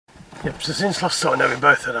Yep, so since last time I know we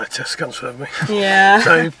both had our test cancelled, haven't we? Yeah.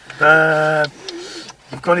 So,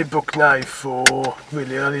 we've got it booked now for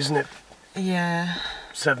really early, isn't it? Yeah.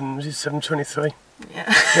 7:23?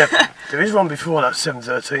 Yeah. Yep, there is one before that,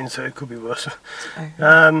 7:13, so it could be worse.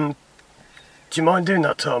 Okay. Do you mind doing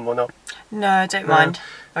that time or not? No, I don't mind.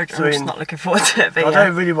 I'm just not looking forward to it, but I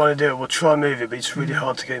don't really want to do it. We'll try and move it, but it's really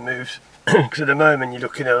hard to get moved. Because at the moment you're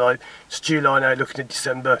looking at, like, it's July now, looking at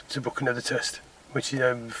December to book another test, which is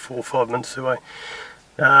 4 or 5 months away.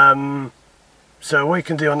 So what you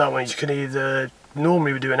can do on that one is you can either,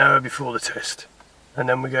 normally we do an hour before the test, and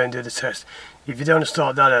then we go and do the test. If you don't want to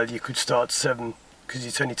start that early, you could start at 7, because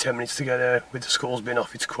it's only 10 minutes to get there with the schools being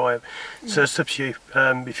off, it's quiet. So it's up to you.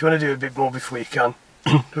 If you want to do a bit more before you can,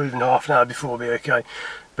 or even half an hour before will be okay.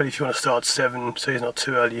 But if you want to start at 7, so it's not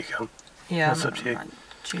too early, you can. yeah, That's up to you. I might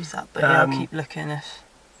choose that, but yeah, I'll keep looking if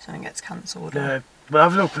something gets cancelled. Yeah, well,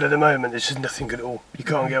 I've looked, but at the moment there's just nothing at all. You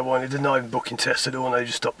can't get one. They're not even booking tests at all. They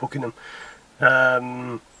just stop booking them.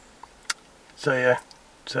 So yeah,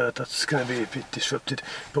 so that's going to be a bit disrupted.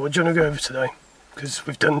 But what do you want to go over today? Because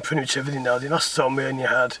we've done pretty much everything now. The last time we only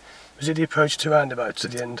had, was it the approach to roundabouts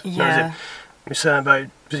at the end? Yeah. No, was it? We were saying about,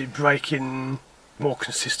 was it braking more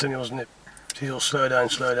consistently, wasn't it? So you all slow down,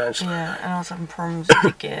 slow down, slow down. Yeah, and I was having problems with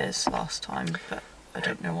the gears last time, but I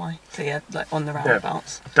don't know why. So yeah, like on the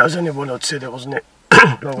roundabouts. Yeah. That was only 1 or 2 there, wasn't it?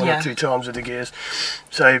 Like 1 or 2 times with the gears.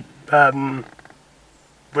 So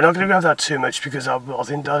we're not going to go that too much because I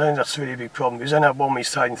think that's a really big problem. It was only that one we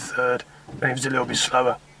stayed in 3rd, and it was a little bit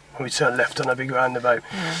slower when we turned left on a big roundabout.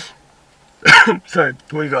 Yeah. So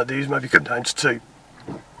what you got to do is maybe come down to 2.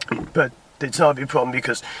 But it's not a big problem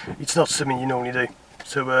because it's not something you normally do.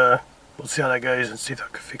 So we'll see how that goes and see if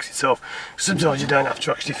that can fix itself. Sometimes you don't have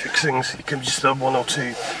to actually fix things. You can just have 1 or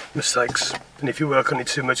 2 mistakes, and if you work on it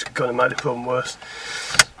too much, it can kind of make the problem worse.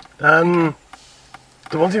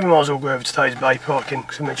 The one thing we might as well go over today is bay parking,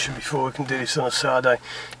 because I mentioned before we can do this on a Saturday,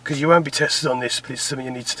 because you won't be tested on this, but it's something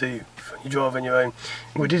you need to do when you drive on your own.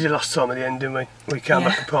 We did it last time at the end, didn't we? We came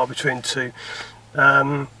back and parked between 2.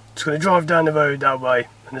 It's going to drive down the road that way,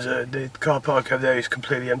 and the car park over there is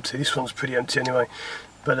completely empty. This one's pretty empty anyway,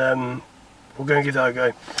 but we'll go and give that a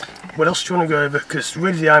go. What else do you want to go over? Because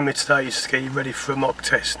really the aim of today is to get you ready for a mock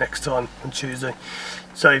test next time on Tuesday.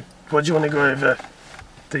 So what do you want to go over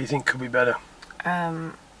that you think could be better?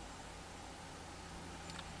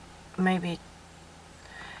 Maybe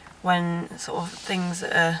when sort of things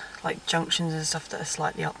that are like junctions and stuff that are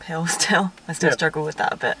slightly uphill still. I still struggle with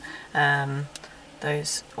that a bit.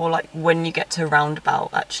 Those, or like when you get to a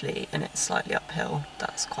roundabout actually and it's slightly uphill,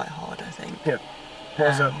 that's quite hard, I think. Yeah. Why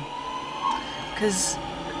is that? Because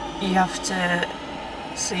you have to,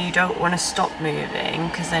 so you don't want to stop moving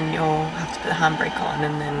because then you'll have to put the handbrake on,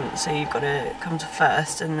 and then so you've got to come to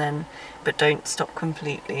first and then, but don't stop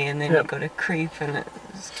completely, and then you've got to creep, and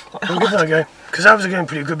it's quite hard. We'll give that a go, because ours was going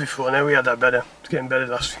pretty good before. Now we had that better. It's getting better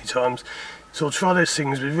the last few times. So we'll try those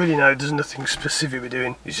things, but really now there's nothing specific we're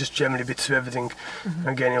doing. It's just generally bits of everything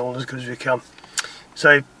and getting it all as good as we can.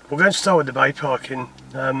 So we're going to start with the bay parking.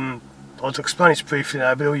 I'll explain it briefly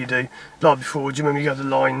now, but all you do, like before, do you remember you got the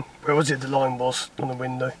line, where was it the line was on the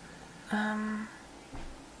window? I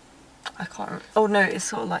can't remember. Oh no, it's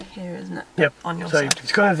sort of like here, isn't it? Yep. On your so side.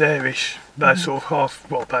 It's kind of there-ish, about sort of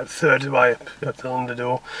half, well, about 1/3 of the way up the under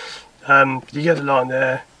door. You get the line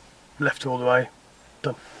there, left all the way,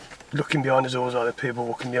 done. Looking behind us always like the people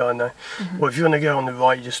walking behind now. Or if you want to go on the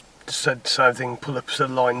right, you just said the same thing, pull up a set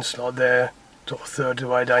of lines like there, sort of 1/3 of the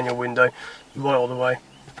way down your window, right all the way.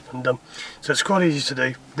 And so it's quite easy to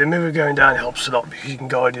do. The mirror going down helps a lot because you can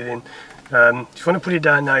guide it in. If you want to put it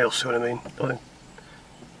down now, you'll see what I mean.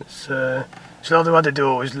 So the other way the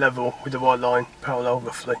door is level with the white line, parallel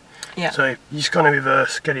roughly. Yeah. So you just kind of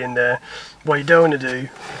reverse, get it in there. What you don't want to do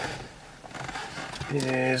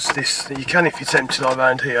is this. You can if it's empty like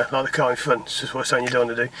around here, like the car in front. It's just what I'm saying you don't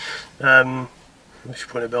want to do. I should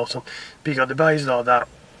put a belt on. But you got the bays like that.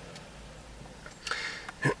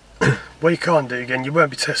 What you can't do, again, you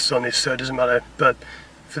won't be tested on this, so it doesn't matter, but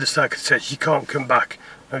for the sake of the test, you can't come back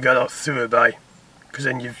and go like through a bay, because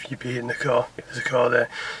then you'd be hitting the car, if there's a car there.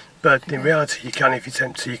 But in reality, you can, if it's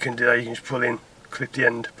empty, you can do that, you can just pull in, clip the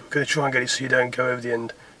end. But we're going to try and get it so you don't go over the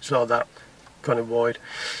end, it's like that, kind of wide.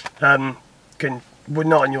 Again, we're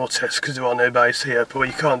not on your test because there are no bays here, but what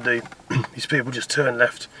you can't do is people just turn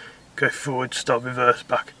left, go forward, stop, reverse,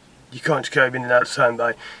 back. You can't just go in and out the same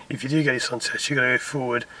bay. If you do get this on test, you've got to go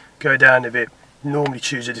forward, go down a bit, normally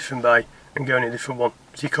choose a different bay and go in a different one.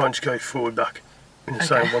 So you can't just go forward back. in the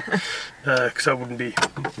same one, because that wouldn't be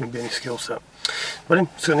any skill set. Well then,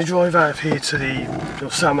 so I'm going to drive out of here to the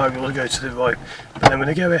Samo will go to the right, but then I'm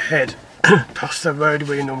going to go ahead past the road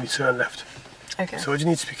where you normally turn left. Okay. So what do you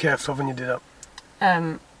need to be careful of when you do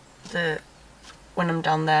that? When I'm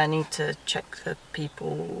down there, I need to check for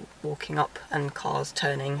people walking up and cars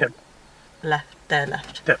turning left. They're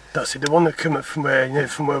left. Yeah, that's it. The one that come up from where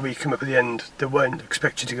from where we come up at the end, they won't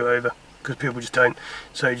expect you to go over because people just don't.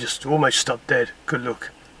 So you just almost stop dead. Good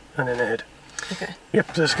luck, and then ahead. Okay.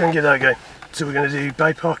 Yep. So let's go and give that a go. So we're going to do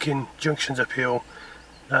bay parking junctions uphill.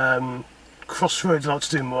 Crossroads, I'd like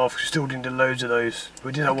to do more of. We're still doing loads of those.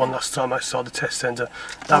 We did that one last time outside the test centre.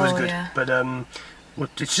 That was good. Yeah. But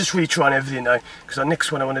it's just really trying everything now, because our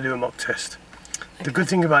next one I want to do a mock test. Okay. The good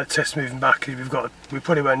thing about the test moving back is we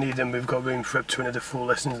probably won't need them. We've got room for up to another 4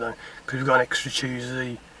 lessons now, because we've got an extra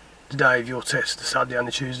Tuesday, the day of your test, the Saturday and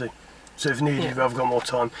the Tuesday. So if needed, I've got more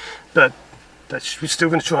time. But we're still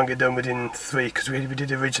going to try and get done within 3, because we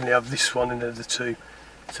did originally have this one and the other 2.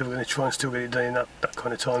 So we're going to try and still get it done in that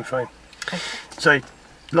kind of time frame. Okay. So,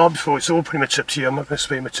 like before, it's all pretty much up to you. I'm not going to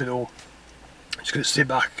speak much at all. I'm just going to sit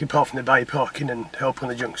back, apart from the bay parking and help on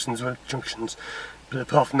the junctions. But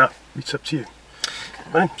apart from that, it's up to you.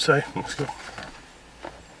 Okay. Right, so let's go.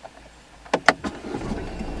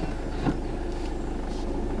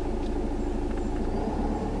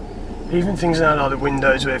 Even things now like the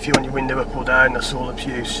windows, where if you want your window up or down, that's all up to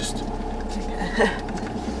you. It's just.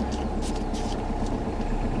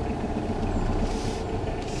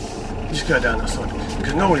 Just go down that side,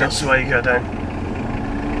 because normally that's the way you go down.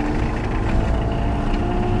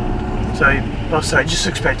 So, like I say, just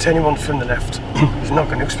expect anyone from the left is not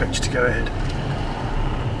going to expect you to go ahead.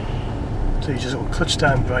 So you just all clutch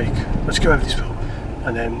down, brake, let's go over this hill,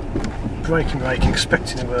 and then brake and brake,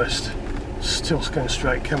 expecting the worst. Still going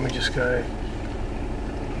straight, can we just go?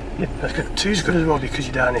 Yep, that's good. 2's good as well because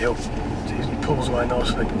you're down the hill. So it pulls away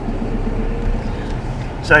nicely.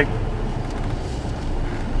 So,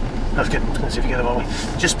 that's good. Let's see if we get the one.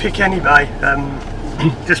 Just pick any bay,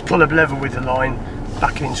 just pull up level with the line,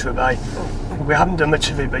 back into a bay. We haven't done much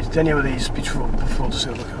of it, but any of these before the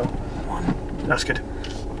silver car. 1. That's good.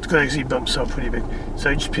 It's good because these bumps are pretty big.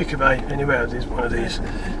 So just pick a bay anywhere, there's one of these.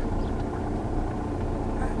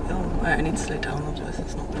 Oh, right, I need to slow down, otherwise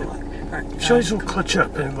it's not going to work. Right, so it's all clutch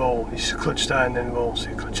up and roll. You just clutch down and roll, so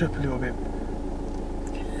you clutch up a little bit.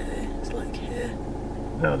 Okay, it's like here.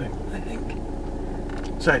 That'll do. I think.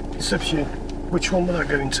 So, it's up to you. Which one will that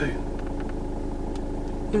go into?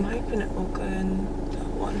 I'm hoping it will go in that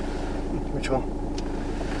one. Which one?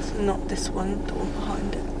 It's not this one, the one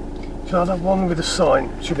behind it. So that one with the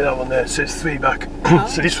sign, should be that one there, so it's 3 back. Oh,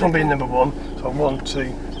 so this one being number 1, so 1,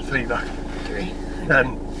 2, 3 back. 3. Okay.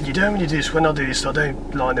 You don't, when you do this, when I do this, I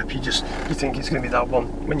don't line up, you think it's going to be that one.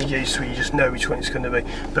 When you get used to it, you just know which one it's going to be.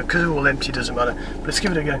 But because they're all empty, it doesn't matter. But let's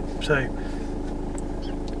give it a go. So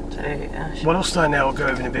what I'll start now, I'll go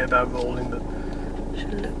over in a bit about rolling, but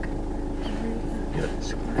should look. Yeah.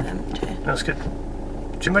 It's quite empty. That's good.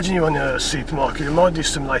 Do you imagine you're in a supermarket? You might do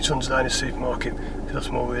some later on today in a supermarket, because that's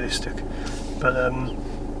more realistic. But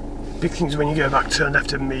big things when you go back, turn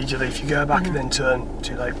left immediately. If you go back and then turn,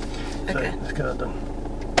 too late. So let's get that done.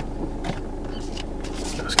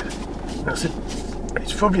 That's good. That's it.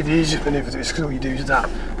 It's probably the easiest manoeuvre to do, because all you do is that,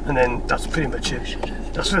 and then that's pretty much it.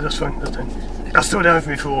 That's it, that's fine, that's done. That's still down for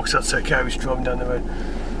me before, because that's okay, I was driving down the road.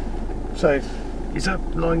 So, is that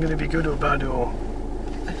line going to be good or bad, or?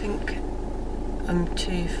 I think I'm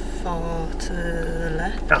too far to the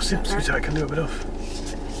left. That's it, so we take a little bit off.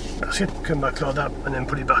 That's it, come back like that, and then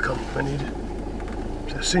put it back on when needed.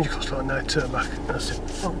 So as soon as you cross the line now, turn back, that's it.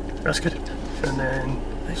 Oh. That's good. And then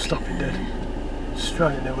stop it dead.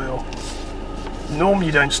 Straight in the wheel. Normally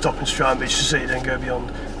you don't stop and straighten, but it's just so you don't go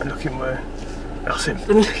beyond and looking where. That's it.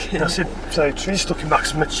 That's it. So just looking back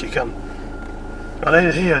as much as you can. I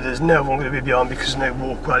know here there's no one going to be behind because there's no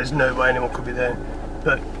walkway, there's no way anyone could be there.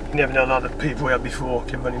 But you never know, like the people we had before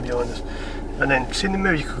kept running behind us. And then see in the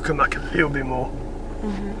mirror you could come back a little bit more.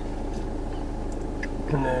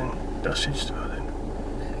 And then that's it, just about then.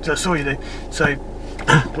 So that's all you do. So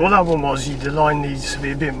all that one was, the line needs to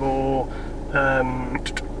be a bit more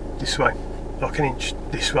this way. Like an inch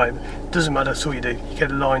this way, but it doesn't matter, that's all you do. You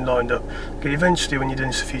get a line lined up. Okay, eventually when you're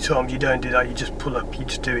doing this a few times, you don't do that, you just pull up, you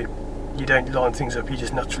just do it. You don't line things up, you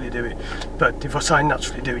just naturally do it. But if I say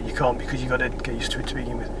naturally do it, you can't, because you've got to get used to it to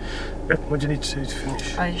begin with. What do you need to do to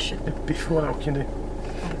finish? I should. Before that, what can you do?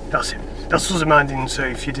 That's it. That's what's demanding, so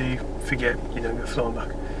if you do forget, you don't go flying back.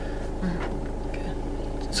 Okay.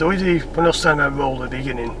 So we do, when I was saying about roll at the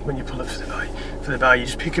beginning, when you pull up for the bay, you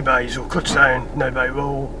just pick a bay, or clutch down, no bay,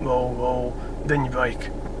 roll, roll, roll. Then you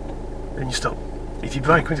brake, then you stop. If you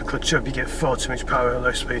brake with the clutch up, you get far too much power at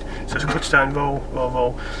low speed. So it's clutch down, roll, roll,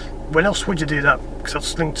 roll. When else would you do that? Because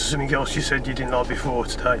that's linked to something else you said you didn't like before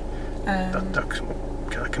today.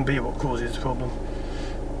 That can be what causes the problem.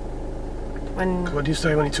 What do you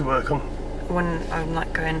say we need to work on? When I'm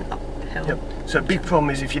like going uphill. Yep. So a big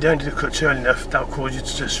problem is if you don't do the clutch early enough, that'll cause you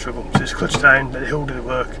to just struggle. So it's clutch down, let the hill do the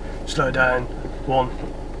work, slow down, one,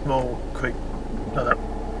 roll, quick, like that.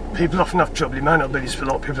 People often have trouble, it may not be this, but a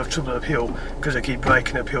lot of people have trouble uphill because they keep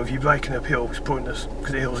braking uphill. If you're braking uphill, it's pointless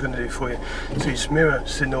because the hill's going to do it for you. So you just mirror,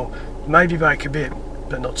 signal, maybe brake a bit,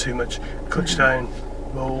 but not too much. Clutch down,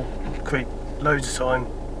 roll, quick, loads of time,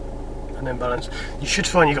 and then balance. You should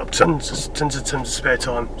find you've got tons of spare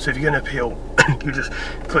time. So if you're going uphill, you just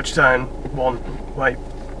clutch down, one, wait,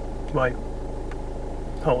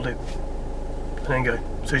 hold it, and then go.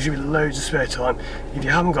 So you should be loads of spare time. If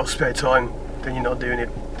you haven't got spare time, then you're not doing it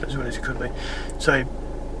as well as you could be. So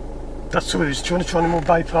that's all it is. Do you want to try any more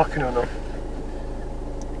bay parking or not?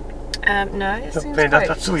 No, it seems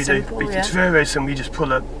that's all you simple, do. yeah. It's very, very simple. You just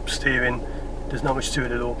pull up, steering. There's not much to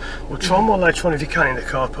it at all. We'll try more later on if you can in the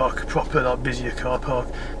car park, a proper, like, busier car park,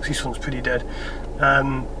 because this one's pretty dead.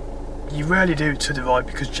 You rarely do it to the right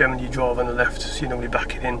because generally you drive on the left, so you normally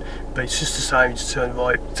back it in. But it's just the same. You just turn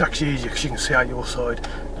right. It's actually easier because you can see out your side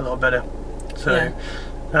a lot better. So. Yeah.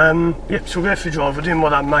 So we'll go for a drive. We'll do more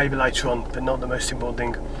of that maybe later on, but not the most important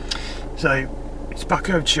thing. So it's back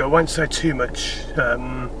over to you. I won't say too much.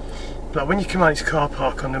 But when you come out of this car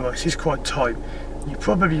park on the right, it's quite tight. You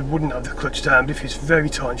probably wouldn't have the clutch down, but if it's very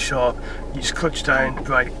tight and sharp, you just clutch down,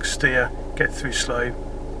 brake, steer, get through slow,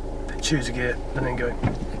 then choose a gear, and then go.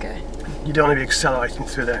 Okay. You don't want to be accelerating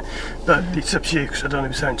through there, but it's up to you because I don't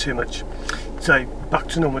want to be saying too much. So back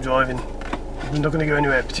to normal driving. We're not going to go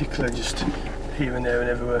anywhere particular, just here and there and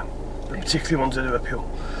everywhere, but particularly ones that are uphill.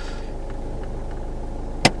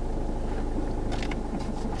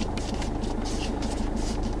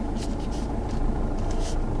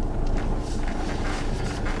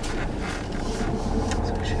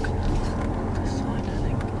 So we should come down this side, I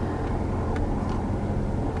think.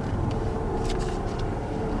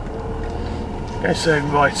 Okay, so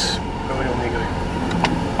right, where we normally go.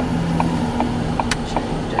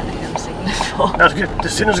 That's good. The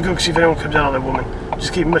signals are good because if anyone comes out on a woman,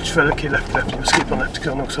 just keep much further, keep left. You must keep on left to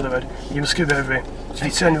go on the side of the road. You must keep over here. So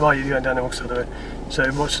if you turn right, you're going down the wrong side of the road.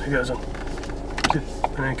 So watch it goes on. Good.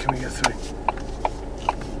 And then can we get through?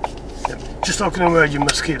 Yep. Just like on the road, you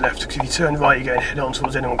must keep left because if you turn right, you're going head on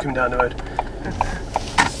towards anyone coming down the road.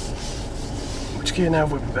 Which gear now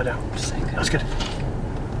would be better? Second. That's good.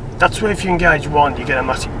 That's where if you engage one, you get a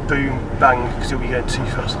massive boom, bang, because you'll be going too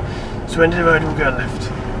fast. So end of the road, we'll go left.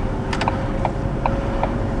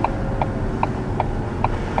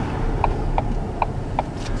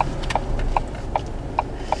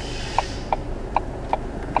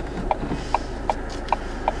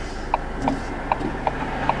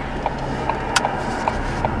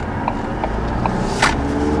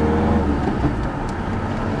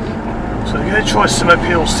 So we're going to try some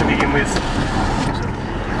upphills to begin with,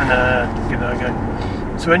 and give that a go.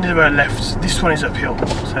 So end of the road left, this one is uphill,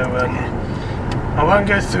 so I won't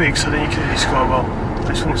go through it because I think you can do this quite well. I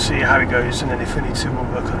just want to see how it goes, and then if we need to, we'll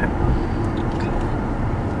work on it.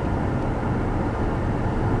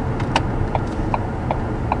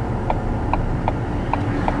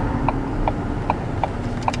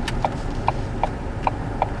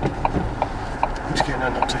 Just getting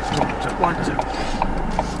that, not two. One. That's it.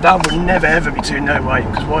 That would never ever be two, no way,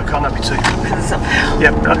 because why can't that be two? Because it's uphill.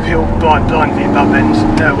 Yep, uphill, blind view, bad bends,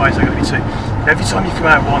 no way is that going to be two. Every time you come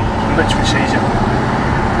out one, much easier.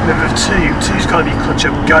 Remember with two's got to be clutch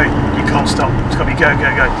up, go, you can't stop, it's got to be go, go,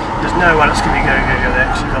 go. There's no way that's going to be go, go, go there,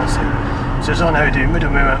 because you can't see. So as I know we do, middle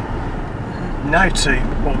mirror, now two,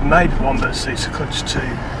 or maybe one, but see, it's a clutch two.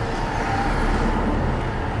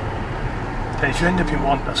 Then if you end up in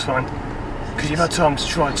one, that's fine. Because you've had time to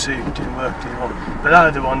try two, it didn't work, didn't want. But that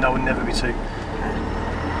other one, that would never be two.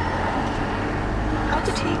 How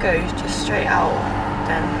did he go just straight out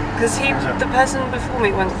then? Because the person before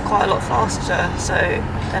me went quite a lot faster, so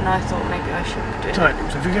then I thought maybe I should do it. Right,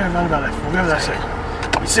 so if we go round about left, we'll go that side.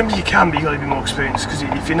 It's simply you can, but you've got to be more experienced, because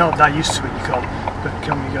if you're not that used to it, you can't. But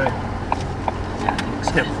can we go? Yeah, I think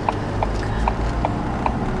so. Yep.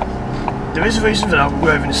 There is a reason for that, we'll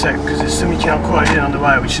go over in a sec, because there's something you can't quite in on the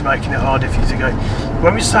way which is making it harder for you to go.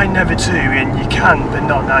 When we say never two, and you can, but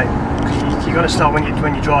not now. Because you've got to start when you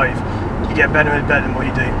drive, you get better and better than what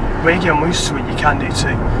you do. When you get more used to it, you can do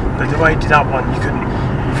two. But the way you did that one, you couldn't.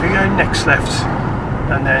 If we go next left,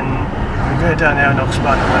 and then we go down there and knocks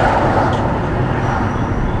back there.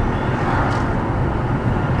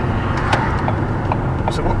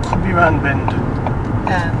 So what could be round bend?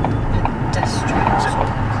 Pedestrians.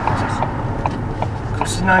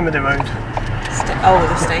 What's the name of the road?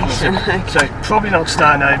 The station. So probably not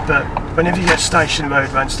Starno, but whenever you get station road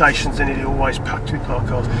around stations, then it's always packed with parked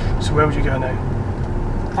cars. So where would you go now?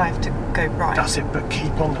 I have to go right. That's it, but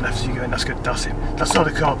keep on the left as you go, and that's good, that's it. That's not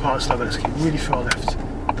a car park slow, but let's keep really far left.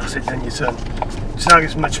 That's it, then you turn. So now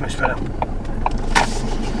it's much better.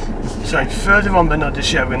 So further on, but not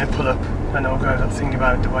just yet, we're going to pull up, and I'll go that thing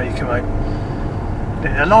about the way you come out.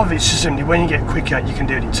 A lot of it's just simply when you get quick out, you can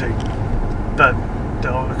do it in two. But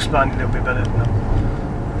I'll explain a little bit better than that.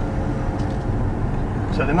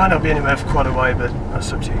 So they might not be anywhere for quite a way, but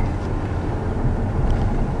that's up to you.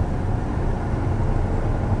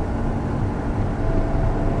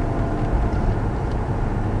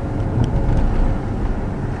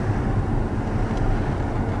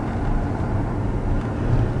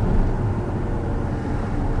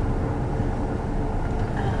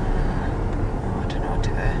 I don't know what to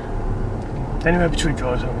go. Anywhere between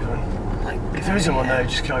drives, that'll be fine. Like, If there isn't one now,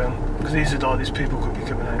 just carry on. Because these are like these people could be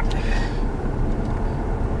coming out. Okay.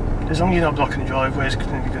 As long as you're not blocking the driveway, it's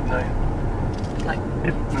going to be good now. Like,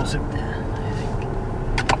 Yep, that's it. there, I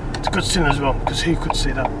think. It's good still as well, because who could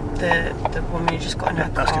see that? The woman who just got in her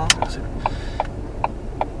That's car. good, that's it.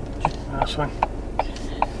 That's fine.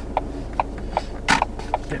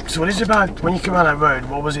 Yep, so what is it about, when you come out that road,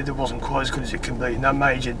 what was it that wasn't quite as good as it can be? And that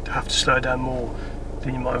made you have to slow down more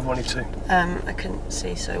than you might have wanted to? I couldn't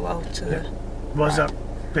see so well to the... What was that?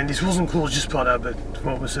 Then this wasn't caused just by that, but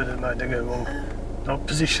what was it that made it go wrong? Not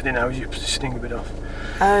positioning, how was you positioning a bit off?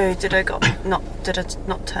 Oh, did I not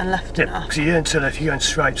turn left Yeah, enough? because you don't turn, if you're going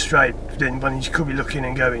straight, then when you could be looking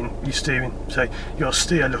and going, you're steering. So you got to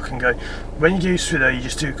steer, look and go. When you go through there, you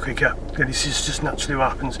just do it quicker. And this is just naturally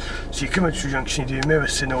what happens. So you come up to the junction, you do a mirror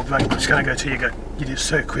signal, brake, it's going to go till you go. You do it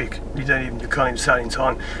so quick, you can't even start in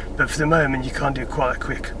time. But for the moment, you can't do it quite that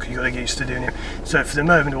quick because you've got to get used to doing it. So for the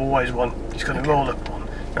moment, always one. You're just going to roll up one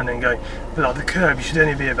and then go. But like the curve, you should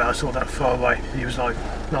only be about all that far away. He was like,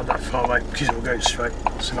 not that far away, because you're all going straight.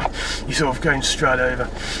 So you're sort of going straight over.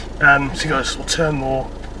 So you got to sort of turn more.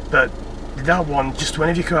 But that one, just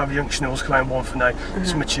whenever you come out of the junction, always come out one for now.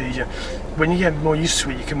 It's much easier. When you get more used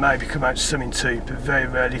to it, you can maybe come out to something two, but very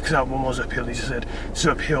rarely, because that one was uphill, as I said.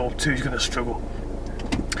 So uphill, two is going to struggle.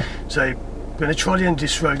 So I'm going to try the end of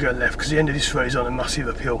this road, go left, because the end of this road is on a massive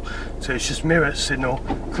uphill. So it's just mirror signal,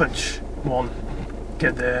 clutch, one.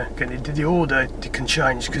 Get there, the order it can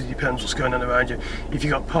change because it depends what's going on around you. If you've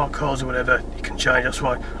got parked cars or whatever, you can change. That's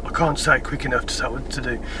why I can't say it quick enough to tell what to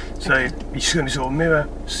do. So you're just going to be sort of mirror,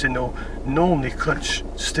 signal, normally clutch,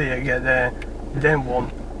 steer, get there, then one,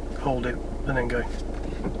 hold it, and then go.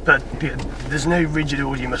 But yeah, there's no rigid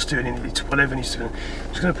order you must do it in, it's whatever needs to be done. I'm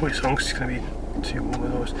just going to put this on because it's going to be too warm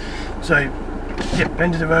otherwise. So, yeah,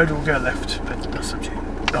 end of the road, we'll go left, but that's up to you.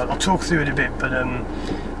 I'll talk through it a bit, but again,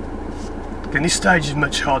 this stage is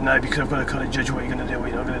much harder now because I've got to kind of judge what you're going to do, what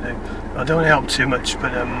you're not going to do. I don't want to help too much,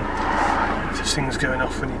 but if there's things going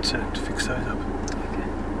off, we need to fix those up. Okay.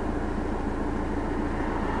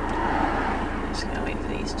 I'm just going to wait for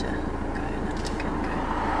these to go and then we can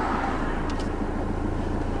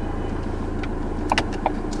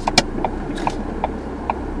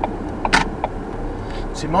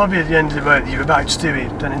So it might be at the end of the road that you're about to do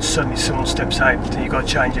it, and then suddenly someone steps out, then you've got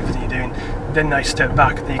to change everything you're doing. Then they step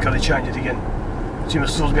back, then you've got to change it again. So you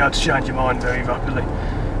must always be able to change your mind very rapidly.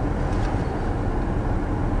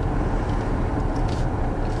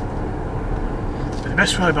 But the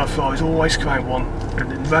best way by far is always come out one.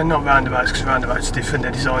 Not roundabouts, because roundabouts are different,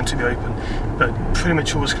 they're designed to be open. But pretty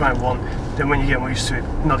much always come out one. Then when you get more used to it,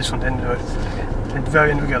 not this one, the end of the road. At the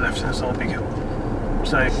very end we go left, and it's not a big hill.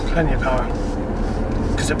 So plenty of power.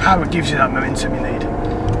 Because the power gives you that momentum you need.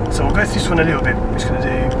 So we'll go through this one a little bit. We're just going to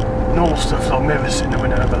do normal stuff like mirrors in the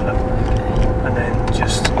window about that. And then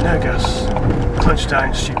just no gas, clutch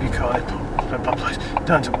down, stupid car,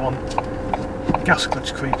 down to one. Gas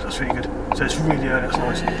clutch creep, that's really good. So it's really early, that's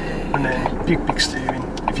nice. And then big steering,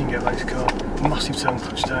 if you can get around the car. Massive turn,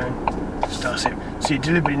 clutch down, that's it. So you're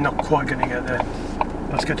deliberately not quite going to get there.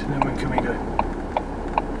 That's good, and then when can we go?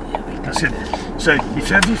 That's it. So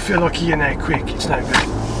if ever you feel like you're in there quick, it's no good,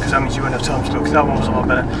 because that means you won't have time to look. That one was a lot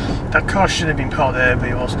better. That car should have been parked there, but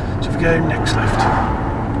it was. So if we go next left,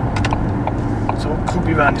 so it could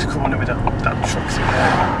be around this corner with that truck thing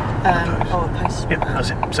there. a post. Yep, that's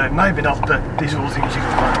it. So maybe not, but these are all things you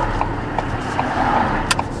can find.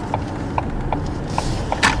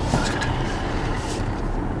 That's good.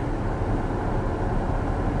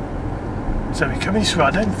 So we're coming this way.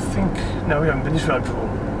 I don't think. No, we haven't been this road before.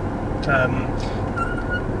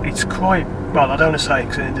 It's quite, well, I don't want to say,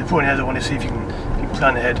 because the point is I want to see if you can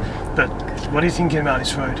plan ahead. But what are you thinking about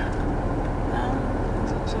this road?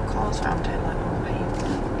 There's lots of cars around here, like on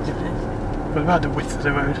pavement. Yep. What about the width of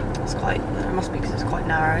the road? It's quite. It must be because it's quite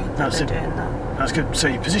narrow. That's They're it. doing that. That's good. So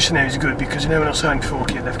your position there is good because you know when I was saying before,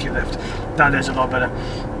 keep left, keep left. That there's a lot better.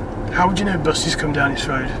 How would you know buses come down this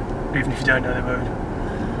road, even if you don't know the road?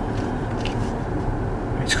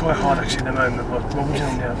 I mean, it's quite hard actually at the moment. What would you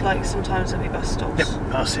know? Like sometimes there'll be bus stops. Yep,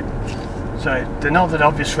 that's it. So they're not that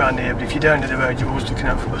obvious around here, but if you don't know the road, you're always looking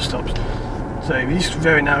out for bus stops. So it is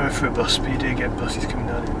very narrow for a bus, but you do get buses coming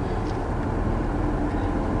down here.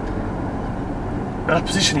 But that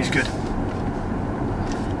position is good.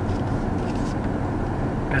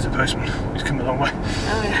 There's a postman. He's come a long way.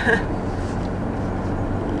 Oh yeah.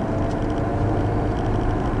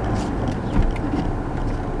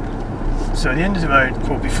 So at the end of the road,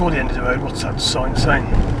 or before the end of the road, what's that sign saying?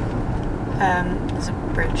 There's a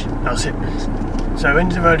bridge. That's it. So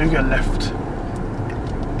end of the road we go left.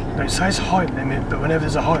 Now it says height limit, but whenever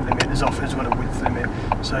there's a height limit, there's often as well a width limit.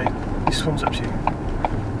 So this one's up to you.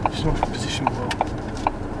 Just not position well.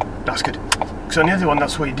 That's good. Because on the other one,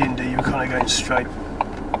 that's what you didn't do. You were kind of going straight.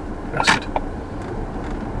 That's good.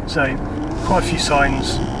 So quite a few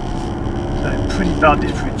signs. So pretty bad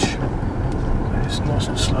this bridge. So it's nice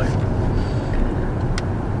and slow.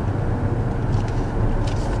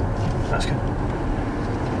 That's good.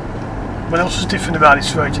 What else was different about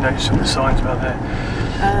this road? You noticed some of the signs about there?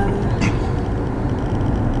 I'm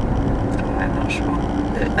not sure.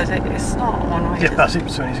 It's not one way. Yeah, that's it.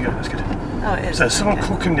 So easy to go. That's good. Oh, it is. So someone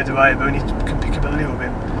could come the other way, but we need to pick up a little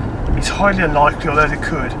bit. It's highly unlikely, although they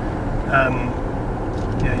could.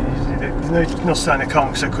 Yeah, there's not saying they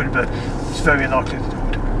can't because they could, but it's very unlikely that they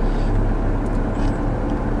would.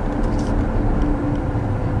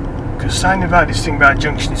 Because saying about this thing about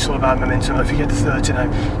junction, it's all about momentum. If you get to 30 now,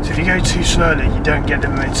 so if you go too slowly, you don't get the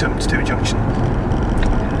momentum to do a junction.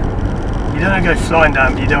 You don't want to go flying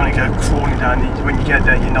down, but you don't want to go crawling down. When you get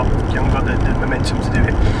there, you haven't got the momentum to do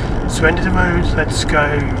it. So end of the road, let's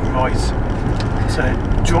go right. So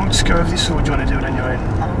do you want me to go over this, or do you want to do it on your own?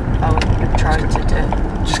 I'll try to do it.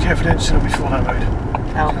 Just carefully don't sit before that road.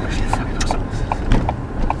 Oh.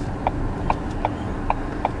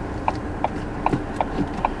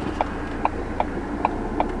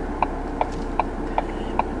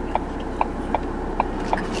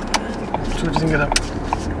 So what do you think of that?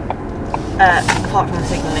 Apart from the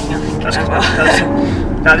signalling, I think That's it good. well. That's it.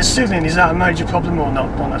 Now the signalling, is that a major problem or not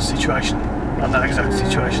on that situation? On that exact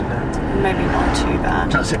situation there? Maybe not too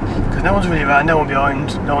bad. That's it. Because no one's really around, no one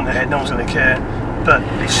behind, no one ahead, no one's going to care. But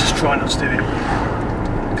let's just try not to do it.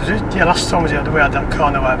 Because yeah, last time we had that car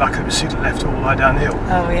on the way back, it was signal left all the way down the hill.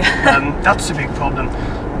 Oh yeah. That's a big problem.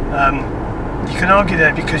 You can argue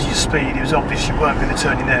there because your speed, it was obvious you weren't going to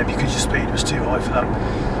turn in there because your speed was too high for that.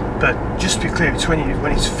 But just to be clear, it's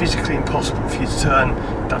when it's physically impossible for you to turn,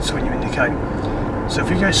 that's when you indicate. So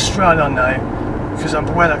if we go straight on now, for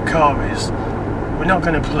example, where that car is, we're not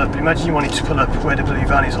going to pull up. Imagine you wanted to pull up where the blue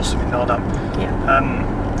van is or something like that. Yeah.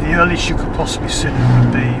 The earliest you could possibly sit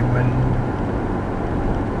would be when...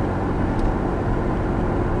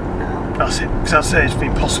 That's it, because that's it, it's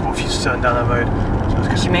been possible for you to turn down that road. So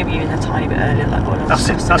Actually, maybe even a tiny bit earlier, like what I was That's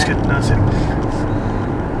it, that's good, that's it.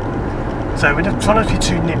 So we're not trying not to be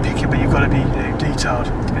too nitpicky, but you've got to be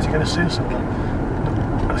detailed, because you're going to see something.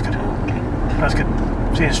 That's good. Okay. That's good.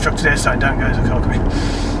 See the instructor there saying don't go as a car coming.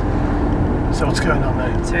 So what's going on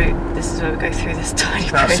now? So this is where we go through this tiny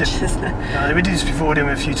That's bridge, it. isn't it? We did this before, didn't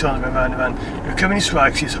we, a few times when we ran the van. We're coming this way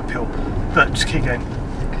because it's uphill, but just keep going.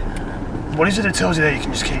 What is it that tells you there you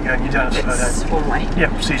can just keep going, you don't have to slow down? It's one way.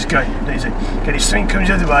 Yep, so just go, easy. Okay, if something comes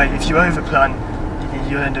the other way, if you overplan,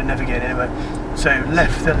 you'll end up never getting anywhere. So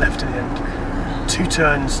left, then left at the end. 2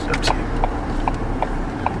 turns, up to you.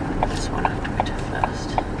 This one I have to go to first.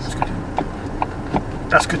 That's good.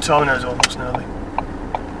 That's good timing as well, wasn't it, early?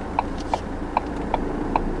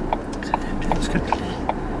 That's good.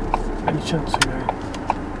 Any chance of going?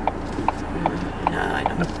 No, I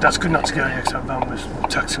don't. No, that's good not to go, yeah, because that van was, or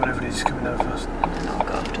taxi, whatever it is coming down first. And then I'll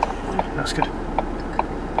go after that one. That's good.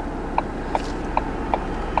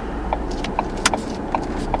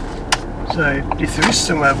 So if there is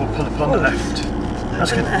somewhere, we'll pull up on the left.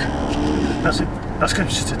 That's good. That's it. That's good,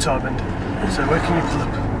 just a time end. So where can you pull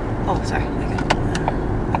up? Oh, sorry. Okay.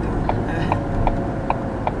 Over here.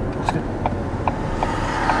 That's good.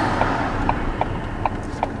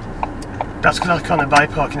 That's because that kind of bay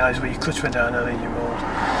parking is where your clutch went down early and you rolled.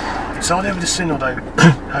 It's all over the signal though.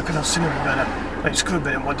 How could that signal be better? Like, it's good,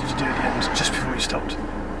 but then what did you do at the end, just before you stopped?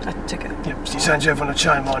 I took it. Yep, so you sound to everyone on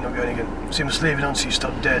chain line not going again. So you must leave it on so you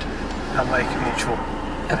stop dead and make it neutral.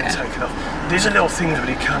 and take it off. These are little things but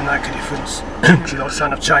it can make a difference. Because like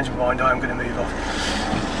saying I've changed my mind, I am going to move off.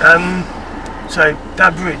 So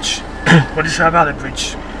that bridge, what do you say about the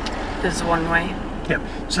bridge? There's one way. Yep,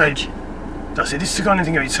 so that's it. This is the kind of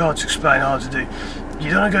thing that it's hard to explain, hard to do. You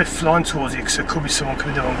don't want to go flying towards it because there could be someone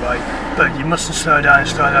coming the wrong way, but you mustn't slow down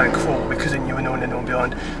and crawl because then you're annoying anyone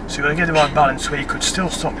behind. So you've got to get the right balance where you could still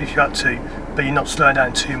stop if you had to, but you're not slowing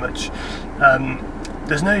down too much.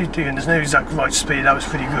 There's no exact right speed. That was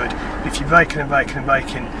pretty good. If you're braking and braking and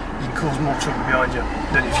braking, you can cause more trouble behind you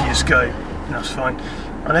than if you just go, and that's fine.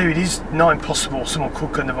 I know it is not impossible, someone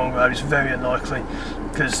could go on the wrong road, it's very unlikely,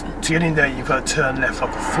 because to get in there you've got to turn left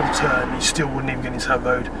like a full turn, and you still wouldn't even get into that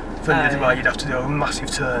road. From the other way you'd have to do a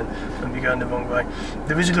massive turn and be going the wrong way.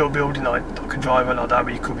 There is a little building like a driveway like that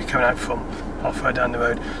where you could be coming out from halfway down the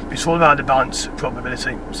road. But it's all about the balance of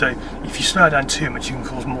probability. So if you slow down too much you can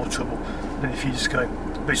cause more trouble than if you just go.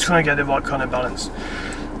 But it's trying to get the right kind of balance.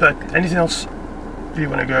 But anything else you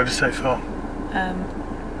want to go over so far?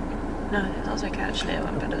 No, that was okay actually. It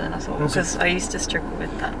went better than I thought because I used to struggle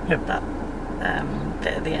with that bit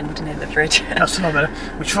at the end near the bridge. That's a lot better.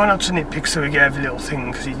 We try not to nitpick so we get every little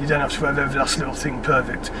thing because you don't have to have every last little thing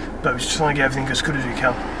perfect, but we're just trying to get everything as good as we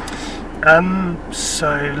can.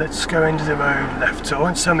 So let's go into the road left. So I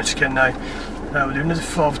won't say much again now. We'll do another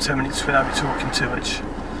 5 or 10 minutes without me talking too much.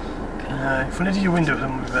 If we do your window,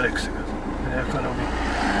 then we'll be better because the aircon will be.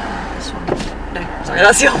 This one. No, sorry,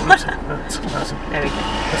 that's your one. That's it. There we go.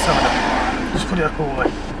 Let's have it. Just put it up all the way.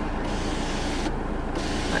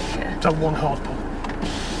 Okay. That one hard pull.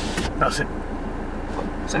 That's it.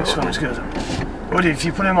 So this one just goes up. Well, if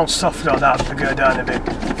you put them on soft like that, they go down a bit.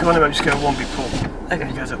 If you want to just go one big pull,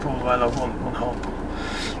 it goes up all the way like one hard pull.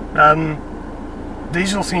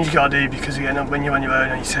 These are all things you got to do because again, when you're on your own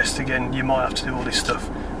and you test again, you might have to do all this stuff.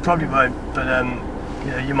 Probably won't, but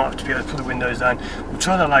yeah, you might have to be able to put the windows down. We'll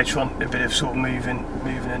try that later on, a bit of sort of moving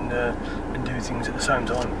and doing things at the same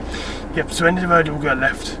time. Yep, so end of the road we'll go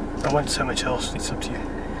left. I won't say much else, it's up to you.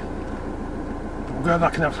 But we'll go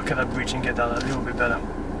back and have a look at that bridge and get that a little bit better.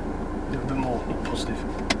 A little bit more positive.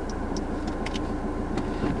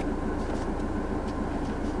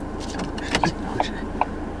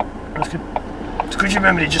 That's good. It's good you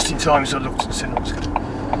remembered it just in time so I looked at the signal, that's good.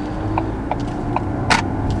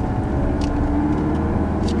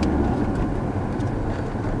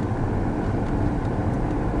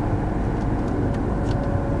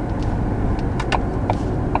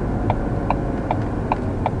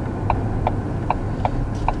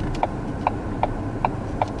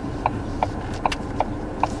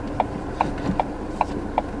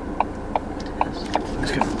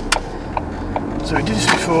 So we did this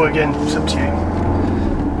before, again, it's up to you.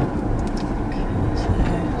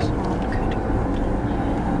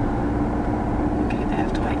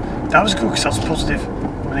 That was good because that's positive.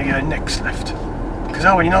 I'm going to go next left. Because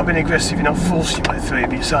that one you're not being aggressive, you're not forcing your way through,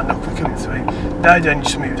 but you're starting to look coming through. Now then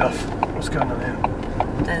just moved off. What's going on here?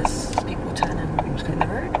 There's people turning in the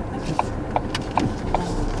road.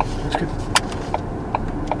 That's good.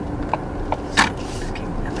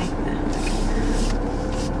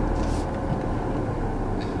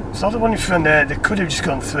 So the one in front there, they could have just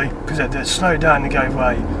gone through because they're slowed down and go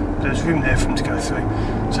away. There's room there for them to go through.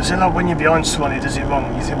 So it's like when you're behind someone who does it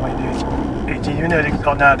wrong, you think what you're doing. You know,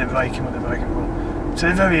 now they're braking or they're braking wrong. So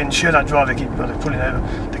they're very unsure that driver keep pulling over.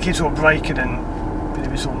 The kids all braking and a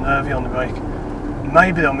bit all nervy on the brake.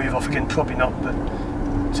 Maybe they'll move off again, probably not, but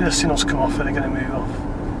until the signals come off, they're going to move off.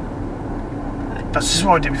 That's just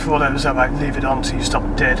what I did before though, was about leave it on till you stop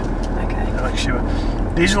dead. Okay. To make sure.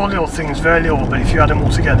 These are all little things, very little, but if you add them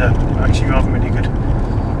all together, actually you have them really good.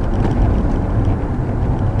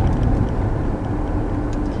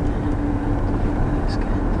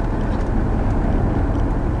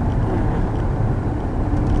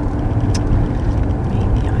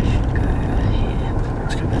 Maybe I should go here.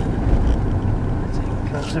 That's good.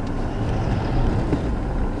 That's it.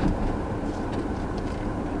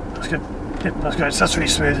 That's good. Yep, that's good. That's really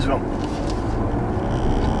smooth as well.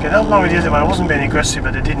 Okay, that along with the other one, I wasn't being aggressive,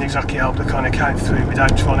 but it didn't exactly help to kind of count through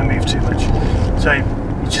without trying to move too much. So you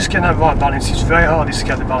just get that right balance. It's very hard to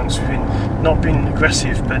get the balance between not being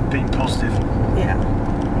aggressive but being positive. Yeah.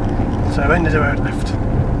 So end of the road left.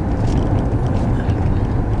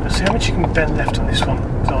 Let's see how much you can bend left on this one.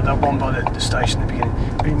 So that one by the station at the beginning.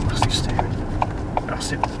 Really massive steering.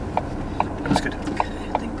 That's it. That's good. Okay,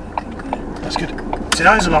 I think I can go. That's good. See,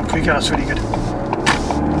 that is a lot quicker. That's really good.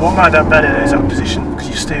 What made that better is that position, because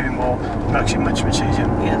you're steering more, it makes it much easier.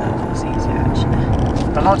 Yeah, that was easier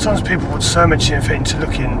actually. A lot of times people put so much effort into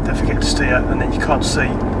looking, they forget to steer, and then you can't see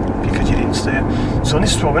because you didn't steer. So on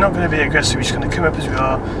this one, we're not going to be aggressive, we're just going to come up as we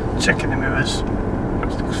are, checking the mirrors.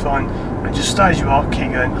 looks fine. And just stay as you are,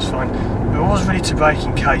 keep going, that's fine. We're always ready to brake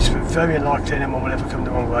in case, but very unlikely anyone will ever come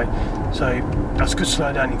the wrong way. So that's good,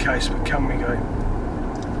 slow down in case, but can we go?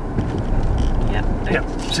 Yep.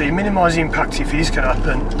 So you minimise the impact if it is going to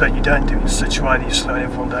happen, but you don't do it in such a way that you slow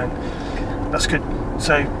everyone down. That's good.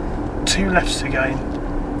 So 2 lefts again.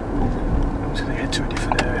 I'm just going to head to a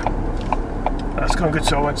different area. That's gone good,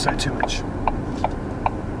 so I won't say too much.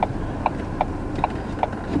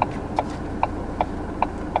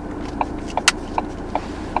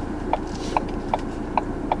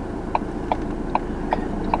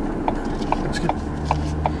 That's good.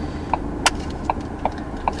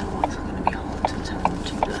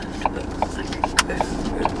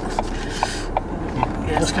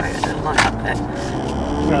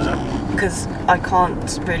 Because I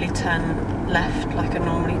can't really turn left like I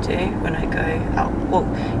normally do when I go out. Well,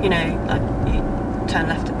 you know, like you turn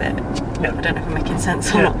left a bit. Yeah. I don't know if I'm making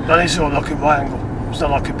sense or not. But it's sort of like a right angle. It's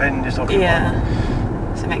not like a bend, it's like a right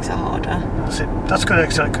angle. So it makes it harder. That's it. That's good,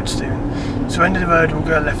 exactly good steering. So end of the road, we'll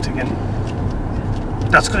go left again.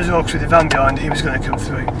 That's good as well, because with the van behind, he was going to come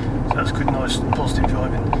through. So that's good, nice, positive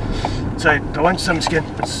driving. So I won't say much again.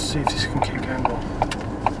 Let's see if this can keep going well.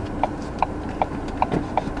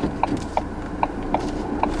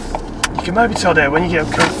 You can maybe tell there, when you get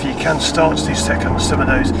up comfy, you can start to do second on some of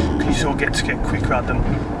those, because you sort of get quicker at them.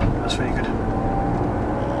 That's really good.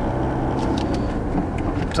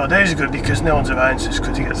 So those are good because no one's around, so it's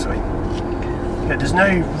good to get through. Yeah, there's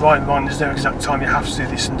no right and wrong, there's no exact time you have to do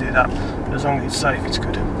this and do that. But as long as it's safe, it's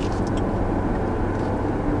good.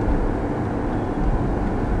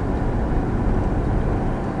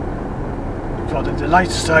 So the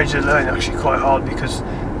later stage of learning actually quite hard because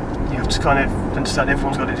you have to kind of understand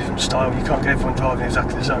everyone's got a different style. You can't get everyone driving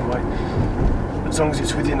exactly the same way. But as long as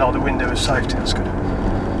it's within the window of safety, that's good.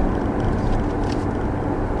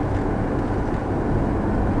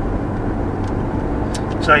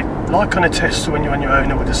 So, like on a test when you're on your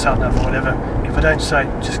own or with a sat nav or whatever, if I don't say,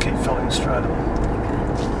 just keep following straight on.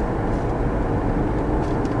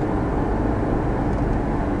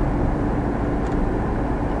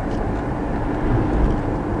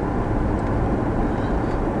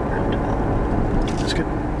 That's good.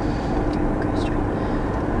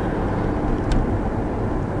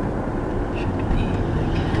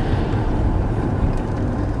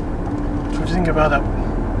 So what do you think about that?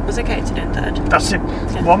 Was it okay to do in third? That's it.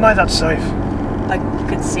 Yeah. What made that safe? I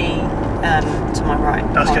could see to my right.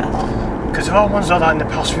 That's good. Because there are ones like that in the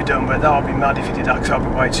past we've done, but that would be mad if you did that because that would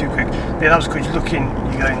be way too quick. But yeah, that was good. You're looking,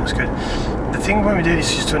 you're going, that's good. The thing when we do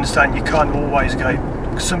this is to understand you can't always go.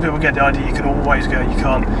 Because some people get the idea you can always go, you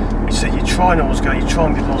can't. So you try and always go, you try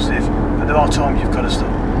and be positive, but there are times you've got to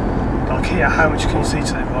stop. Like here, how much can you see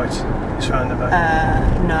to the right? It's roundabout.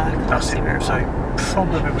 No, I can't that's see it. very well. So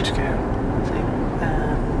probably which gear?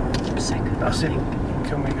 Second. That's it.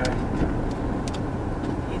 Can we go?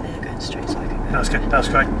 Yeah, they're going straight so I can go. That's good, that's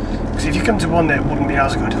great. Because if you come to one there, it wouldn't be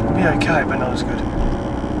as good. It would be okay, but not as good.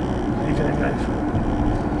 Are you going to go for?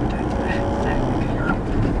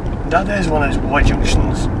 That there's one of those wide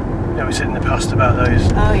junctions. You know, we said in the past about those.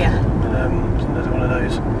 Oh yeah. Another one of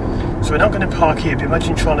those. So we're not going to park here, but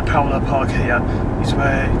imagine trying to parallel park here is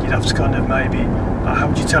where you'd have to kind of maybe, how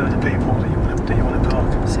would you tell the people that you want to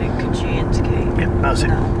park? So could you indicate? Yeah, that's it.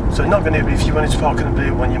 No. So not going to be, if you wanted to park on the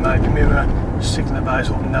blue one, you maybe mirror, signal the base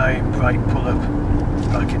or no, brake, pull up,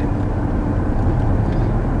 back it in.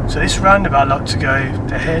 So this roundabout, I'd like to go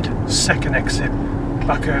ahead, second exit,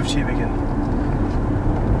 back over to you again.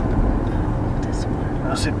 This one.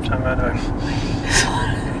 That's it, turn round home. This one.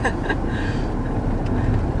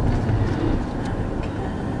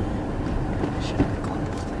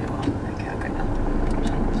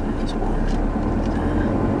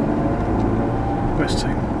 Where's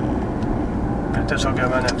two? That's all go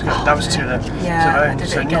around there. That was two there. Yeah,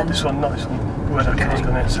 so not this one, not this one. Where that car's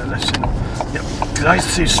gone there, so left signal. Yep. Because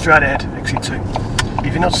those two straight ahead, exit two.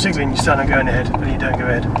 If you're not signalling, you stand on going ahead, and you don't go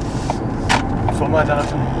ahead. So what might that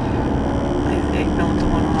happen? I ignored the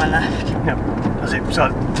one on my left. Yep, that's it.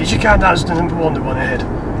 So did you count that as the number one, the one ahead?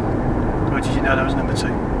 Or did you know that was number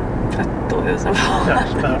two? I thought it was number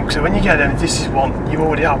one. No, so when you get there, this is one. You're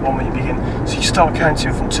already at one when you begin. So you start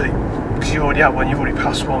counting from two. Because you're already at one, you've already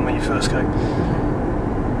passed one when you first go.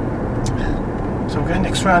 So we'll go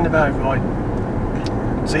next roundabout right.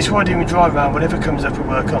 So this is what I do when we drive around, whatever comes up we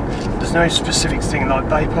work on. There's no specific thing like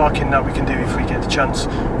bay parking that we can do if we get the chance,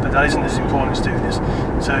 but that isn't as important as doing this.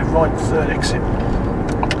 So right, third exit.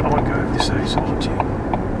 I won't go over this, so it's all up to you.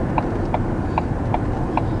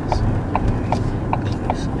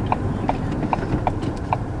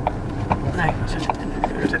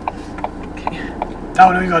 Now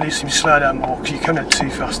all you got to do is simply slow down more because you're coming up too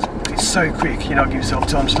fast. It's so quick, you're not giving yourself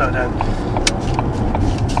time to slow down.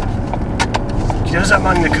 There's that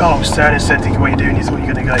man in the car was standing and said, thinking what you're doing, you thought you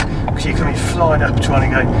were going to go. Because you're coming flying up trying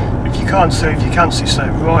to go. If you can't see, if you can see slow,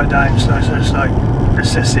 right down, slow, slow, slow,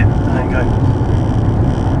 assess it, and then go.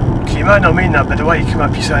 Because you might not mean that, but the way you come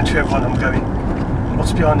up, you're saying to everyone, I'm going.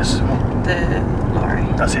 What's behind us as well? The lorry.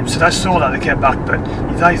 That's it. So they saw that, they came back, but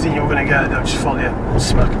if they think you're going to go, they'll just follow you and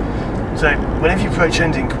smack. So whenever you approach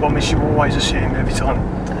anything, what makes you always assume every time?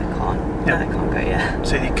 That I can't. Yeah. That I can't go, yeah.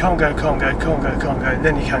 So you can't go, can't go, can't go, can't go,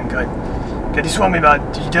 then you can go. Okay, this is what I mean about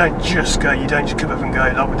you don't just go, you don't just come up and go.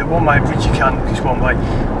 Like with the one-way bridge you can, because one way.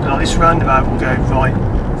 But like this roundabout will go right,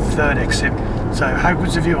 third exit. So how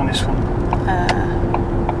good's the view on this one?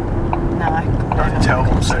 No, I can't.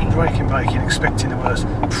 Terrible. So braking, expecting the worst.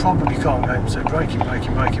 Probably can't go. So braking, more.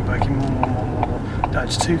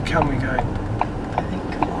 That's two, can we go? I think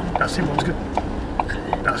one. That's it, one's good.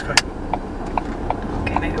 Okay. That's great.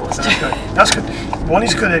 Okay, maybe it was two. That's good. That's good. One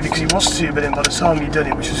is good there because it was two, but then by the time you'd done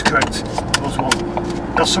it, which was correct, it was one.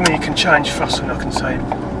 That's something you can change faster than I can say.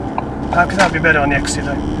 How can that be better on the exit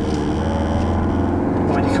though?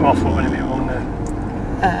 When you come off, what would it be wrong there?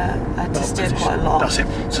 I had to steer quite a lot. That's it.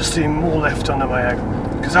 So steer more left on the way out.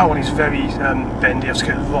 Because that one is very bendy, you have to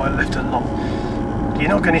go right and left a lot. You're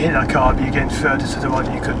not going to hit that car, but you're getting further to the right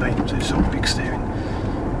than you could be. So it's all big steering.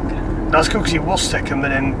 That's good because it was second, but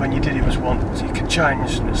then when you did it was one. So you can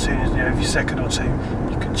change as soon as, every second or two,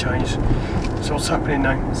 you can change. So what's happening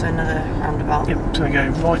now? So another roundabout. Yep, so we go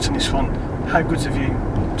right on this one. How good's the view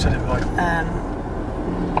to the right?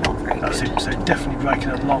 Not very That's good. it, so definitely braking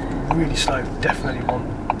a lot, really slow, definitely one.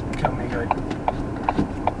 Can we go?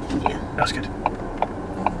 Yeah. That's good.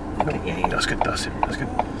 Okay, yeah. That's good, that's it, that's good.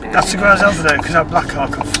 That's the ground over there, because that black car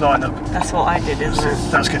come flying up. That's what I did, isn't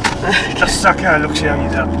it? That's good. That's exactly how it looks here on you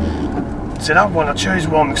there. So that one, I chose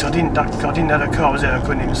one because I didn't know the car was there, I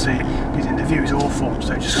couldn't even see it. The view is awful,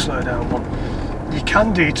 so just slow down one. You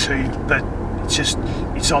can do two, but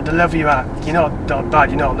it's on the level you're at. You're not bad,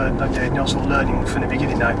 you're not sort of learning from the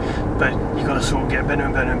beginning now, but you've got to sort of get better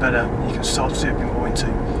and better and better. You can start to do a bit more into.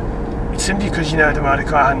 It's simply because you know the way the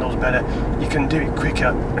car handles better, you can do it quicker,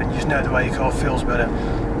 and you just know the way your car feels better.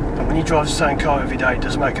 But when you drive the same car every day, it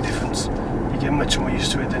does make a difference. You get much more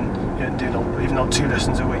used to it than even not 2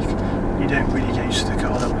 lessons a week. You don't really get used to the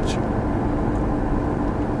car that much.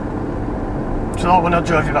 So like when I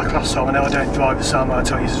drove you back last time, I know I don't drive the same way I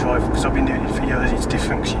tell you to drive because I've been doing it for years. It's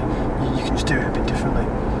different because you can just do it a bit differently.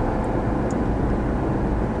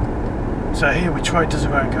 So here, which way does the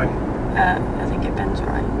road go? I think it bends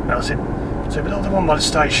right. That's it. So below the one by the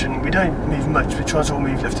station, we don't move much. We try and sort of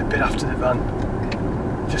move left a bit after the van,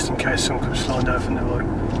 just in case someone comes flying down from the right.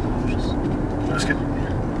 That's good.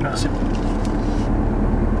 That's it.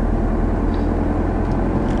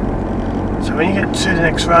 So when you get to the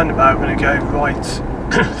next roundabout, we're going to go right,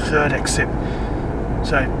 third exit.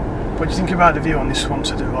 So, what do you think about the view on this one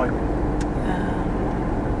to the right?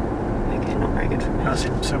 Okay, not very good for me. That's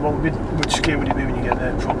it. So which gear would it be when you get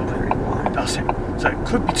there? Probably. One. That's it. So it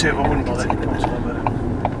could be two, but I wouldn't bother. One's a lot better.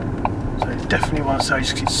 So definitely want to say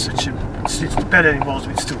just 'cause it's better than it was,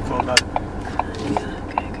 but it's still quite bad. Yeah,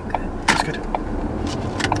 okay, good. That's good.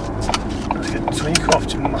 That's good. So when you go off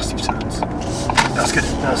to massive turns. That's good.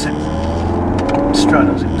 That's it. Straight,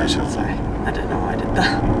 that's it. No, so. Sorry, I don't know why I did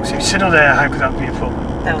that. So if you sit on there, how could that be a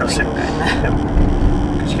problem? They'll That's think it. I'm going there. Yep.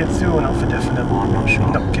 Because you get through or not for definite. Oh, I'm not sure.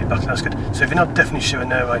 No, get back. That's good. So if you're not definitely sure,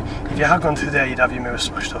 no way. If you had gone through there, you'd have your mirror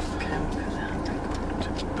smashed off. Okay, I'm going there.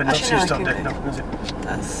 But not Actually, too no, I stop can there. go. No, that's it.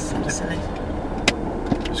 That's silly.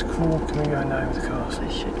 It's cool. Can we go now with the cars? I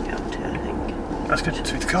should be able to, I think. That's good.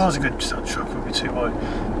 So if the cars are good, just that truck will be too wide.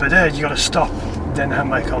 But there, you got to stop, then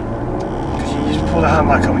handbrake on. Because you just pull the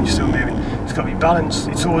handbrake on when you're still moving. It's got to be balanced.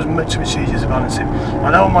 It's always much easier to balance it. I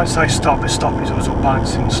know I might say stop, but stop is always all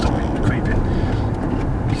balancing and stopping, creeping.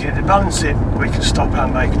 You can either balance it, or you can stop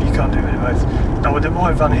handbrake, and you can't do it both. Now with the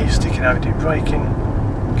white van here sticking out, do braking,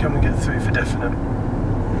 can we get through for definite?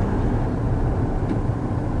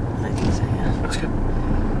 I think so, yeah. That's good.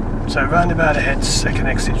 So roundabout ahead, second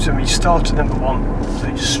exit. So we start at number 1, so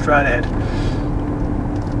you just straight ahead.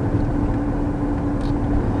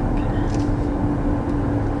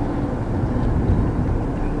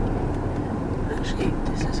 Actually,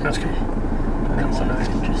 this is That's okay. good. And then So one I there.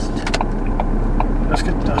 can just... That's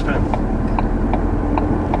good. That's better.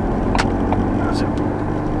 That's it.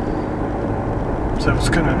 So what's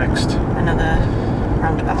coming next? Another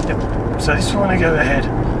roundabout. Yep. So this one I go ahead.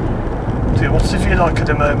 So what's the view like at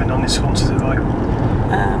the moment on this one to the right?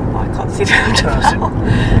 I can't see the That's it. roundabout.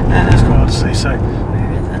 That's quite hard to see. So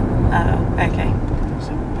Where is it? Oh, okay. that's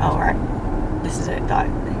it. Oh, right. This is it.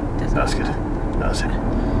 That's good. That's it.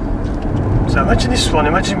 So imagine this one,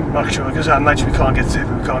 imagine, actually, because I imagine we can't get through,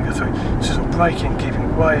 but we can't get through. So sort of braking,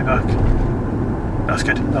 keeping way back. That's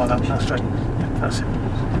good. No, that's right. Yeah, that's it.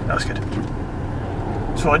 That's good.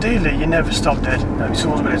 So ideally, you never stop dead. No, it's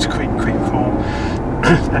always better to creep, crawl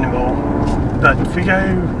anymore. But if we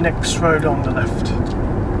go next road on the left,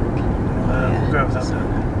 we'll go over that now.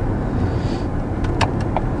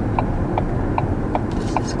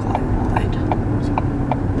 This is quite wide.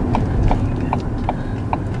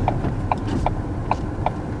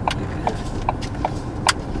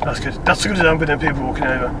 That's good. That's a good example of people walking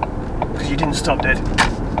over. Because you didn't stop dead.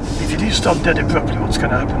 If you do stop dead abruptly, what's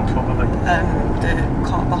going to happen probably? The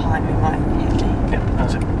car behind me might hit me. Yeah,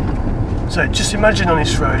 that's it. So just imagine on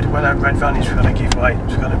this road where that red van is, we're going to give way.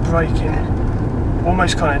 So we're going to brake in.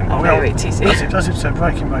 Almost kind of... wait, TC. That's it, so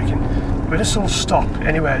braking. We're just all stop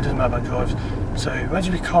anywhere, it doesn't matter about drives. So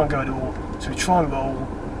imagine we can't go at all. So we try and roll.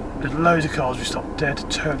 There's loads of cars, we stop dead,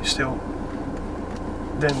 totally still.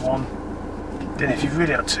 Then one. Then if you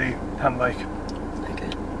really had to, handbrake. Okay.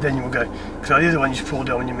 Then you will go. Because the other one you just pull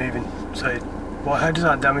down when you're moving. So how does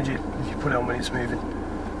that damage it if you put it on when it's moving?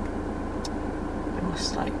 It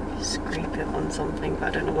must like scrape it on something, but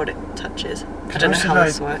I don't know what it touches. I don't know how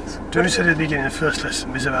this works. Do you said at the beginning of the first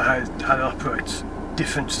lesson was about how it operates?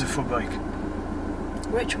 Different to the foot brake.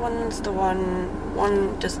 Which one's the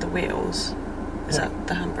one just the wheels? Is that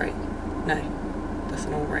the handbrake? No. That's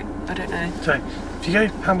an all brake. I don't know. So if you go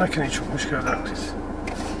handbrake and neutral, we'll just go over that please.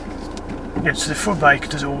 Yeah, so the foot brake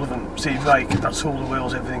does all of them. So you brake, that's all the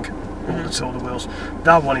wheels, everything. That's all the wheels.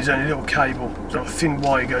 That one is only a little cable, so a thin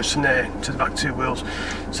wire goes from there to the back two wheels.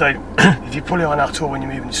 So if you pull it on at all when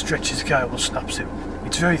you're moving, it stretches the cable, snaps it.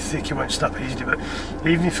 It's very thick, it won't snap easily, but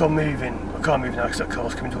even if you're moving, I can't move now because that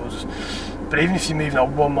car's coming towards us, but even if you're moving at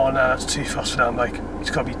 1 mile an hour, that's too fast for the handbrake. It's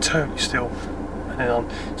got to be totally still and then on.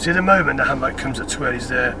 So at the moment the handbrake comes at 12, is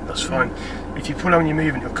there, that's fine. If you pull on when you're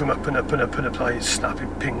moving, it'll come up and up and up and up, like snap,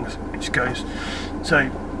 it pings, it just goes. So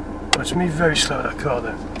let's move very slow that car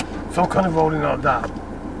though. If I'm kind of rolling like that,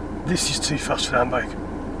 this is too fast for the handbrake.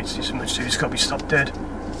 It's too much too, it's got to be stopped dead,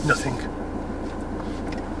 nothing.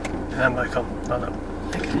 And handbrake on, like that.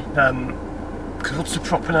 Okay. Because what's the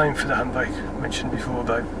proper name for the handbrake I mentioned before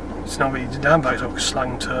about? It's not really, the handbrake's like a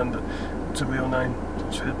slang term, but it's a real name,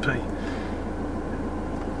 it's with a P.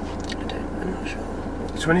 I'm not sure.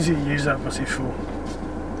 So when is it used that, what's it for?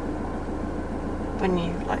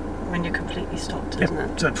 When you're completely stopped, isn't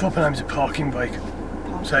it? So the proper name is a parking brake.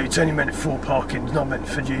 So it's only meant for parking, it's not meant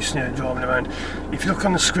for use, driving around. If you look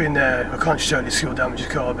on the screen there, I can't show this, it'll damage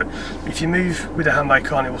your car, but if you move with the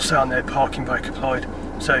handbrake on, it will say on there parking brake applied.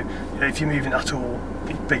 So if you're moving at all,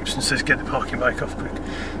 it beeps and says get the parking brake off quick.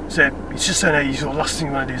 So it's just so easy. The last thing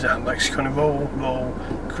you want to do is a handbrake. So you kind of roll,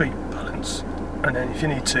 creep, balance, and then if you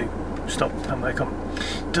need to, stop, handbrake on.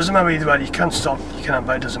 Doesn't matter either way, you can stop, you can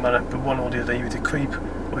handbrake, doesn't matter, but one or the other, you either creep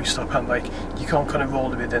or you stop, handbrake. You can't kind of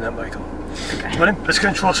roll a bit then handbrake on. Okay. Well, let's go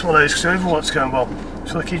and try some of those because everyone wants going well.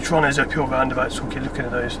 So I'll keep trying those uphill roundabouts, so we'll keep looking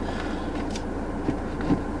at those.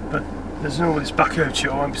 But there's no this back over to you,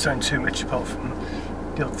 I won't be saying too much apart from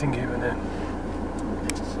the odd thing here and there.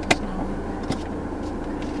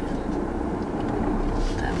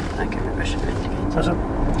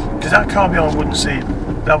 Because that car behind wouldn't see it.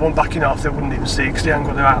 That one backing off, they wouldn't even see it because they haven't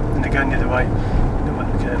got their out and they're going the other way. They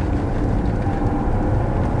wouldn't care.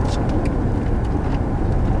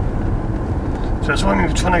 So that's why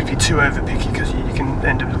we're trying not to be too over picky because you can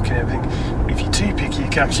end up looking at everything. If you're too picky, you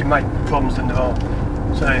can actually make problems than there are.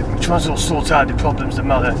 So we're trying to sort out the problems that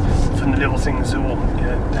matter from the little things that all,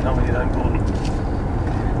 they're not really that important.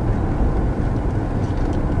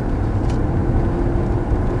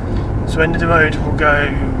 So end of the road, we'll go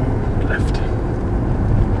left.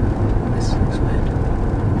 This looks weird.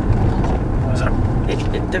 What was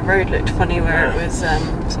that? The road looked funny where it was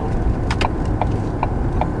sort of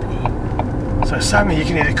bumpy. So Sammy, you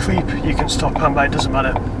can either creep, you can stop, handbrake, it doesn't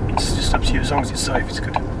matter. It's just up to you, as long as it's safe, it's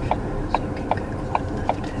good. So you can go quite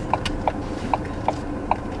left here.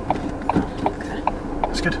 Okay.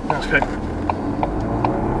 That's good, that's good.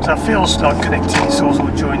 So that feels like connected, it's all sort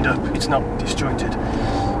of joined up, it's not disjointed.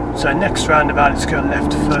 So next roundabout, let's go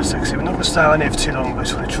left first exit. We're not going to stay on here for too long, but I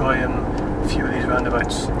just want to try a few of these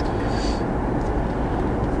roundabouts.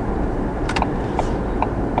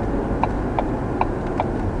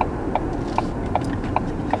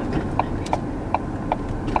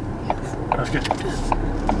 That's good.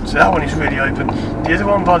 So that one is really open. The other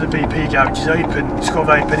one by the BP garage is open. It's got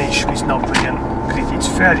open-ish, but it's not brilliant because it's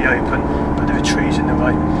fairly open, but there are trees in the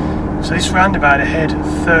way. So this roundabout ahead,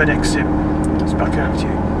 third exit. It's back over to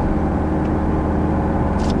you.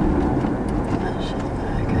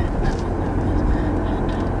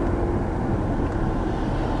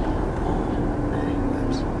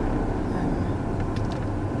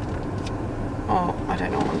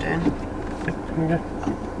 Can we go?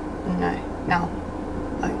 No, now.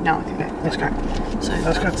 Oh, now I can go. Let's go. So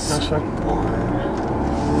That's good, that's fine. One.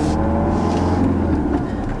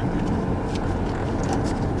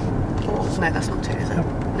 Oh, no, that's not 2, is it? No,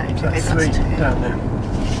 okay, That's that's 3 2. down there.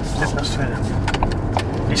 Yep, that's 3 now.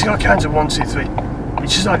 He's got a count of 1, 2, 3.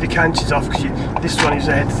 It's just like the counters off because this one is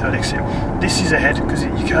ahead, third exit. This is ahead because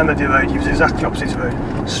you came over the road, you was exactly opposite the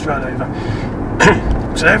road, straight over.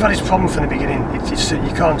 So they've had this problem from the beginning.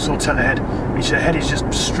 You can't sort of tell ahead. It's ahead is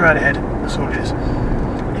just straight ahead, that's all it is.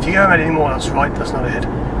 If you go ahead anymore, that's right, that's not ahead.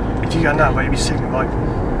 If you go that way, you'll be signal right.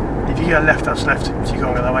 If you go left, that's left. If you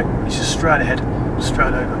can't go that way, it's just straight ahead,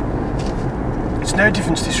 straight over. It's no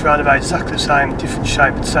difference to this roundabout, exactly the same, different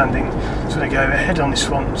shape, the same thing. So they go ahead on this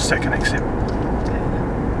one, second exit.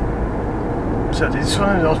 So this one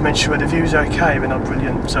I was mentioning where the view's okay but not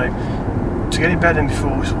brilliant, so to get it better than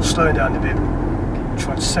before we're sort of slowing down a bit.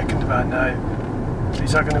 Try second about now.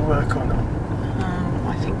 Is that going to work or not?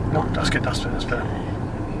 I think No, not. that's good, that's better, that's better.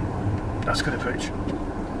 That's a good approach.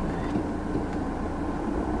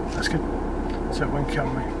 That's good. So when can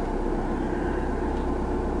we?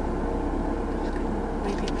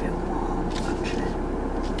 Maybe a bit wild, actually.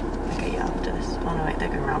 Okay, yeah, after this. Oh no, wait, they're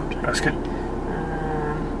going round. That's good.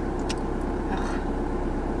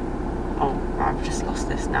 Oh, I've just lost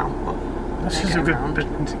this now. But This is a good bit.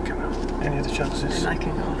 Any other chances? Then I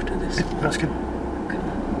can go after this Yeah, one. that's good. Okay.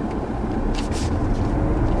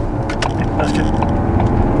 Yeah, that's good.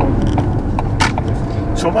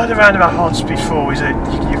 So what about the roundabout halts before is that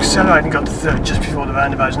you accelerate and got to third just before the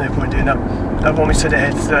roundabout, there's no point doing that. That one we said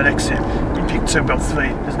ahead, third exit, you picked 2, got 3,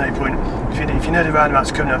 there's no point. If you know the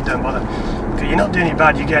roundabout's coming up, don't bother. Okay, you're not doing it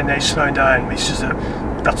bad, you're getting there, slowing down, it's just that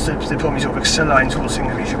that's the problem, you're sort of accelerating towards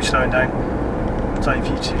things that you should be slowing down. So if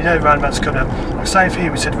you know the roundabout's coming up, like say if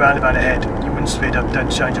here we said roundabout ahead, you wouldn't speed up,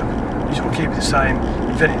 don't change up. You just want to keep it the same,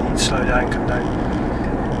 if anything you slow down, come down.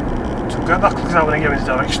 So we'll go back, look at that when I go into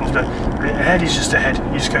directions, but ahead is just ahead,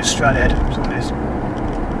 you just go straight ahead, that's all it is.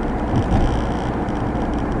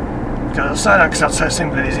 Okay, I'll say that because that's how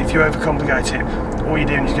simple it is. If you overcomplicate it, all you're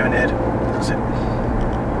doing is going ahead, that's it.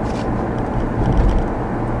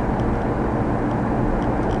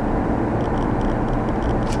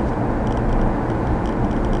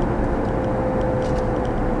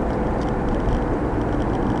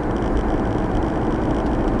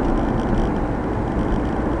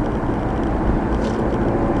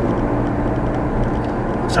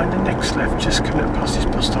 So the next left, just coming up past this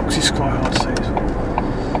bus stop, because it's quite hard to see as well.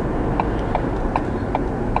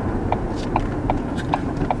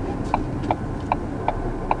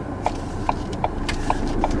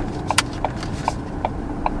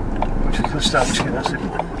 Put the clutch down, just get that's it.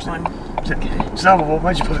 So now what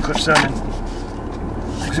made you put the clutch down then?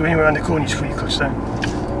 Because when you were around the corner you just put your clutch down.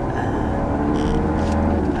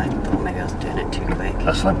 I thought maybe I was doing it too quick.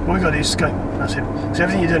 That's fine, all we got is go, that's it. So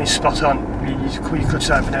everything you're doing is spot on. You call your clutch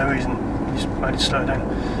down for no reason, you just made it slow down.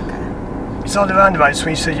 Okay. It's like the roundabouts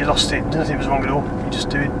when you say you lost it, nothing was wrong at all, you just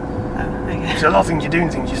do it. Oh, okay. So a lot of things you're doing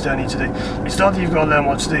things you just don't need to do. It's not that you've got to learn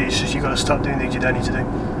what to do, it's just you've got to stop doing things you don't need to do.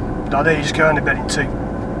 Like there you just go around the bed in 2.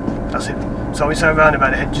 That's it. So when we say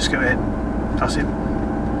roundabout ahead, just go ahead. That's it.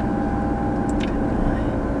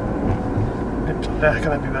 Yep, so there, how can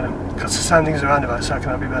that be better? That's the same thing as a roundabout, so how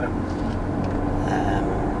can that be better?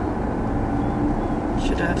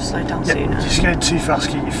 Should I have slowed down Yeah, sooner? just going too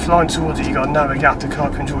fast, you're flying towards it, you've got a narrow gap, the car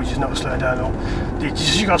coming towards you is not slowing down at all.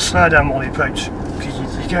 You've got to slow down more the approach,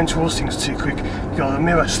 because you're going towards things too quick. You've got to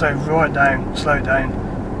mirror, slow right down, slow down,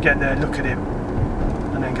 get there, look at it,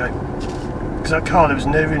 and then go. Because that car, there was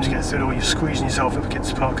no room to get through it all, you're squeezing yourself up against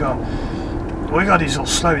the parked car. All you got to do is sort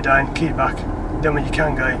of slow it down, keep it back, then when you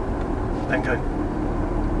can go, then go.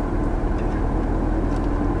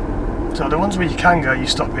 So the ones where you can go, you're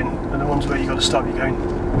stopping, and the ones where you got to stop, you're going.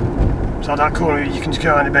 So that corner, you can just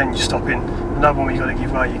go around the bend, you're stopping, and that one where you got to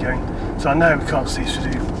give way, you're going. So I know we can't see, so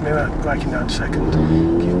do mirror, braking down a second,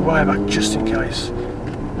 give way back just in case,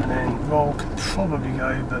 and then roll could probably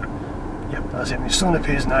go, but yep, that's it. If someone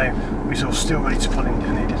appears now, we're sort of still ready to pull in if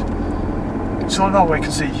needed. It's all about where you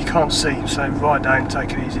can see. If you can't see, so right down,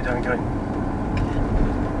 take it easy, don't go.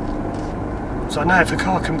 So I know if a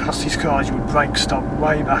car can pass these cars, you would brake, stop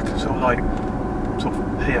way back, sort of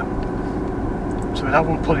here. So that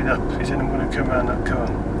one pulling up is then I'm going to come around that car.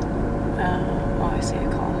 Oh, I see a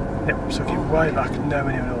car. Yep, so if you're way back,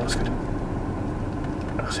 nowhere near it all, that's good.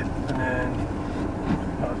 That's it, and then,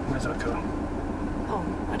 oh, where's that car? Oh,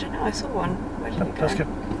 I don't know, I saw one. Where did it go? That's good.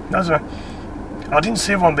 That's right. I didn't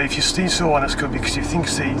see one, but if you still saw one, that's good, because you think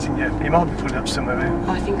seeds, and you might be pulling up somewhere.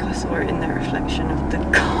 I think I saw it in the reflection of the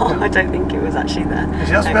car. I don't think it was actually there.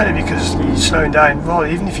 See, that's better, because you're slowing down. Well,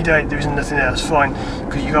 even if you don't, there isn't nothing there, that's fine,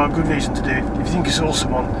 because you got a good reason to do it. If you think you saw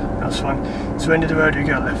someone, that's fine. So end of the road we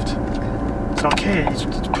go left. So like here, it's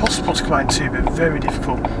possible to come out in 2, but very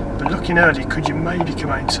difficult. But looking early, could you maybe come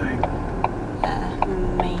out in 2?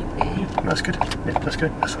 Maybe. That's good. Yeah, that's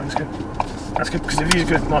good. That's fine. That's good. That's good, because the view's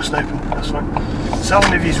good, nice and open. That's fine. So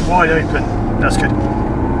when the view's wide open, that's good.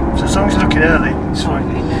 So as long as you're looking early, it's fine.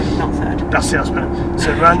 Okay, no, not third. That's better.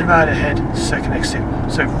 So roundabout ahead, second exit.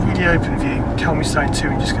 So really open view. Can we stay in 2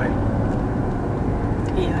 and just go?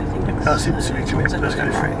 Yeah, I think That's it. So we come in. Let's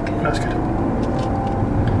go for it. Okay. That's good.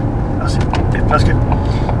 That's it. Yeah, that's good.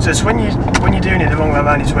 So it's when you're doing it the wrong way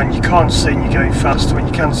around is when you can't see and you're going fast. When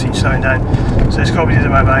you can see, you're slowing down. So it's got to be the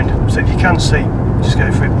other way around. So if you can see, just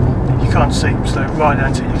go for it. If you can't see, slow right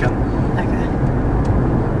down till you can. Okay.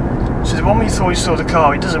 So the one where you thought you saw the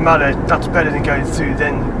car, it doesn't matter. That's better than going through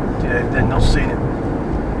then not seeing it.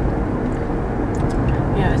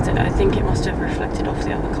 Yeah, I think it must have reflected off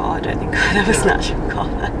the other car. I don't think there was an actual car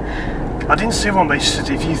there. I didn't see one, but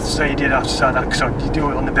if you say you did have to say that, because you do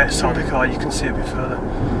it on the better side of the car, you can see a bit further.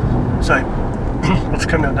 So, what's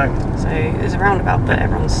coming up now? So there's a roundabout, but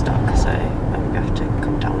everyone's stuck, so we have to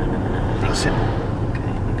come down in a minute, I think. That's it.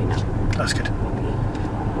 Okay, maybe now. That's good. Maybe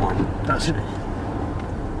 1. That's it.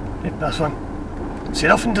 Yep, that's fine. See,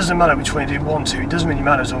 it often doesn't matter which one you do 1, 2. It doesn't really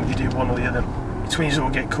matter as long as you do one or the other. It's when you sort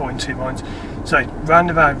of get caught in 2 minds. So,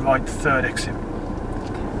 roundabout right, third exit.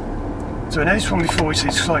 So I know this one before, it's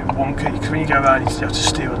slightly wonky, because when you go around you have to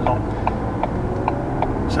steer a lot.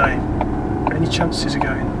 So, any chances of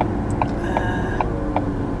going?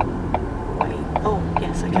 Wait. Oh,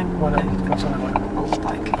 yes, I can. Why not? What's on the way? Oh,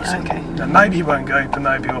 bike. Yeah, okay. Now, maybe he won't go, but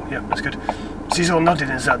maybe he'll. Yeah, that's good. So he's all nodded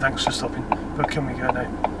and said, thanks for stopping. But can we go now?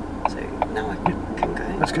 So now I can go.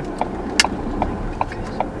 That's good.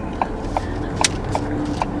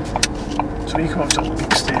 So when you come up to the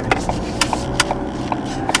big steering.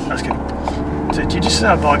 That's good. So do you just see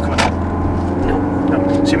that bike or not? No.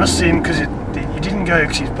 No. So you must see him, because you didn't go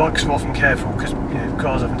because his bikes are often careful, because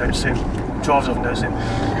cars often don't see him, drivers often don't see him.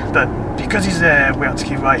 But because he's there, we had to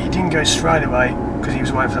keep right. He didn't go straight away because he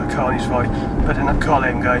was waiting for that car on his right. But then that car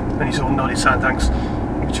let him go, and he sort of nodded saying thanks,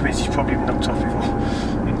 which means he's probably been knocked off before.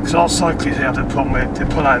 Because a lot of cyclists have the problem where they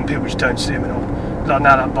pull out and people just don't see him at all. Like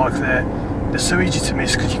now that bike there, they're so easy to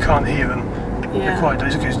miss because you can't hear them. Yeah. They're quite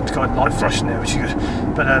those because it's got light flashing there, which is good.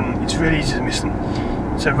 But it's really easy to miss them.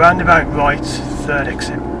 So roundabout right, third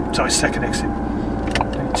exit. Sorry, second exit.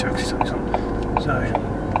 Only 2 exits on this one. So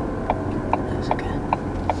That's okay.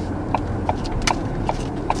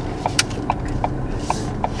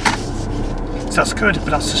 so that's good, but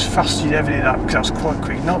that's as fast as you'd ever do that, because that's quite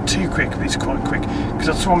quick. Not too quick, but it's quite quick. Because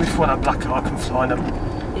that's the one before that black car can fly up.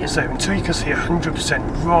 Yeah. So until you can see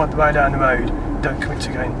 100% right the way down the road, don't commit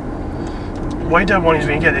to going. What you don't want is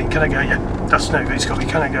when you get in, can I go? Yeah, that's no good. It's got to be,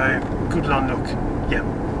 can I go? Good long look. Yeah,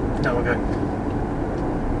 now I go.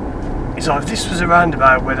 It's like if this was a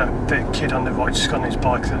roundabout where the kid on the right just got on his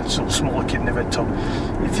bike, the sort of smaller kid in the red top.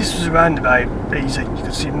 If this was a roundabout, easy, you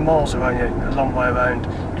could see miles around you, a long way around.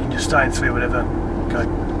 You can just stay in through whatever, go.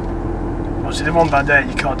 Obviously the one back there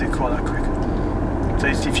you can't do quite that quick. So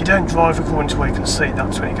if you don't drive according to what you can see,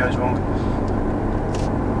 that's when it goes wrong.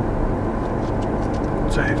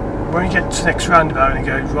 So when we get to the next roundabout and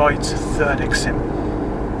go right, third exit.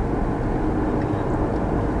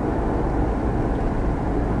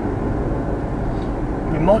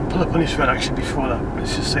 We might pull up on this road actually before that.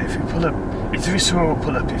 Let's just see if we pull up. If there is someone we'll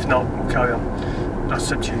pull up, if not we'll carry on.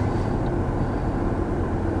 That's up to you.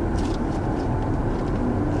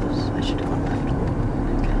 I should have gone left.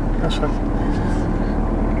 Okay. That's fine.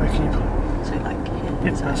 Where can you pull up? So like here.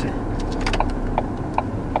 Yep, that's it.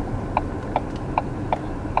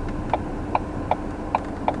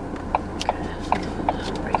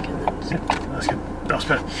 That's good. That's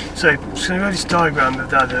better. So, just going to go this diagram of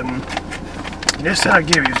that. This that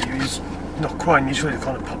gear is not quite usually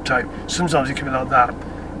kind of popped out. Sometimes it can be like that,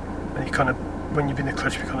 and you kind of, when you've been in the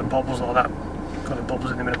clutch, it kind of bobbles like that, kind of bobbles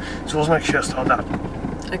in the middle. So, I was making sure it's like that.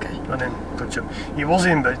 Okay. And then clutch up. It was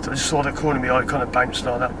in, but I just saw the corner of my eye kind of bounced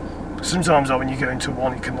like that. Sometimes, like, when you go into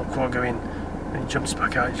one, it can not quite go in, and it jumps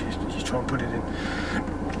back out. You try and put it in.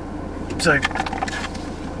 So,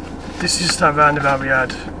 this is that roundabout we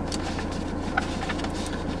had.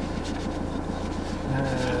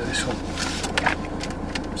 This one.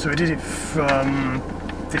 So we did it from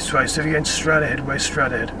this way. So if you're going straight ahead, we're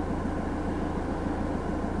straight ahead.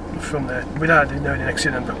 From there, without knowing the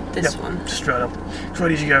exit number. This yep, one? Straight on. So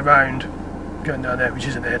what is you go round, going down there, which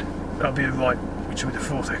isn't ahead. That'll be a right. which will be the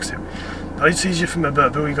fourth exit. Now it's easier from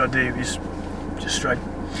above, but all you got to do is just straight.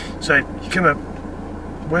 So you come up,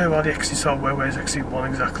 where are the exits are, where's exit 1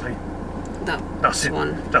 exactly? That's it.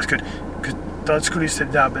 One. That's good. Because that's good you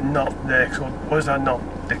said that, but not there. Why is that not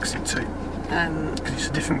exit 2? Because it's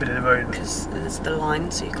a different bit of the road. Because there's the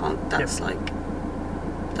line, so you can't, that's yep. like,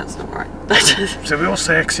 that's not right. So we all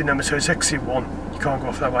say exit number, so it's exit 1. You can't go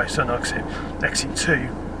off that way, so no exit. Exit 2,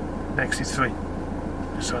 and exit 3.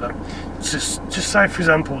 Just like that. Just say, for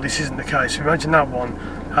example, this isn't the case. Imagine that one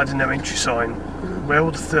had a no entry sign. Where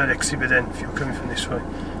will the third exit be then, if you're coming from this way?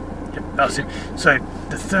 Yep, that's it. So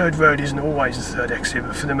the third road isn't always the third exit,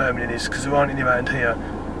 but for the moment it is, because there aren't any around here.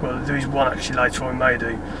 Well, there is one actually later on, we may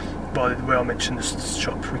do, by the way I mentioned the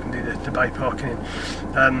shop, we can do the bay parking in.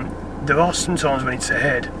 There are some times when it's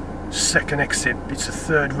ahead, second exit, it's the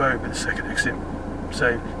third road but the second exit.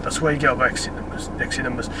 So that's where you get by exit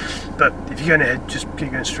numbers. But if you're going ahead, just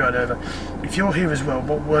keep going straight over. If you're here as well,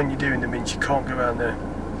 what weren't you doing that means you can't go around there?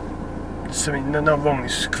 Something not wrong,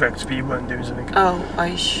 this is correct, but you weren't doing something. Oh,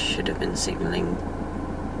 I should have been signalling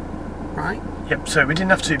right? Yep, so we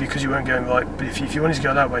didn't have to because you weren't going right, but if you wanted to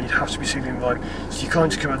go that way, you'd have to be signalling right. So you can't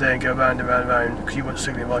just come up there and go round and round and round because you weren't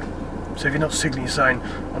signalling right. So if you're not signalling, you're saying,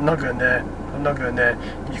 I'm not going there, I'm not going there.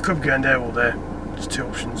 You could be going there or there. There's two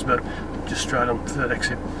options, but just straight on third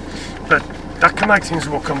exit. But that can make things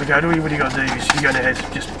more complicated. All you really got to do is if you're going ahead,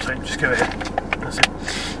 just go ahead. That's it.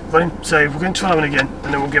 Right, so we're going to try that one again,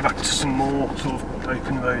 and then we'll get back to some more sort of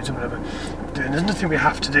open roads and whatever. There's nothing we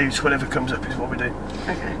have to do, it's whatever comes up is what we do.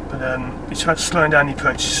 Okay. But it's about slowing down your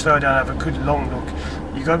approach, slow down, have a good long look.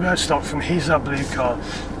 You've got to be able to stop from here's that blue car.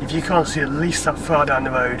 If you can't see at least that far down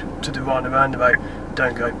the road to the right and the roundabout,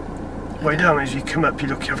 don't go. What you do is you come up, you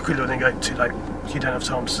look, you have a good look, and then go too late. You don't have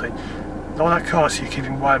time to see. All that car, so you're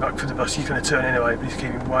keeping way back for the bus, he's going to turn anyway, but he's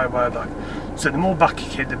keeping way back. So the more back you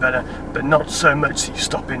keep, the better, but not so much that you're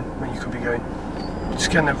stopping when you could be going. Just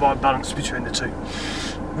getting the right balance between the two.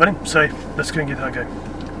 Ready? So let's go and give that a go.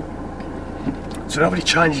 So we're not really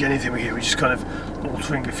changing anything here, we're just kind of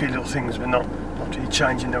altering a few little things, but not really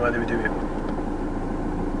changing the way that we do it.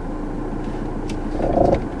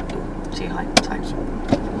 Too high, tight.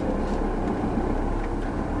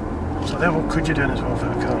 So then what could you do as well for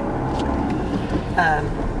the car?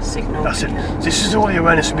 Signal. That's it. Yeah. This is all the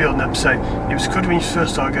awareness building up, so it was good when you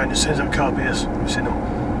first started going, as soon as that car appears, we signal.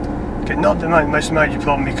 Okay, not the most major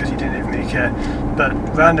problem because you didn't even really care, but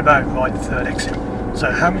roundabout right third exit.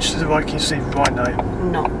 So how much to the right can you see right now?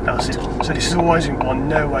 Not. That's it. So this is always in one,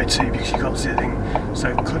 no way two because you can't see a thing.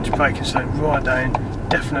 So clutch brake and slow right down,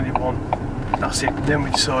 definitely one. That's it. Then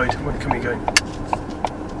we decide when can we go.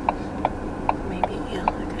 Maybe, yeah,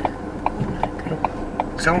 okay.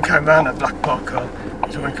 Someone came round that black park car,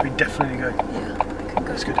 so when can we definitely go? Yeah, I can go.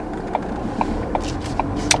 That's good.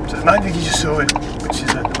 So the main thing you just saw it, which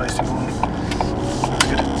is the most important. That's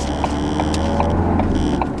good.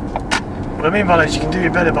 What I mean by that is you can do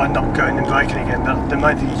it better by not going and braking again, but the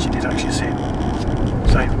main thing is you did actually see it.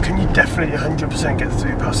 So can you definitely 100% get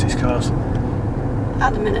through past these cars?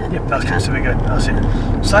 At the minute. Yep, that's good, so we go, that's it.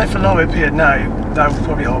 So if a lower up here now, that will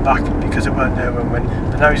probably hold back because it weren't there when we went,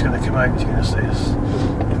 but now he's going to come out, he's going to see us.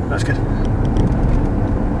 Yep, that's good.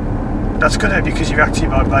 That's good though because you're actually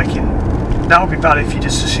by braking. That would be bad if you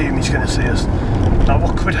just assume he's going to see us. Now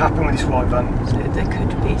what could happen with this white van? So there could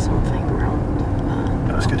be something around.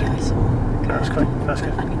 That's good. That's great, that's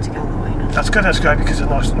good. I need to get on the way now. That's good, that's great because it's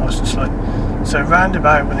nice and slow. So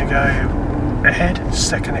roundabout when they go ahead,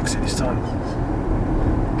 second exit this time.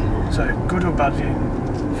 Okay. So good or bad view?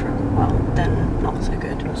 Well, then not so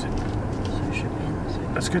good. That's it. So it should be in. So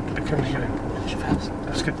That's good, but can we go? fast.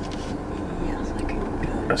 That's good. Yes, I can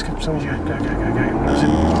go. That's good, so you go, go. That's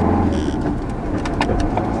it.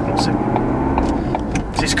 That's it.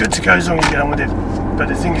 So it's good to go as long as you get on with it. But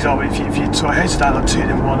the thing is, if you sort of hesitate like 2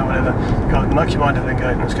 then 1 or whatever, you got to make your mind up and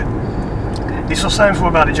go, that's good. Okay. This was saying before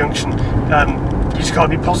about the junction, you just got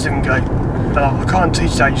to be positive and go. But I can't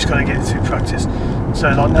teach that, you just got to get it through practice. So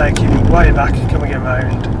like now, keep it way back, can we get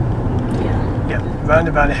round? Yeah. Yeah, round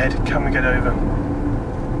about ahead, can we get over?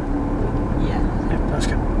 Yeah. Yeah, that's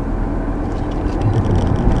good.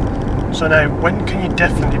 So now, when can you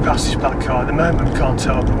definitely pass this black car? At the moment we can't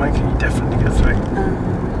tell, but when can you definitely get through?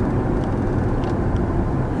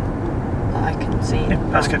 I can see. Yeah,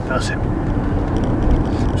 that's good, that's it.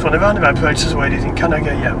 So on the roundabout approach, there's a way to think, can I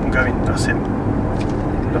go? Yeah, I'm going, that's it.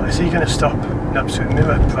 But is he going to stop? No, so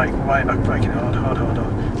mirror, brake, way back, braking hard.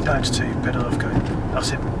 Down to 2, pedal off, going.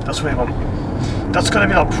 That's it, that's what you want. That's got to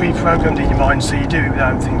be like pre-programmed in your mind, so you do it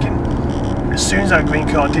without thinking. As soon as that green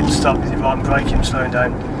car didn't stop, you right, I'm braking, slowing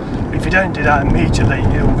down. If you don't do that immediately,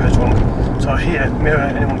 it all goes wrong. So here, mirror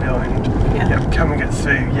anyone behind. Yeah. Yep, can we get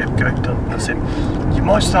through? Yep, go, done, that's it. You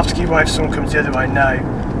might still have to keep away if someone comes the other way now,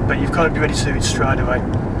 but you've got to be ready to do it straight away.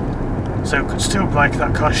 So we could still brake,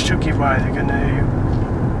 that car should give way, they're going to...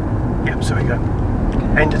 Yep, so we go.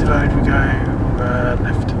 End of the road, we go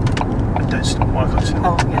left. And don't stop, why can't I see them?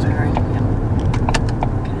 Oh, yeah, the road, yeah.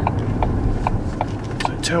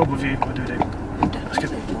 So terrible view, what do we do? That's good.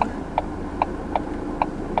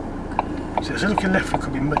 So if you're looking left, it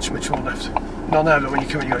could be much more left. Not now, but when you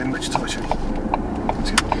come in, you're going much tighter.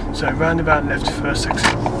 That's good. So roundabout left first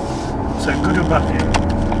exit. So good or bad view?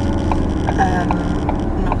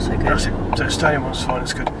 Not so good. That's it. So staying one's fine,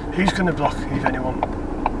 it's good. Who's going to block, if anyone?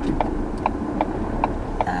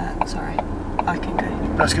 Sorry, I can go.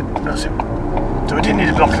 That's good, that's it. So we didn't need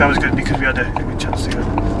a block, that was good because we had a good chance to go.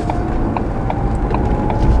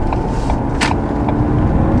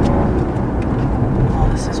 Oh,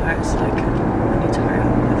 this is where it's like, I need to hurry up,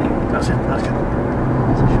 I think. That's it, that's good.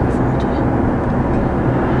 So should we forward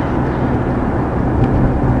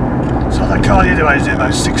So that car the other way is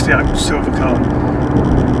about 60 out, silver car.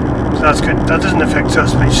 So that's good. That doesn't affect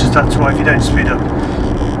us, but it's just that's why if you don't speed up,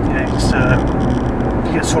 you know, it's, if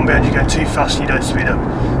you get someone behind you going too fast and you don't speed up,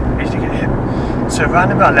 you easily get hit. So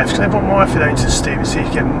roundabout left, because they put more effort into the steering, so you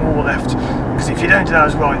get more left. Because if you don't do that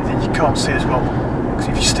as well, then you can't see as well. Because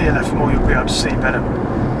if you steer left more, you'll be able to see better.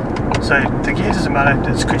 So the gear doesn't matter,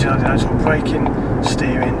 it's good you know that sort of braking,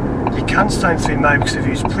 steering. You can stand through maybe because the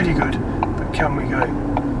view's pretty good, but can we go?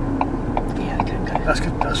 Yeah, I can go. That's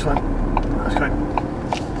good, that's fine. That's great.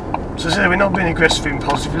 So as I say, we're not being aggressive and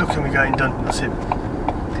impulsive, look and we're going done, that's it.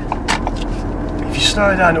 If you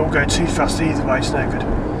slow down or go too fast either way, it's no good.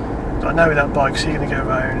 But I know with that bike, so you're going to go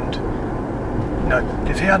around. No,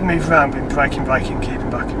 if he had moved around, we'd been braking, keeping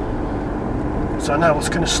back. So I know what's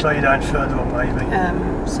going to slow you down further on maybe.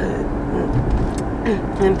 So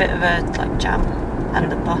a bit of a like jam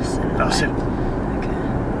and the bus in the That's way. it.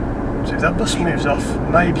 Okay. So if that bus moves off,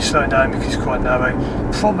 maybe slow down because it's quite narrow.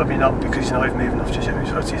 Probably not because he's not even moving off just yet, which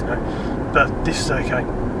is no. But this is okay.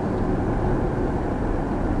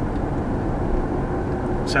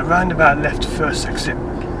 So roundabout left first exit.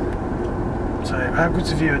 So how good's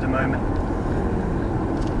the view at the moment?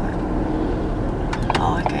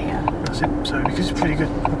 Oh, okay, yeah. That's it. So because it's pretty good,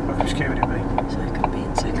 what scale would it be? So it could be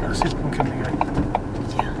in second. That's it. And can we go?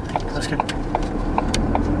 Yeah. That's good.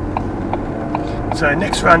 So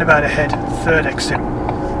next roundabout ahead, third exit.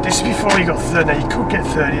 This is before you got third. Now you could get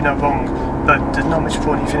third, you're not wrong, but there's not much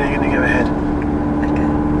point if you know you're going to go ahead.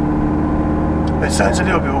 Okay. It sounds a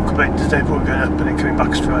little bit awkward, but there's no point going up and then coming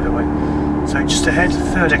back straight away. So just ahead,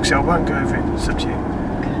 third exit, I won't go over it, it's up to you.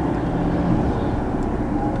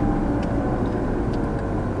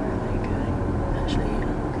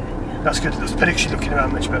 That's good, that's actually looking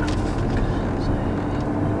around much better.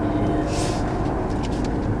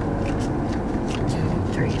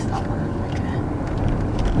 Three is that one, okay.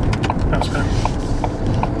 That's better.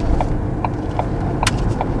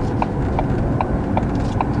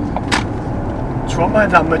 So what made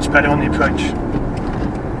that much better on the approach?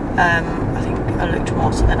 I think I looked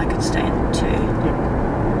more so then I could stay in two. Yep.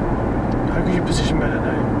 How could you position better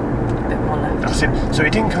now? A bit more left. That's it. So he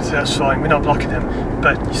didn't come through, that's fine, we're not blocking him,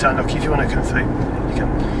 but you sound lucky if you want to come through, you can.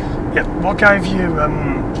 Yeah, what gave you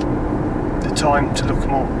the time to look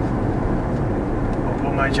more?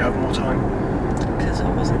 What made you have more time? Because I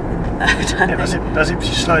wasn't in the third. Yeah, that's it.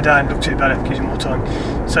 You slow down, look at it better, gives you more time.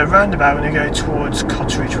 So roundabout, when you go towards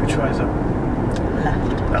Cotteridge, which way is that?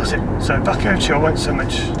 Left. That's it. So back over to you, I won't so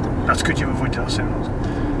much. That's good you avoided that signals.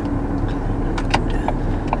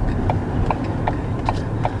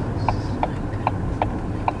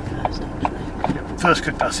 First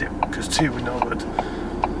good, that's it, because two would not work.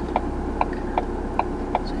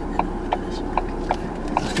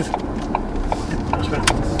 That's good. Yep, that's better.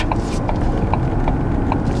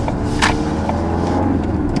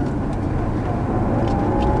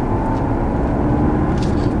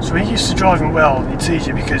 So when you're used to driving well, it's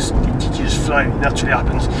easier because you just flow, it naturally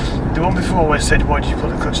happens. The one before always said, why did you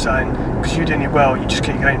put the clutch down? Because you're doing it well, you just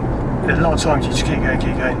keep going. A lot of times you just keep going,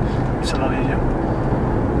 it's a lot easier.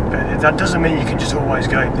 But that doesn't mean you can just always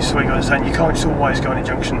go. This is what you got to understand. You can't just always go on a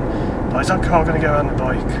junction. Like, is that car going to go around the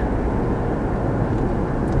bike?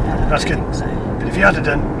 That's good. So. But if you had it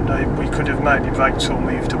done, we could have maybe braked or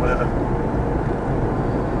moved or whatever.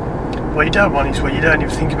 What you don't want is where you don't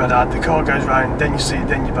even think about that. The car goes round, then you see it,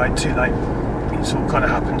 then you brake too late. It all kind of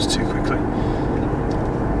happens too quickly.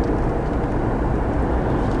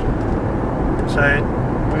 So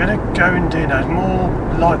we're going to go and do now more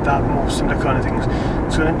like that, more similar kind of things.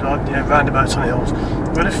 So we're going to like, roundabouts on hills.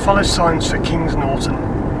 We're going to follow signs for Kings Norton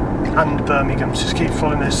and Birmingham. So just keep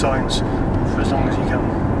following those signs. for as long as you can.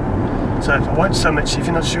 So if I won't so much, if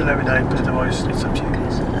you're not sure, let me know, but otherwise it's up to you. Okay,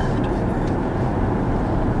 so left.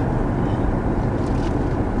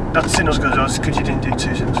 That signal's good as well, because you didn't do 2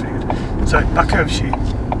 signals, very good. So back over to you.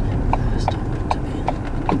 First I want to be in.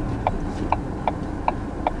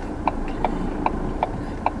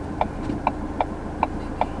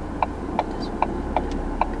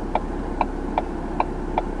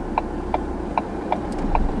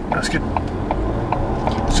 That's good.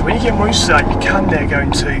 So when you get more used to that, you can there go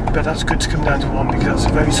in 2, but that's good to come down to 1 because that's a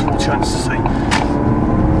very small chance to see.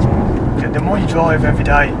 Yeah, the more you drive every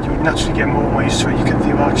day, you'll naturally get more and more used to it. You can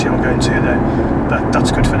think, well, actually I'm going 2 there, but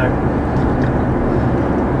that's good for now.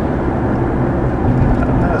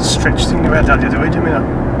 That stretched thing, we had that the other way, didn't we?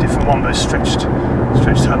 That different one, but stretched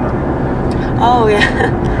hammer. Oh yeah.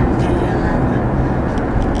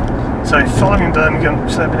 So following Birmingham,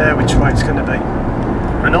 just let me know which way it's going to be.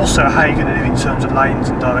 And also how you're going to do in terms of lanes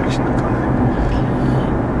and direction, that kind of thing.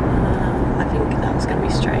 I think that's going to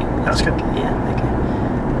be straight. That's good. Yeah, okay.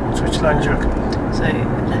 So which lane do you reckon? So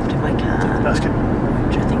left if I can. That's good.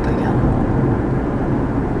 Which I think I can.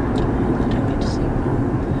 I don't need to see more.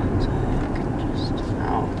 So I can just...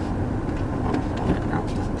 Ow. Oh, damn it, now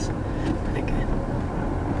that's pretty good.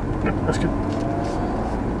 Yep, that's good.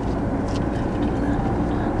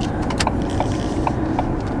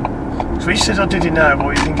 So you said I did it now, what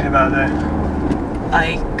were you thinking about there?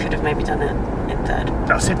 I could have maybe done it in 3rd.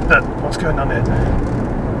 That's it, but what's going on here? I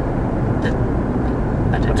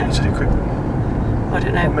don't What do know. you do quick? I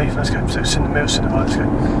don't know. Move, let's go. So it's in the mirror cinema, let's go.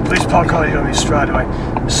 Please park car, you're going to move straight away.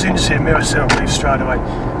 As soon as you see a mirror cinema, move straight away.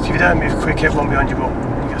 So if you don't move quick, everyone behind you will.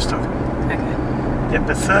 You get stuck. Okay. Yep,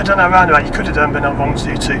 the 3rd on that roundabout you could have done, but not wrong to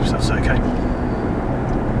do 2, so that's okay.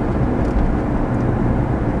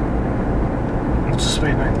 What's the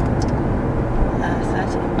speed, mate?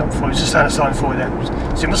 30. Not 40, just stand a sign for you then.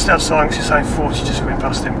 So you must have sign because you're saying 40 just went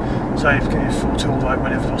past him. So you can do 40 all the way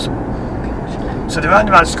whenever possible. So the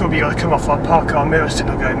roundabout's got to be got to come off like park car, mirror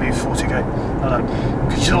signal go, move 40 go. I don't know.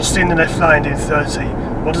 Because you're all still in the left lane doing 30.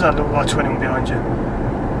 What does that look like to anyone behind you?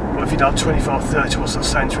 Well, if you're not 25, 30, what's that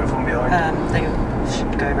saying to everyone behind? They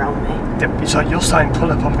should go around me. Yep, it's like you're saying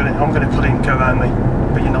pull up, I'm gonna pull in, go around me.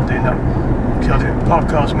 But you're not doing that. Because I'll do it. Park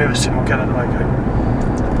cars, mirror signal, get out of the way, go.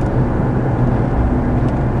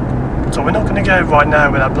 So we're not going to go right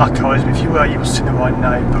now with our black cars, but if you were, you would see the right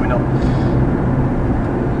now, but we're not.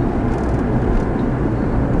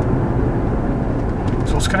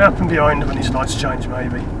 So what's going to happen behind when these lights change,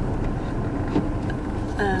 maybe?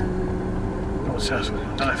 What's that?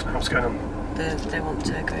 On the left now, what's going on? They want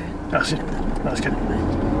to go. That's it. in That's good. way.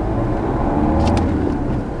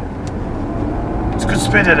 It's a good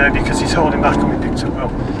speed there because he's holding back and we picked up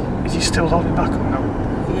well. Is he still holding back or no?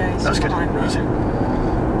 Yeah, he's That's good. behind me. That's it.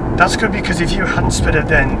 That's good because if you hadn't sped it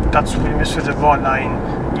then, that's when you missed with the right lane,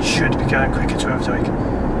 you should be going quicker to overtake.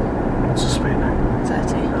 What's the speed now?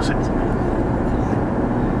 30. That's it.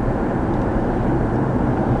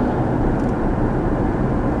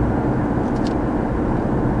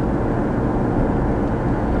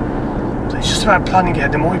 So it's just about planning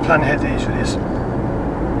ahead. The more you plan ahead, the easier it is.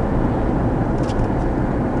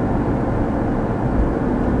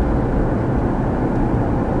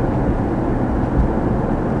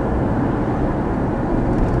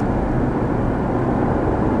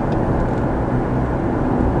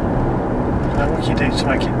 What you do to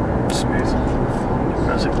make it smooth.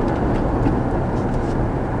 That's it.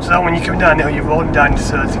 So that when you're coming down the hill, you're rolling down the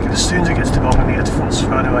 30, and as soon as it gets to the bottom, you get to full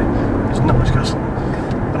straight away. There's not much gas.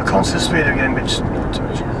 But I can't see the speed again, but just not too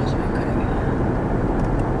much.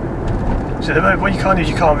 So what you can't do is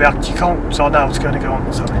you can't react, you can't decide now what's going to go on,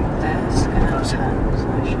 what's happening. There's going to That's it. turn, so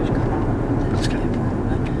I should come out. That's good.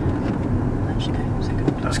 Actually, no,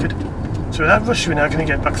 second. That's good. So without rush, we're now going to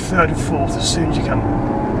get back 3rd and 4th as soon as you can.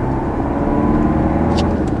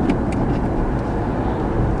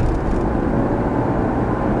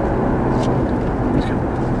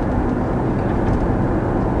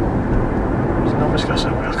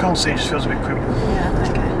 I can't see, it just feels a bit quick. Yeah,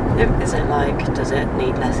 okay. Is it like, does it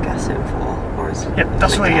need less gas in for, or is it? Yep,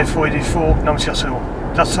 that's what you get for. You do 4, not much gas at all.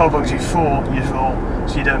 That's how long you do 4, you roll,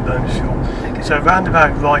 so you don't burn the fuel. Okay. So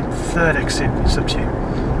roundabout right, 3rd exit, it's up to you.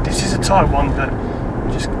 This is a tight one, but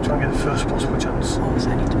just try and get the first possible chance. Oh, so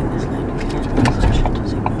I need to be in this lane, okay. So I should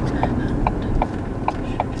signal, and should definitely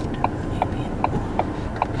be in.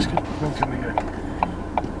 That's good. When can we go?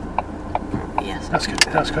 Yes. That's good.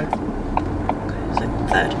 That's great. So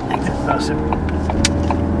 3rd exit. That's it.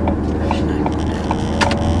 Actually, no.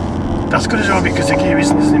 That's good as well because the gear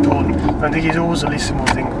isn't as important. And the gear is always the least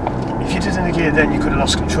important thing. If you did in the gear then you could have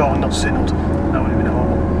lost control and not signalled. That would have been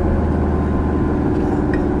horrible.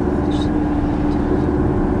 Okay.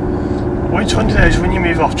 What you're trying to do is when you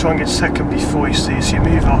move off, try and get second before you steer. So you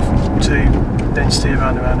move off to, then steer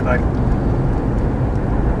around the roundabout.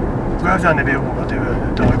 Drive down the hill, I'll do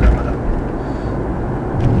a diagram of that.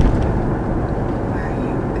 Where are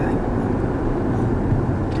you going?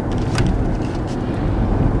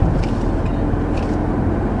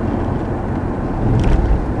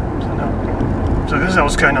 So this is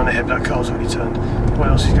what's going on ahead, that car's already turned. What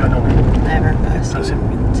else is going on? They're reversing. That's it.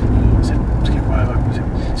 Into me. That's it. Let's get way back. That's it.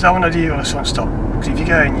 So that one idea you got to try and stop. Because if you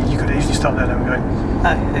go in, you could easily stop there and go.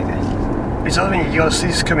 Oh, okay. It's other thing, you got to see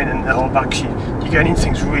this coming and the whole back sheet. You're going into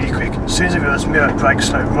things really quick. As soon as they reverse, mirror, brake,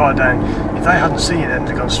 slow, right down. If they hadn't seen it, then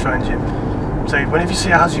they've gone straight into you. So whenever you see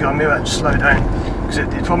a hazard, you got to mirror and slow down. Because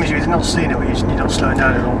the problem is you're not seeing it or you're not slowing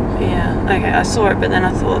down at all. Yeah, okay, I saw it, but then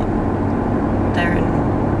I thought they're in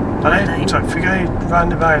my lane. So if we go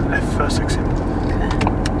roundabout left first exit. Okay.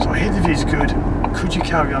 So here the view's good. Could you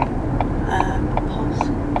carry on?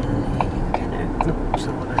 Possibly. Okay, no. No,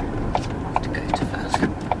 still not there. I'll have to go to first.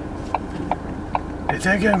 If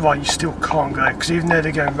they're going right, you still can't go, because even though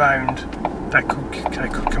they're going round, they could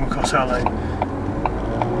come across our lane.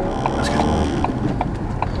 That's good.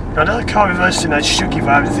 Now that car reversing, they should give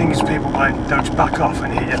out. The thing is, people won't, they'll just back off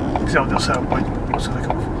and hit you, because they'll say, what's going to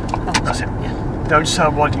come off? Oh, that's it. Yeah. They'll just say,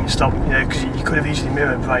 why didn't you stop? You know, because you could have easily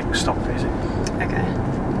mirror brake and stopped easy. Okay.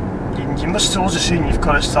 You must always assume you've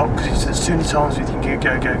got to stop, because there's too many times where you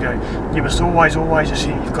can go. You must always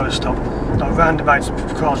assume you've got to stop. Like roundabouts,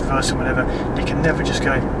 cars reversing, whatever, you can never just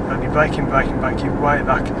go. You'll be braking, you way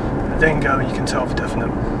back, and then go, and you can tell for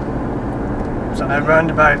definite. So now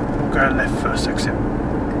roundabout, we'll go left first exit.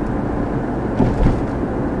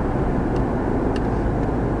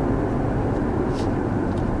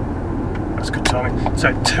 That's good timing.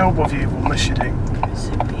 So tailboard view, what must you do?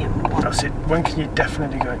 So PM1. That's it. When can you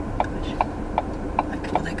definitely go?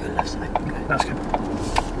 Well, they go left, so I can go. That's good.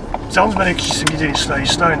 Sounds better because you're doing slow, you're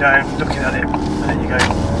slowing down, looking at it, and then you go,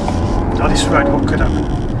 oh, this road, what could happen?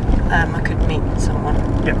 I could meet someone.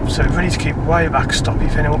 Yep, so ready to keep way back, stop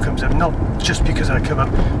if anyone comes up, not just because they come up,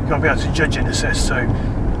 you've got to be able to judge and assess. So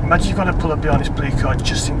imagine you've got to pull up behind this blue car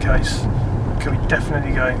just in case. Can we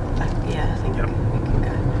definitely go? Yeah, I think yep. we can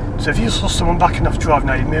go. So if you saw someone backing off drive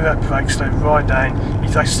now, you mirror, brake, slow right down.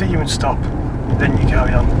 If they see you and stop, then you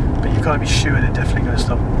carry on. But you've got to be sure they're definitely going to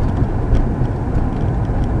stop.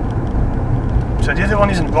 So the other one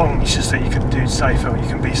isn't wrong, it's just that you can do it safer, you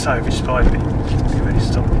can be safe just by being ready to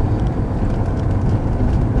stop.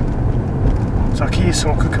 So I can hear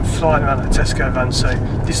someone could come flying around the Tesco van, so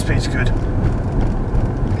this speed's good.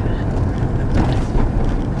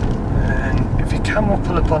 And if you can, we'll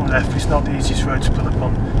pull up on the left, it's not the easiest road to pull up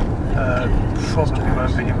on. Probably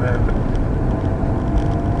won't be anywhere, but...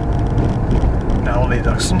 No, I'll leave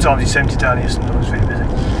that. Sometimes it's empty down here, sometimes it's really busy.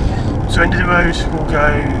 So end of the road, we'll go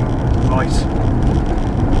right.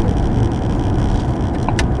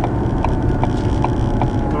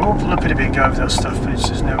 We'll pull up in a bit and go over that stuff, but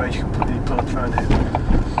there's no way you can pull up around here.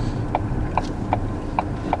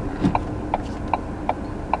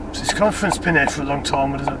 So this conference been here for a long time.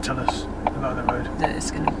 What does that tell us about the road? That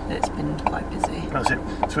it's been quite busy. That's it.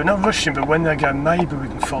 So we're not rushing, but when they go, maybe we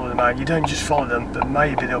can follow them out. You don't just follow them, but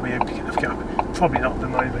maybe there'll be a big enough gap. Probably not, but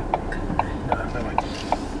maybe. No way.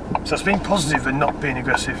 So it's being positive and not being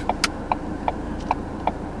aggressive.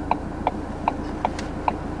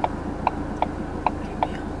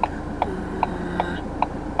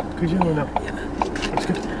 Could you or no? Yeah. That's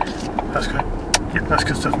good. That's great. Yep, that's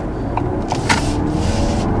good stuff.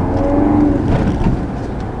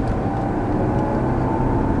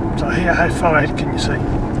 So here, how far ahead can you see?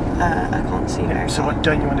 I can't see very So far. what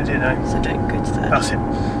don't you want to do now? So don't go to that. That's it.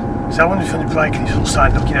 So I wonder if on the brake and you sort of say,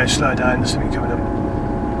 look, you know, slow down, there's something coming up.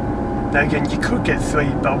 Now again, you could get 3,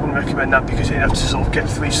 but I wouldn't recommend that because you'd have to sort of get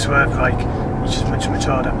 3 swerve brake, which is much, much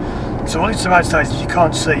harder. So all it's about to say is if you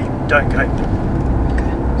can't see, don't go.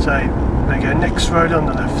 So, there you go, next road on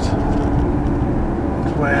the left.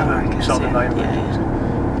 Wherever it's on the main road. Yeah.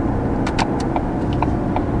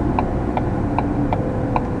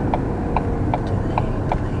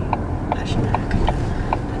 Actually, no, I could do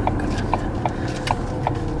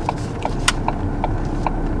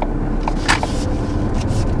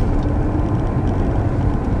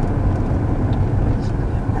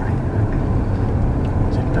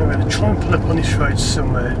No, we're going to try and pull up on this road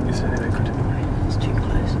somewhere. Is there anywhere good? It's too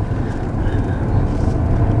close.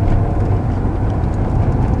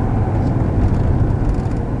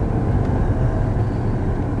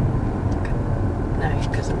 No,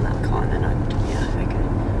 because I'm that car and then yeah, okay.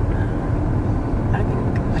 I don't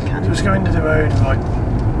think I can. So let's go into the road, right.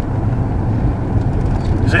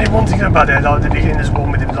 There's only one thing about it, like at the beginning there's one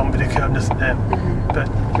with a long bit of curve, nothing there. But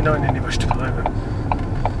we're not in any rush to pull over.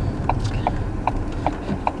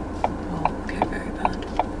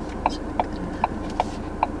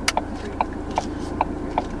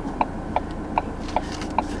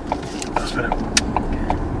 That's better.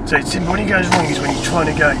 So it's when it goes wrong is when you're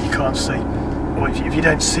trying to go and you can't see. Or if you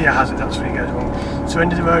don't see a hazard, that's when it goes wrong. So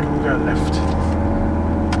end of the road we'll go left.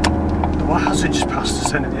 What hazard just passed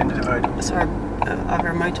us then at the end of the road? Is there either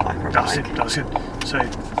a motorbike or a that's bike? That's it. So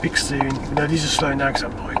big steering. No, these are slowing down because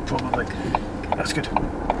that bike probably. That's good.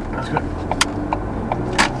 That's good.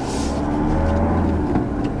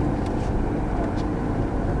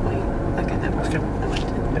 Wait, okay, That's good.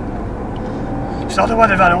 Yep. It's not the way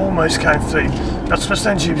the van almost came through. That's what I was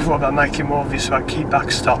saying to you before about making more obvious about keep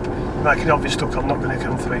back, stop. Make it obvious, look, I'm not going to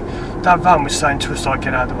come through. That van was saying to us, like,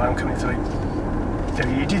 get out of the way, I'm coming through. If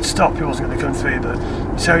you did stop, he wasn't going to come through, but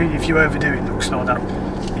so if you overdo it, looks like that.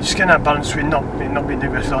 You're just getting that balance with not being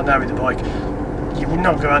aggressive like now with the bike. You would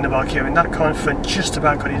not go around the bike here, and that kind of front just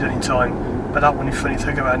about got it done in time, but that one in front, if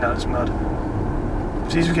they go around now, it's mad.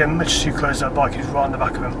 So these were getting much too close to that bike, he's right on the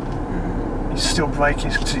back of him. He's still braking,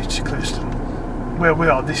 he's too close to them. Where we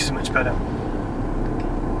are, this is much better.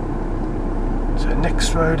 So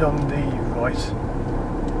next road on the right.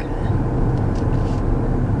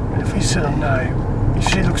 And if we sit on now, if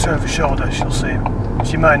she looks over her shoulder, she'll see him.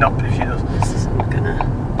 She may not, but if she does. This isn't gonna.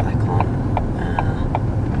 I can't.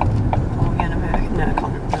 Oh, yeah, no, I can't. No, I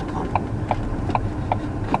can't.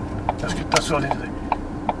 That's good. That's what I need to do.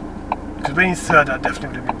 Because being third, that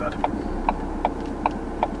definitely would have been bad.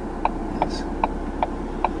 Yes.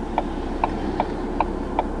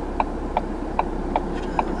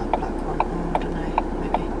 After that black one, I don't know,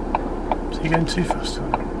 maybe. So you're going too fast,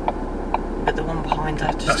 aren't you? But the one behind, I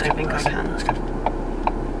just don't think I can. That's good.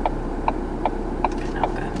 Now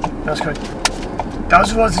I'll go. That's good. That was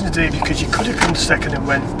the right thing to do because you could have come second and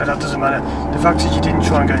went, but that doesn't matter. The fact that you didn't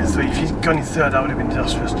try and go in third, if you'd gone in third, that would have been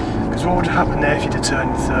disastrous. Because what would have happened there if you'd have turned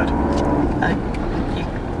in third? You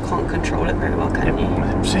can't control it very well, can you?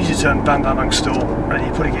 As soon as you turn, bang, bang, bang, stall, and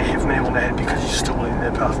you probably get hit from anyone on the head because you're stalling in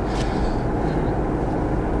their path.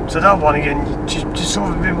 So that one again, just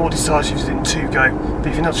sort of a bit more decisive than two go. But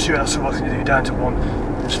if you're not sure that's the right thing to do, down to one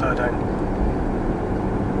and slow down.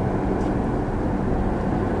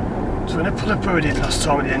 So when I pull up where we did last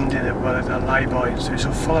time at the end of it, well, that lay-by, so you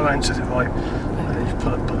sort of follow around to the right, and then you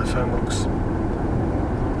pull up by the phone box.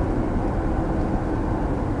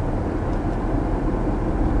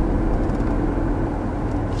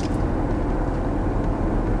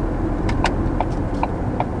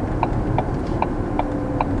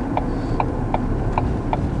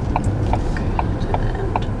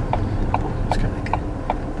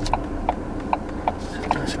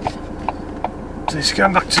 So it's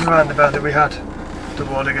going back to the roundabout that we had a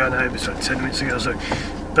while ago now, it's like 10 minutes ago or so,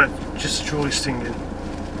 but just to draw this thing in.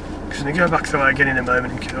 Because when you go back the way again in a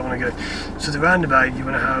moment, and I want to go. So the roundabout, you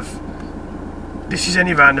want to have, this is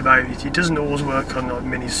any roundabout, it doesn't always work on like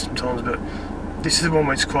minis sometimes, but this is the one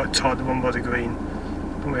where it's quite tight, the one by the green,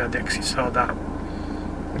 and we had the exits like that,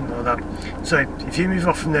 and like that. So if you move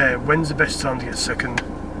off from there, when's the best time to get second?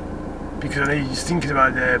 Because I know you're thinking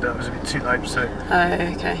about there, but that was a bit too late, so. Oh,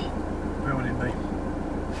 okay. Where would it be?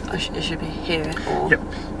 It should be here, or... Yep,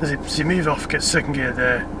 that's it. So you move off, get second gear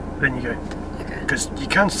there, then you go. Okay. Because you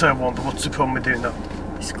can stay one, but what's the problem with doing that?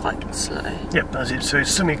 It's quite slow. Yep, that's it. So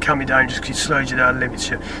it's something that can be down just because it slows you down, limits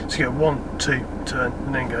you. So you go 1, 2, turn,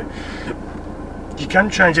 and then go. You can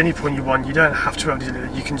change any point you want. You don't have to do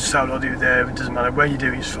it. You can just say, I'll do it there. It doesn't matter. Where you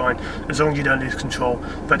do it is fine, as long as you don't lose control.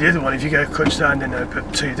 But the other one, if you go clutch down, then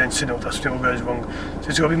put 2, then signal, that's when it all goes wrong. So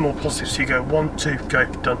it's got to be more positive. So you go 1, 2, go,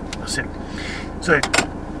 done. That's it. So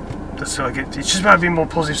that's how I get. It's just about being more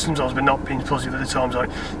positive sometimes, but not being positive at the times. Like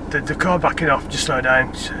the car backing off, just slow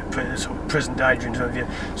down. Sort of present danger in front of you.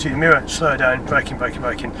 So you mirror, slow down, braking, braking,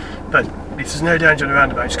 braking. But if there's no danger on the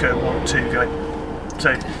roundabout, just go 1, 2, go.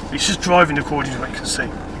 So it's just driving according to what you can see.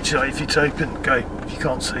 It's like if it's open, go. If you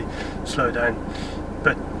can't see, slow down.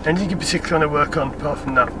 But anything in particular I want to work on apart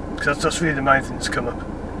from that? Because that's really the main thing that's come up.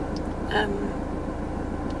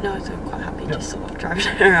 No, I'm quite happy just sort of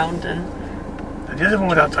driving around and... The other one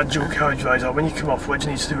with that dual carriageway is like when you come off, what do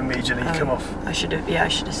you need to do immediately? You come off. I should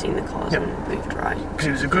have seen the cars and moved right. Because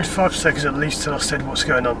it was a good 5 seconds at least till I said what's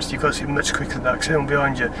going on. So you've got to see much quicker than that. Because anyone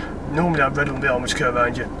behind you, normally that red one behind would go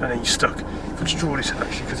around you, and then you're stuck. If I just draw this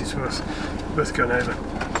actually, because it's worth going over.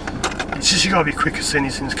 It's just you got to be quick at seeing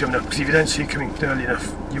these things coming up. Because if you don't see it coming early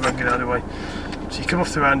enough, you won't get out of the way. So you come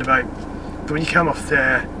off the roundabout, but when you come off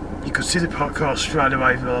there, you could see the parked car straight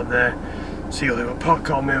away right there. So you've got parked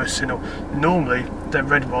car mirror signal. Normally, that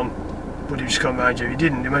red one would have just gone round you. He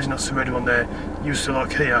didn't. Imagine that's the red one there. You still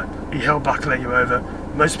like here. He held back, let you over.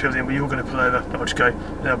 Most people think, well, you're going to pull over. I'll just go.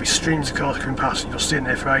 And there'll be streams of cars coming past, and you're sitting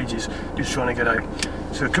there for ages, just trying to get out.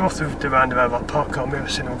 So we'll come off the roundabout, like park car, mirror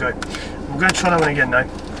signal, go. I'm going to try that one again now.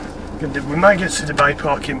 We might get to the bay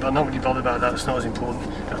parking, but I'm not really bothered about that. It's not as important.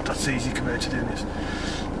 That's easy compared to doing this.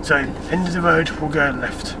 So end of the road, we'll go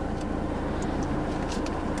left.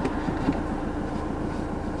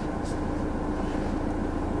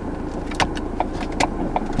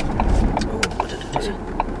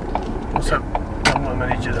 What's that? I'm not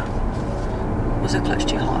manager there. Was the clutch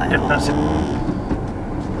too high? Yep, that's it.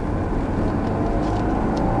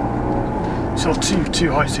 It's not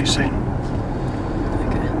too high too soon.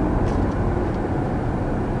 Okay.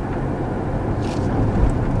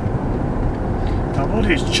 Now what we'll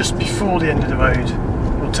do is just before the end of the road,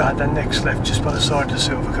 we'll take that next left just by the side of the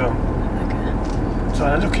silver car. Okay. So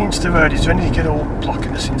now looking into the road, is there anything at all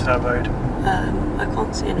blocking us into that road? I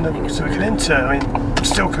can't see anything. No, so we can enter, I mean,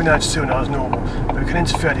 still coming out still not as normal, but we can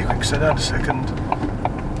enter fairly quick, so down a second,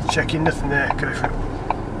 checking, nothing there, go for it.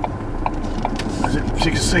 As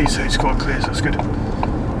you can see, so it's quite clear, so that's good.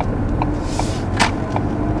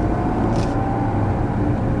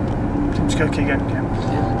 Just go, keep going, yeah.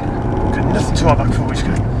 Good, nothing to hold back for, just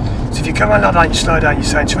go. So if you come around like that, you slow down, you're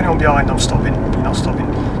saying to anyone behind, I'm stopping, you're not stopping.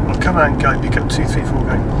 Well, come around, go, pick up 2, 3, 4,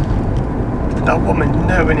 go. That woman,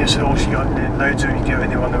 nowhere near said all she got loads of you go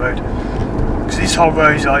anywhere on the road. Because this whole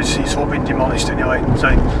road, it's all been demolished anyway, so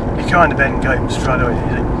you can't bend and go straight away,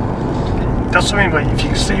 easy. That's what I mean, but if you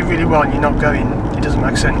can see really well and you're not going, it doesn't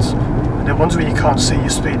make sense. And the ones where you can't see, you're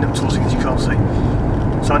speeding up towards things you can't see.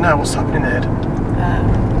 So I know what's happening ahead.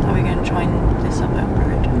 Are we going to join this up that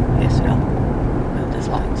road? Yes, we are. No, there's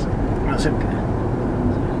lights. That's it. Okay.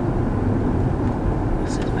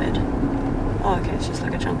 This is weird. Oh, okay, it's just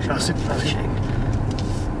like a junction. That's it, that's it. Shaped.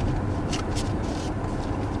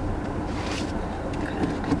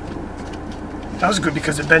 That was good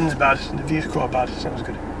because the bend's bad and the view's quite bad, so that was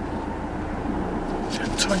good.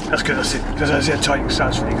 That's good, that's it. Because as I said, tightening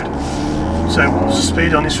sounds really good. So what's the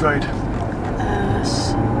speed on this road?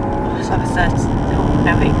 It's like a 30. Oh,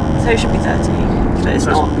 no, wait. So it should be 30, but it's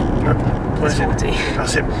not. No. What It's is 40. it?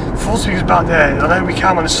 That's it. Full speed is back there. I know we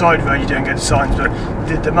come on the side road, you don't get the signs, but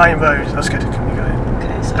the main road, that's good. Can we go?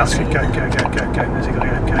 Okay, so That's good. Go. There's it. Go.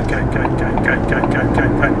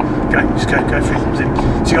 Just go for it.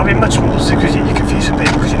 So you've got to be much more positive because you're confusing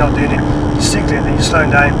people because you're not doing it. You're signaling, then you're slowing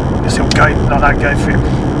down. You still go like that. Go for it.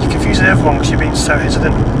 You're confusing everyone because you're being so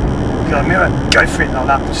hesitant. You got a mirror. Go for it like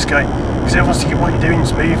that. Just go. Because everyone's thinking what you're doing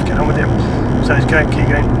is move. Get on with it. So just go. Keep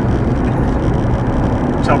going.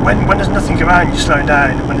 So when there's nothing around, you're slowing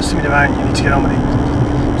down. When there's something around, you need to get on with it.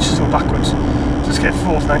 It's just all backwards. So let's get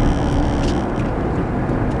fourth now.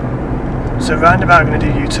 So roundabout, we're going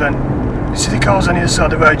to do U-turn. You see the cars on either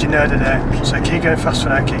side of the road, you know they're there. So keep going fast for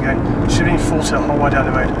now, keep going. Should be in 40 the whole way down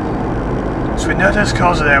the road. So we know those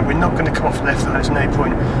cars are there, we're not going to come off left, there's no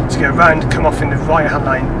point. So go round, come off in the right hand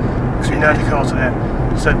lane, because we know the cars are there.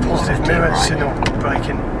 So positive mirror, signal,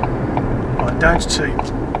 braking. Right, down to 2.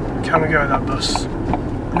 Can we go with that bus?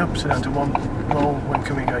 Nope, so down to 1. Roll, when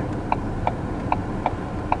can we go?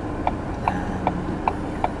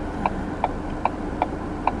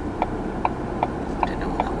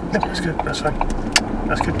 No, that's good, that's fine.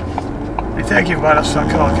 That's good. If they're giving away, that's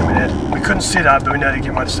that car coming in. We couldn't see that, but we know they're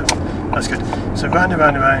giving away the stuff. That's good. So round and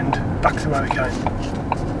round and round, back to where we came.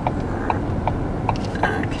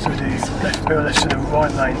 So we do left mirror, left to the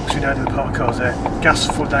right lane, because we know there are parked cars there. Gas,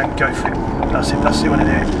 foot down, go for it. That's it, that's what you want to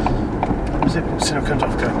do. Zip, signal comes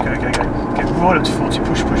off, go. Get right up to 40,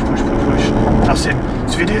 push. That's it.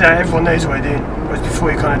 So if you do that, everyone knows what you're doing. Whereas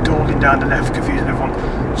before you're kind of dawdling down the left, confusing everyone.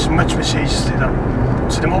 It's much easier to do that.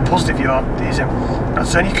 So the more positive you are, the easier.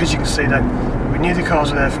 That's only because you can see that we knew the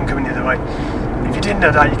cars were there from coming the other way. If you didn't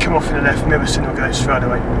know that, you come off in the left, mirror signal goes straight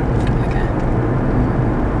away. Okay.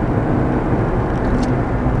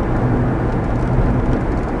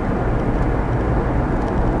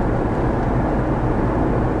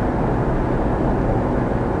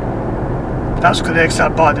 That's because there's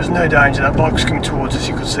that bike, there's no danger, that bike was coming towards us,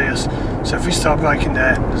 you could see us. So if we start braking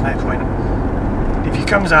there, there's no point. If he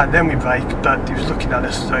comes out, then we brake, but he was looking at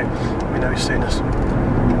us, so we know he's seen us.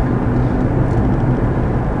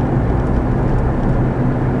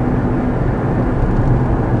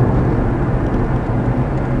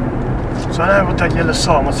 So I know what that yellow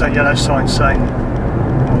sign, what's that yellow sign saying?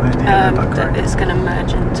 That it's going to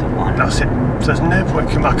merge into one. That's it. So there's no point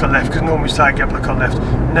coming back on left, because normally we say get back on left.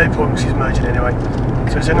 No point because he's merging anyway.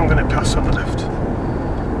 So is anyone going to pass on the left?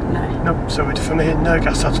 No. Nope, so from here, no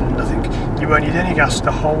gas at all, nothing. You won't need any gas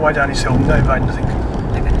the whole way down this hill, no brake, nothing.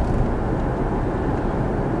 Okay.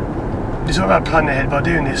 It's all about planning ahead. By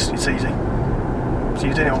doing this, it's easy. So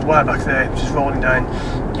you're doing it all way back there, just rolling down.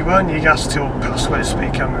 You won't need gas till past where the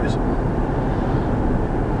speed camera is.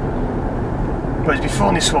 Whereas before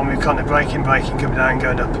in this one, we were kind of braking, coming down,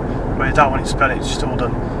 going up. Whereas that one, it's better, it's just all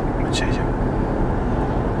done much easier.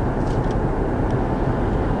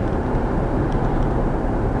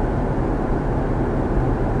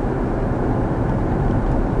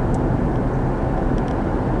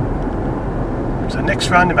 So next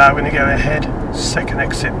roundabout, we're going to go ahead, second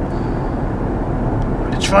exit. We're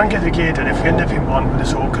going to try and get the gear done. If we end up in one, we'll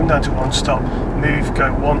just all come down to one, stop, move,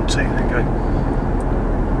 go 1, 2, then go.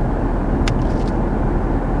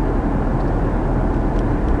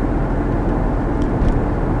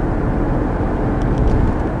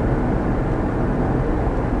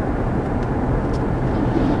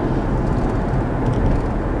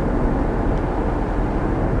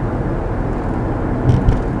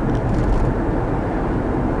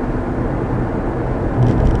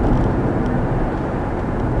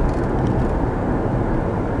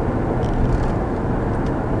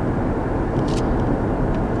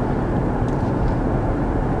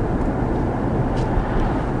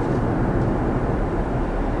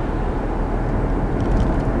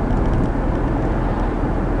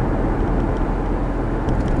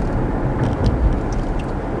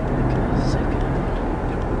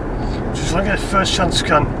 Try and get the first chance you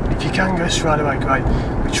can. If you can go straight away, great.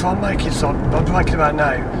 We try and make it so, I'm braking about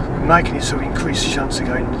now, we're making it so we increase the chance of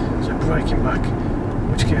going. So braking back.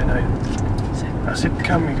 Which gear now? That's it,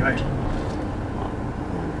 can we go? I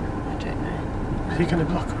don't know. Are you going to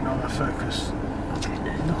block or not, that focus? Okay,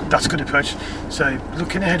 no. No, that's a good approach. So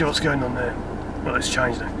looking ahead at what's going on there. Well, it's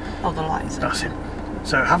changed now. Oh, the lights. That's it.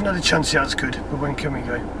 So haven't had a chance yet, that's good, but when can we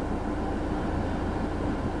go?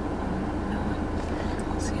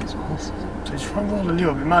 So just try and roll a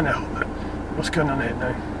little bit, might not help, but what's going on here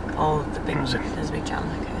now? Oh, there's a big jam,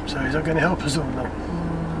 okay. So is that going to help us or not?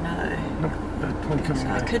 No. No, when can we So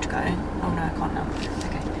go? I could go. Oh no, I can't now.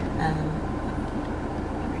 Okay. I'm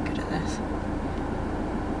very good at this.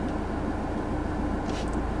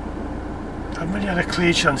 I haven't really had a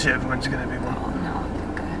clear chance yet of when's going to be one. Oh no, I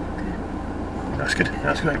could go. Okay. That's good,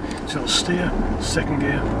 that's great. So we'll steer, second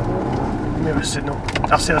gear, mirror signal.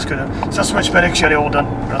 That's it, that's good. So that's much better because you had it all done.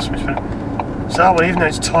 That's much better. So that one, even though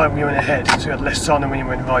it's tight when you went ahead, so you had less time than when you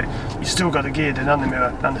went right, you still got the gear done and the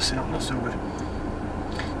mirror and the signal. That's all good.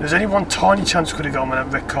 There's only one tiny chance we could have gone when that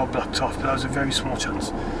red car blocked off, but that was a very small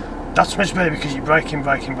chance. That's much better because you're braking,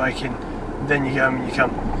 then you go when you can.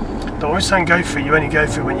 But when we're saying go for it, you only go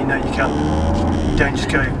for it when you know you can. You don't just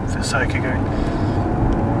go for the sake of going.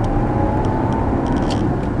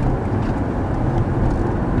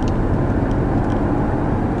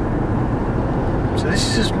 So this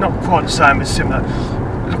is just not quite the same, it's similar.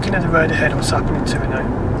 Looking at the road ahead, what's happening to it now?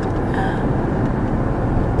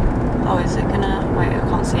 Oh, is it gonna... Wait, I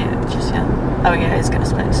can't see it just yet. Oh yeah, it's gonna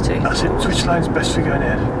split into two. That's it. Which line's best for going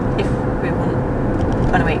ahead? If we want...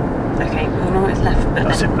 Oh no, wait. Okay, we know it's left, but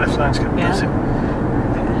that's then... it, left line's good. Yeah. That's it.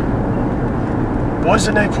 Okay. Why is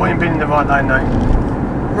there no point in being in the right lane now?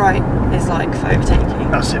 Right is like for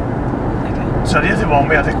overtaking. That's it. Okay. So the other one,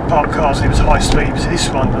 we had the parked cars and it was high speed, so this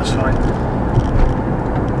one, that's fine.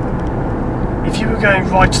 If you were going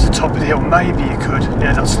right to the top of the hill, maybe you could.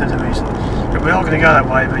 Yeah, that's another reason. But we are going to go that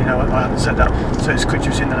way, but you know, I haven't said that. So it's good you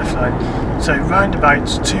was in the left lane. So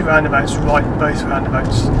roundabouts, 2 roundabouts, right, both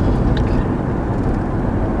roundabouts. So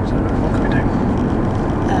what can we do?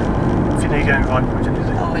 If you need going right, what do you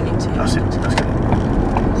think? Oh, I need to. That's it, that's good.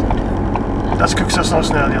 That's good because that's nice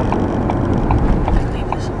and early on. I can leave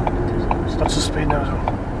this on. What's the speed now as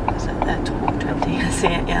well? Is it 20? I see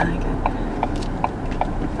it, yeah, okay.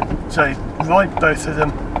 So, right, both of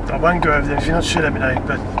them. I won't go over them. If you're not sure, let me know,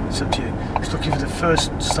 but it's up to you. Just looking for the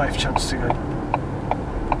first safe chance to go.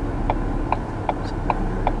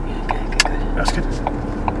 Yeah, okay, That's good. To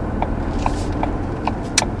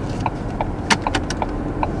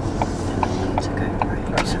go right.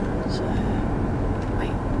 That's it. So,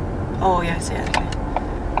 wait. Oh, yeah, I see it, okay.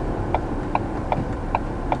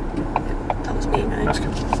 That was me, no? That's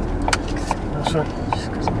good. That's fine. Just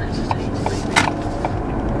because I'm hesitating.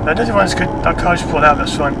 No, the other one's good. That car just pulled out,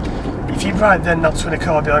 that's fine. If you brake, then that's when the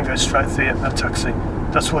car behind goes straight through you, that taxi.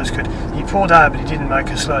 That's why it's good. He pulled out, but he didn't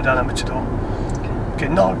make us slow down that much at all. Okay,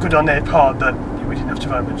 not good on their part, but we didn't have to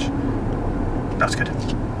very much. That's good.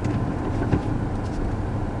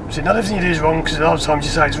 See, not everything you do is wrong, because a lot of times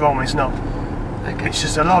you say it's wrong when it's not. Okay. It's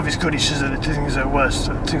just a lot of it's good, it's just that the things that are worse,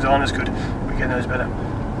 so the things that aren't as good, we get those better.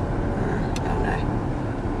 Oh no.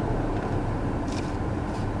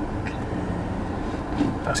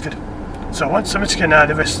 That's good. So I want something to get now,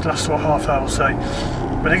 the rest last for half hour or so.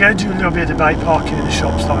 But they're going to do a little bit of debate parking in the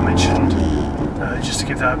shops like I mentioned, just to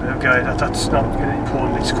give that a bit of a go. That's not really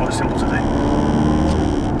important, it's quite simple to do.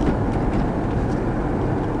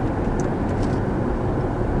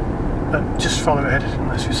 But just follow ahead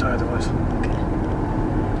unless we say otherwise.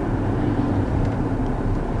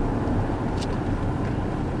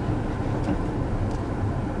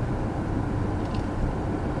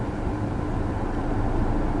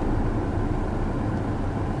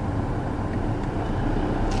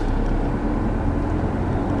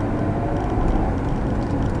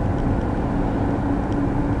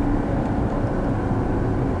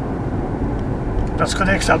 That's good,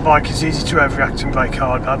 because that bike is easy to overreact and brake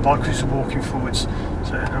hard, but that bike is walking forwards,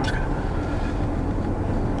 so that was good.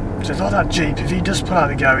 So it's like that Jeep, if he does pull out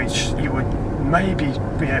the garage, you would maybe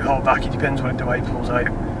be able to hold back, it depends on the way he pulls out.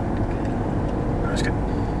 That's good.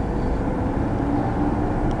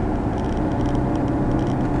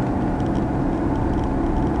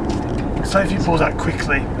 So if he pulls out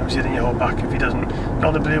quickly, obviously then you hold back. If he doesn't,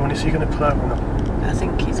 not the blue one, is he going to pull out or not? I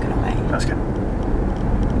think he's going to wait. That's good.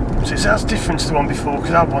 So that's different to the one before,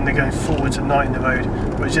 because that one they're going forwards at night in the road,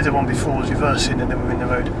 whereas the other one before was reversing and they were in the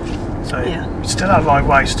road. So yeah. It's still that right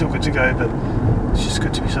way, still good to go, but it's just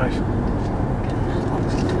good to be safe.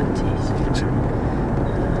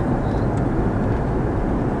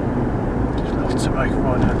 Just lots of brake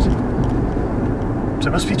right hands. So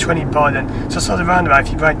it must be 20 by then. So that's like the roundabout,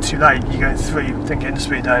 if you brake too late, you're going through, then getting the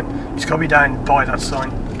speed down. It's got to be down by that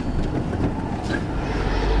sign.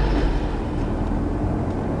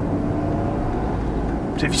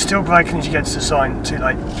 So if you're still braking as you get to the sign, too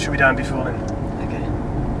late, should be down before then. Okay.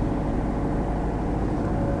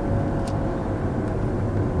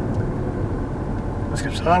 That's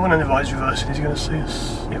good. So that one on the right is reversing, is he going to see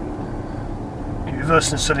us? Yep. He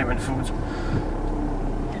reversing and suddenly went forwards.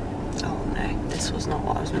 Oh no, this was not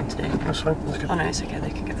what I was meant to do. That's fine, that's good. Oh no, it's okay,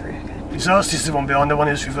 they can get through, okay. His last is the one behind, the one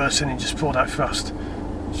who's reversing and just pulled out fast.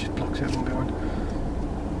 Just blocked it one behind.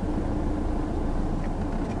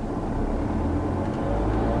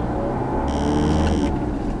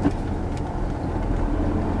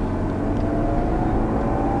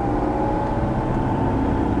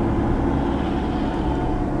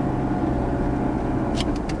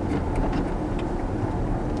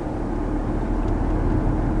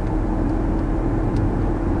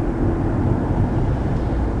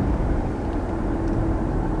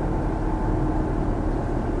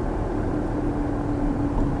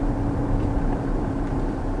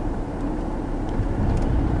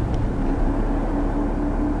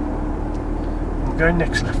 Go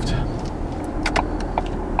next left.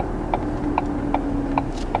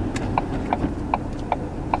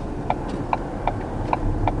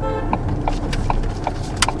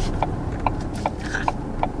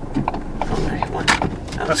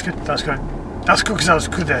 That's good, that's good. That's good because that was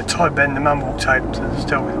good there. Tight bend, the man walked out, so it's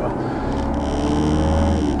dealt with well.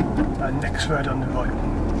 And next road on the right.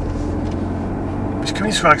 It's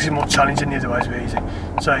coming this way because it's more challenging, the other ways were easy.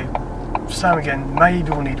 So, same again,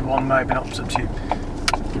 maybe we'll need one, maybe not, it's up to you.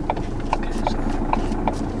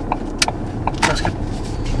 That's good.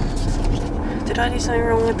 Did I do something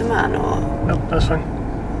wrong with the man, or...? No, that's fine.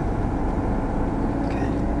 Okay.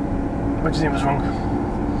 What do you think was wrong?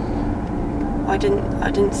 I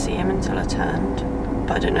didn't see him until I turned,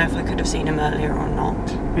 but I don't know if I could have seen him earlier or not.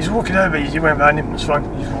 He's walking over, you went behind him, that's fine,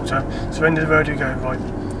 you just walked over. So end of the road you go right.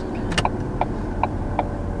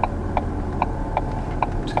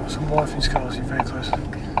 He's got some wife in his cars, he's very close.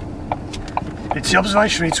 It's the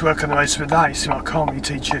observation we need to work on the race, but that you see, I can't really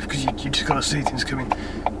teach you because you just got to see things coming.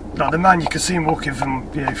 Like the man, you can see him walking from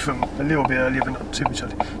from a little bit earlier, but not too much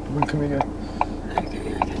earlier. When can we go?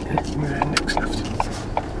 Okay. We're there next left.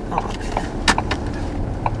 Oh, up here.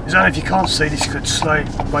 Is that if you can't see this, you could slow,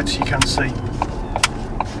 wait till you can see. And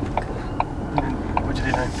then, what do you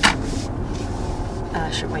do now?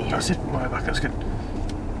 Should wait here. That's it, way back, that's good.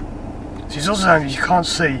 So he's also saying if you can't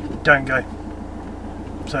see, don't go.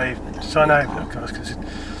 So I know, okay, that's good.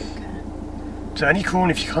 So any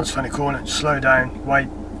corner, if you can't find a corner, slow down, wait,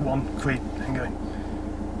 one, creep, and go.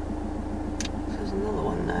 There's another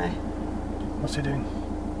one there. What's he doing?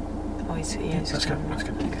 Oh, he's that's good, that's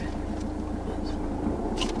good. Okay.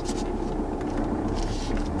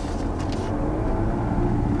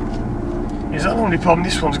 Is that the only problem?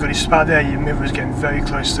 This one's got his spot there, your mirror is getting very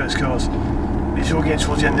close to those cars. If you're getting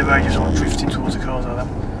towards the end of the road, you're not drifting towards the cars like that.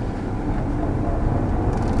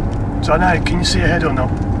 So now, can you see ahead or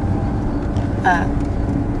not?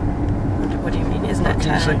 What do you mean? Isn't it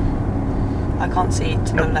Can you see? I can't see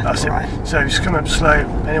to the left that's or right. So just come up slow,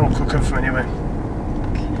 anyone could come from anywhere.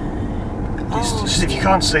 Okay. Just if you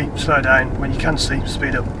can't see, slow down. When you can see,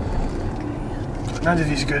 speed up. None of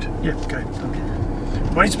these are good. Yep, go.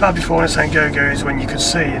 When it's bad before when I'm saying go is when you can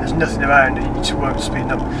see and there's nothing around and you just won't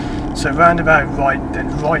speed up. So roundabout right, then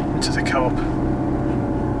right into the co-op.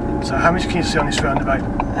 So how much can you see on this roundabout?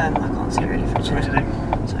 I can't see really from here.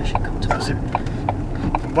 Do. So I should come to That's it.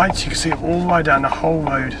 Wait till you can see it all the way down the whole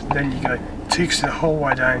road, then you go. Till you can see the whole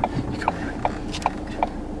way down, you come.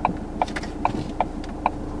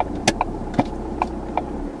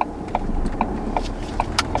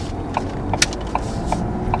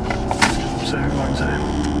 So right there.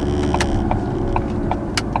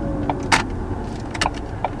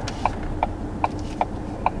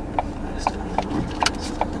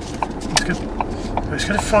 That's good. So it's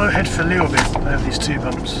going to follow ahead for a little bit over these two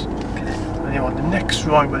bumps. And then on the next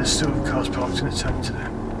right where there's still cars parked, it's going to turn into there.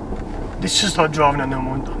 It's just like driving on a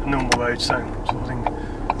normal road, same sort of thing.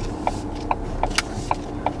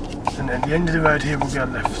 And then the end of the road here will go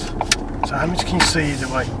left. So how much can you see either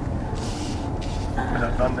way? With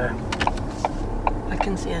that van there. I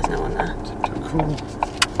can see there's no one there. So cool.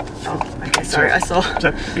 Oh, okay, sorry, I saw. So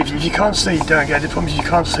if you can't see, don't go. The problem is you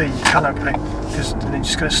can't see, you cannot go. Because then you're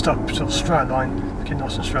just going to stop, sort of straight line, get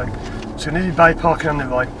nice and straight. So you need a bay parking on the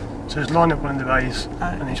right. So just line up one of the bays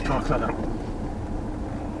and then just park like that.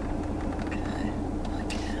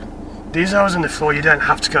 These hours on the floor, you don't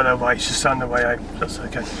have to go that way, it's just on the way out, that's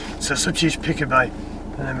okay. So substitute pick a bay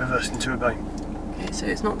and then reverse into a bay. Okay, so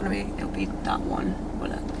it's not going to be, it'll be that one,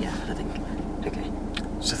 will it? Yeah, I think. Okay.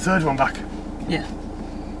 It's the third one back. Yeah.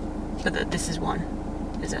 But this is one,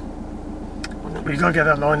 is it? Well, you've got to get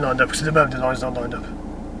that line lined up, because at the moment the line's not lined up.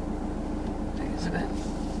 I think it's a bit.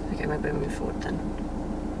 Okay, maybe move forward then.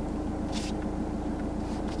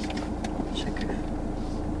 Should go.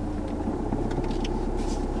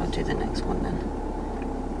 I'll do the next one then.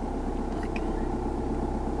 Like,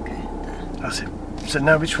 okay, there. That's it. So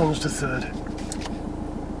now which one's the third?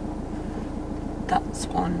 That's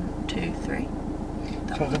 1, 2, 3.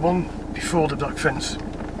 So the one before the black fence.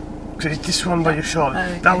 Because it's this one by your shoulder.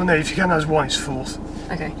 Okay. That one there, if you can as one, is fourth.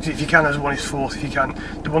 Okay. If you can as one, is fourth. If you can,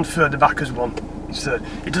 the one further back as one is third.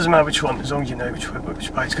 It doesn't matter which one, as long as you know which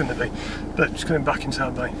bay it's going to be. But it's going back into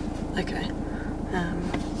that bay. Okay.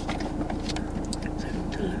 So I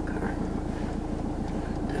need to look around.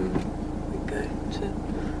 Then we go to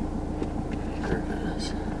reverse,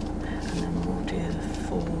 and then we'll do the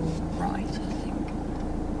full right, I think.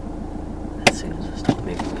 As soon as I start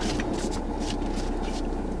moving back.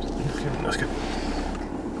 Okay, that's good.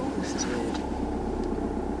 Oh, this is weird.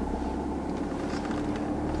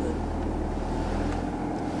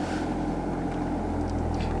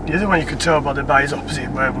 The other one you could tell by the bays opposite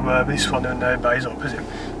where we were, this one there are no bays opposite.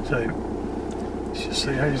 So let's just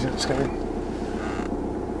see how it's going.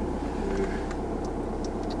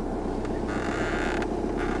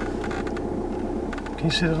 Can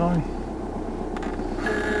you see the line?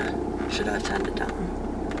 Should I have turned it down?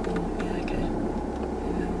 Oh, yeah, okay.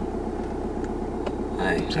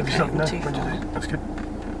 Oh, So if you okay, stop I'm now, too what'd you far. do? That's good.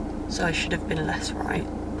 So I should have been less right.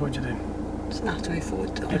 What'd you do? Just now have to move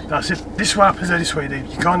forward, do I? Yeah, that's it. This what happens there, this way you do.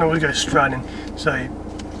 You can't always go straight in. So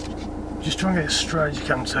just try and get as straight as you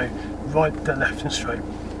can. So right, then left and straight.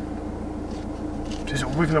 So just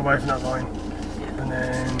wiggle away from that line. Yeah. And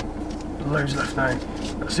then loads left now.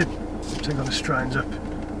 That's it. Take on the strains up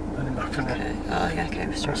and then back from there. Okay. Oh yeah, okay,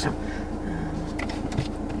 we're straight That's now. it.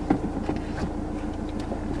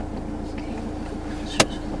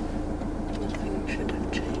 Nothing should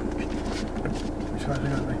have changed. Which way are they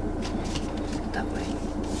going to be? That way.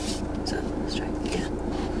 Is that straight? Yeah.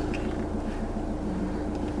 Okay.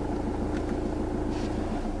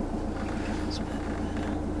 That's better.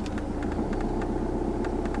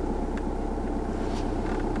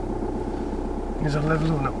 Is that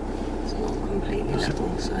level or no? It's not completely That's it.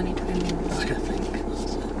 level, so I need to be more That's right, I good. think.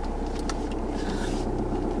 That's it.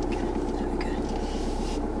 Okay, there we go.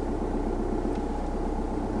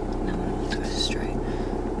 Now I want to go straight.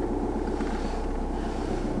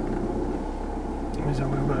 Is that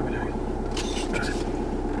where we're doing? That's it.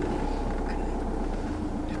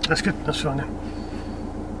 Okay. That's good. That's fine then.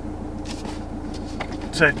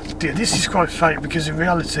 So yeah, this is quite fake because in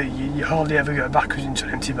reality you hardly ever go backwards into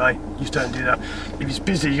an empty bay. You just don't do that. If it's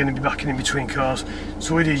busy you're going to be backing in between cars.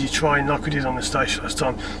 So what you do is you try, and like we did on the station last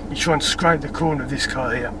time, you try and scrape the corner of this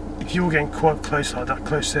car here. If you're getting quite close like that,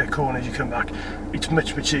 close to their corner as you come back, it's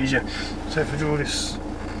much easier. So if I draw this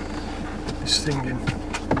thing in,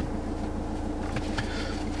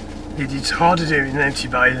 it's harder to do in an empty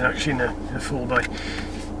bay than actually in a full bay,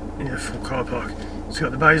 in a full car park. So you've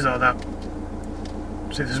got the bays like that.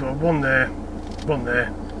 So there's one there,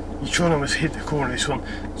 you try and almost hit the corner of this one,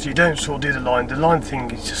 so you don't sort of do the line. The line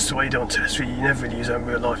thing is just the way you do on test really, you never really use it in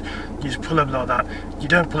real life. You just pull up like that, you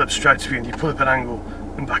don't pull up straight to the end, you pull up an angle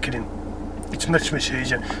and back it in. It's much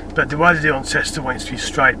easier, but the way they do it on test, the way it's to be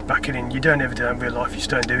straight, back it in. You don't ever do that in real life, you just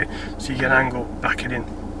don't do it, so you get an angle, back it in.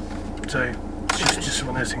 So it's just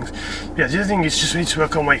one of those things. Yeah, the other thing is just we need to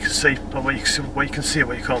work on what you can see, or what you can see and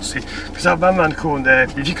what you can't see. Because that band around the corner there,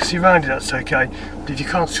 if you can see around it, that's okay. But if you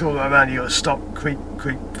can't see all the way around it, you've got to stop, creep,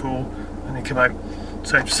 crawl, and then come out.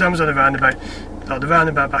 So same as on the roundabout, like the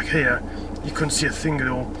roundabout back here, you couldn't see a thing at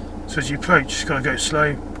all. So as you approach, you just got to go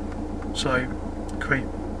slow, creep,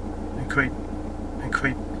 and creep, and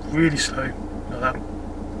creep, really slow, like that.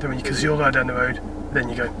 Then when you can see all the way down the road, then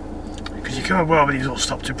you go. Because you come up well, but he's all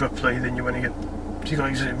stopped abruptly, then you went again. So you got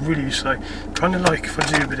to use it really slow. Kind of like if I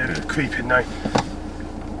do a bit of creeping now.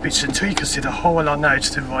 It's until you can see the whole line now,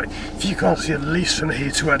 it's to the right. If you can't see at least from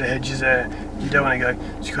here to where the hedge is there, you don't want to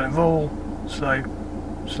go. So you kind of roll, slow,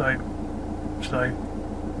 slow, slow,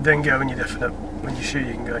 then go when you're definite. When you're sure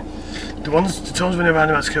you can go. The times when the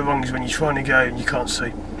roundabouts go wrong is when you're trying to go and you can't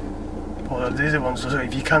see. Or the other ones,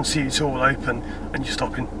 if you can see it's all open and you're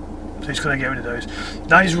stopping. So you've got to get rid of those.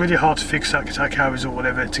 That is really hard to fix, that hours or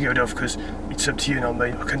whatever, to get rid of, because it's up to you, not me.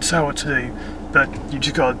 I can tell what to do, but you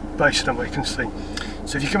just got to base it on what you can see.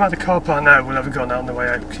 So if you come out the car park now, we'll have a gone out on the way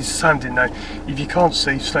out, because it's sounding now. If you can't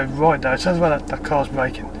see, slow right down. It sounds like that car's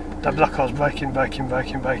braking. That black car's braking.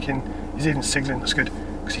 He's even signalling, that's good,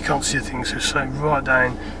 because you can't see a thing, so slow right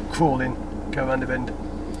down, crawl in, go around the bend.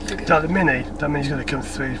 Okay. Like the Mini's going to come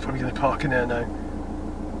through, he's probably going to park in there now.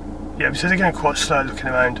 Yeah, so they're going quite slow looking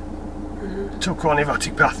around. It's all quite an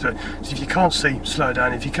erratic path, but so if you can't see, slow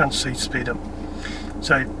down. If you can see, speed up.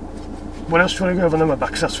 So, what else do you want to go over on the back?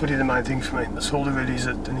 Because that's really the main thing for me. That's all there really is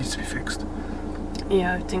that needs to be fixed.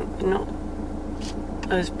 Yeah, I think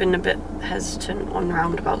I've been a bit hesitant on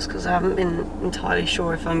roundabouts because I haven't been entirely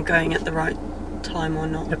sure if I'm going at the right time or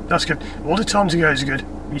not. Yep, that's good. All the time to go is good.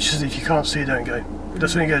 It's just if you can't see, don't go.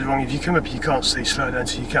 That's when it goes wrong. If you come up and you can't see, slow down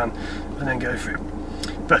so you can, and then go for it.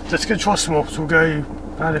 But let's go try some more. So we'll go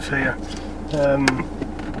out of here.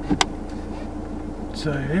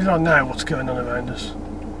 So even like now, what's going on around us?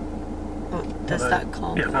 Well, there's that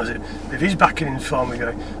car. Yeah, that's it. If he's backing in, fine we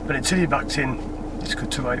go. But until he backed in, it's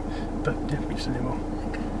good to wait. But yeah, it's anymore.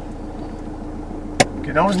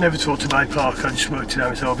 Okay, I was never taught to buy park. I just worked it out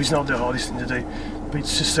myself. It's not the hardest thing to do, but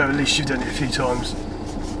it's just so at least you've done it a few times.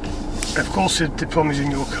 Of course, the problem is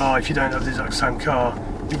in your car. If you don't have the exact same car,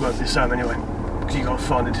 you won't be the same anyway, because you got to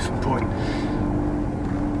find a different point.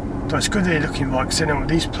 So it's good that you're looking right, because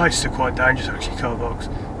these places are quite dangerous actually, car parks.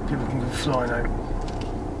 People can go flying out.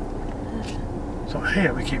 So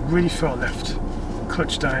here we keep really far left,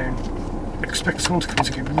 clutch down, expect someone to come in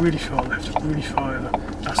to keep really far left, really far over.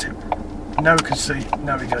 That's it. Now we can see,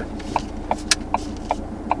 now we go.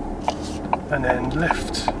 And then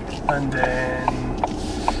left, and then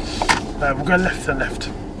we'll go left and left.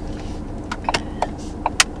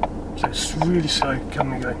 So it's really slow, can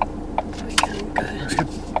we go? We can go. That's good.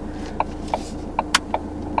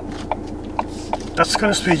 That's the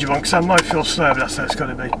kind of speed you want, because that might feel slow, but that's how it's got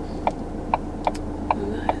to be. No,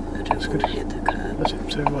 I don't want to hit the curb. That's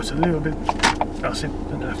it, so right a little bit. That's it,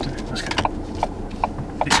 and left of it, that's good.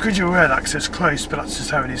 It's good you're aware of that, because it's close, but that's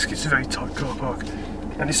just how it is. It's a very tight car park.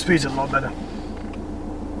 And it speeds a lot better.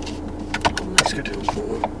 That's good.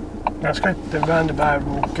 That's great. The roundabout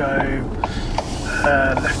will go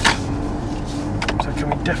left. So can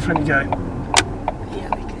we definitely go? Yeah,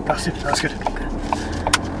 we can. That's it, that's good.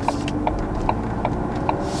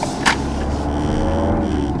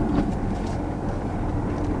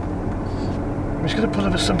 I'm just going to pull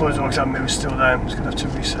over some boys because that mirror's still there. I'm just going to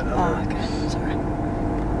have to reset that. Oh, okay, sorry.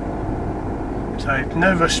 So,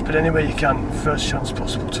 no rush, but anywhere you can, first chance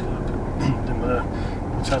possible to pull up. Then we'll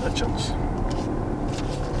take that chance.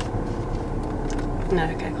 No,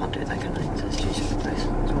 okay, I can't do that, can I? So it's too close.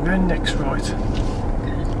 So we're going next right. Okay.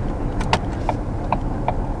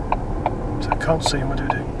 So I can't see him, what do we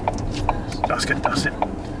do? First. That's good, that's it.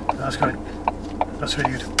 That's great. That's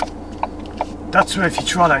really good. That's where if you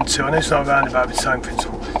try lane 2, I know it's not a roundabout with the same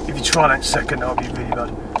principle. If you try lane 2nd, that'll be really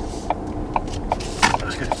bad.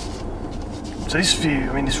 That's good. So this view,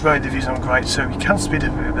 I mean this road, the view's not great, so we can speed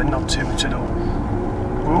up a bit, but not too much at all.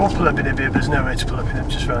 We'll all pull up in a bit, but there's no way to pull up in it,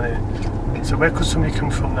 just round here. So where could somebody come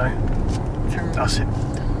from now? That's it.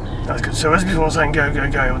 That's good. So as before I was saying go,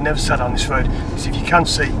 I'll never sat on this road, because if you can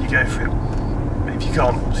see, you go for it. But if you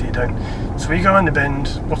can't, so you don't. So when you go around the bend,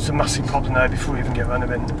 what's the massive problem now before you even get around the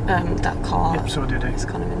bend? That car. Yep, so what do you do? It's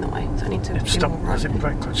kind of in the way, so I need to stop. more That's it,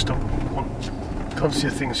 brake, clutch, stop. One. Can't see a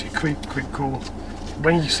thing, so you creep, quick, cool.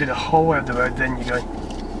 When you see the whole way of the road, then you go.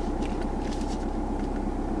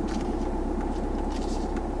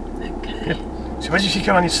 imagine if you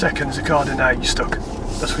come on in second, there's a car down there, you're stuck.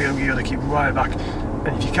 That's where you got to keep right back.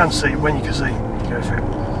 And if you can see, when you can see, you go for it.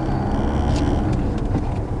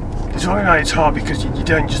 It's alright, it's hard because you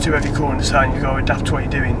don't just do every corner the same, you've got to adapt what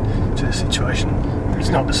you're doing to the situation. It's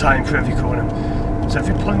not the same for every corner. So if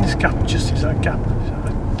you're pulling this gap, just is that gap? Is that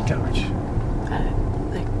a garage?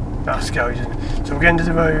 That's the garage, isn't it? So we're getting to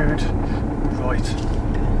the road, right.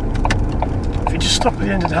 If you just stop at the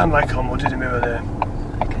end of the handbrake on, we'll do the mirror there.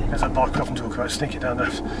 Okay. There's that bike we often talk about, sneak it down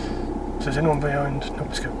left. So there's anyone behind? No,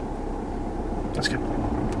 let's go. That's good.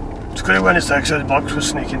 It's good awareness there, because the bikes were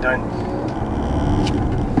sneaking down.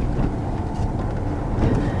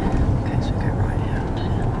 Okay, so go right around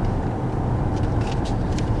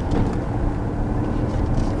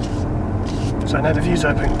here. So now the view's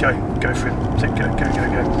open, go for it. Go.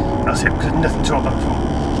 That's it, because there's nothing to hold back from.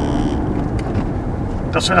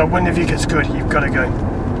 That's when the view gets good, you've got to go.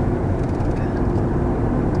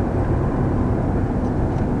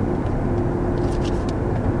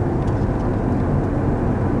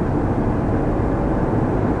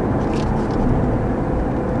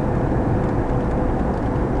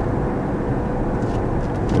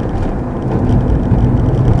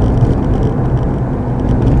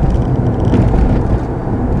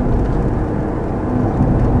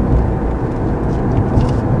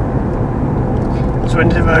 So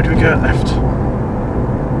into the road we go left.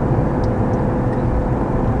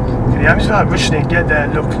 Okay, the aim is about rushing it, get there,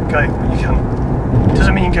 look, go when you can. It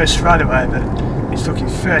doesn't mean you go straight away, but it's looking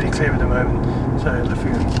fairly clear at the moment. So left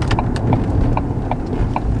we go.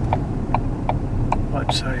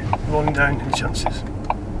 Right, so rolling down, any chances?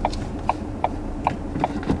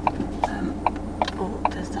 Oh,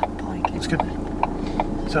 there's that bike. That's good.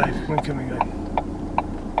 So when can we go?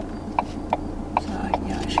 So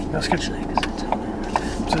yeah, I should That's good. actually, 'cause it's on it.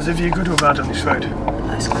 So is the view good or bad on this road?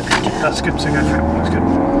 That's quite good, yeah. That's good, so go for it. That's good.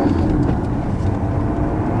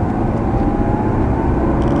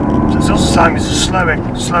 So it's also the same, it's a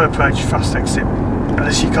slow approach, fast exit.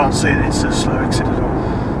 Unless you can't see that it's a slow exit as well.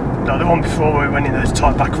 Like the one before where we went in those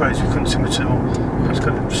tight back roads, we couldn't see much at all. It's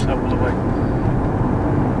kind of slow all the way.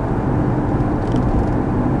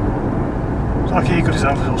 It's like a good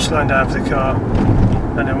example of slowing down for the car.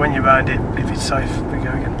 And then when you're around it, if it's safe, we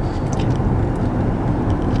go again.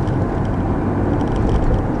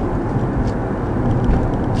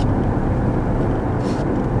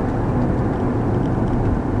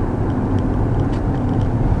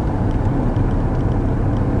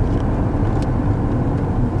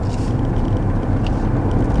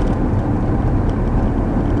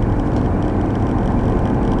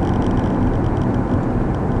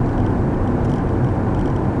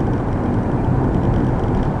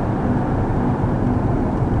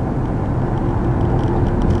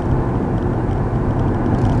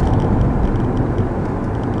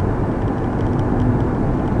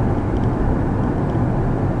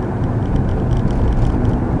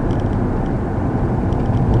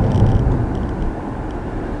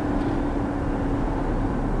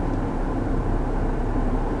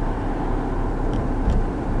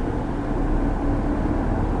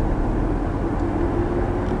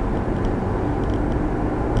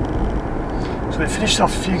 We finished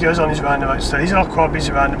off a few goes on these roundabouts. So these are quite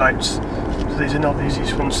busy roundabouts, so these are not the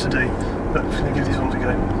easiest ones to do, but we're going to give these ones a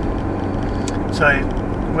go. So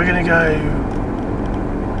we're going to go,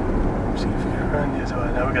 see if we go around the other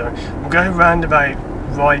way. Now we'll go roundabout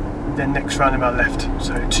right, then next roundabout left.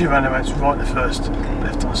 So 2 roundabouts, right the first,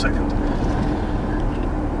 left on the second.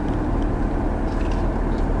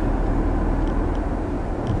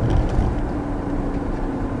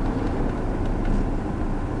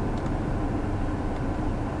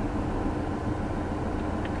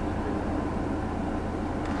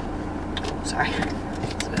 Sorry,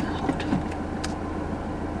 it's a bit hard.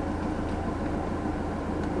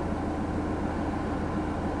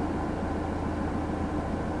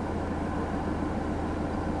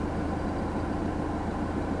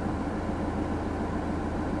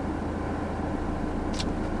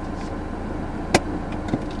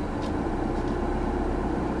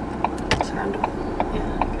 Surround all.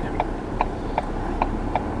 Yeah, okay.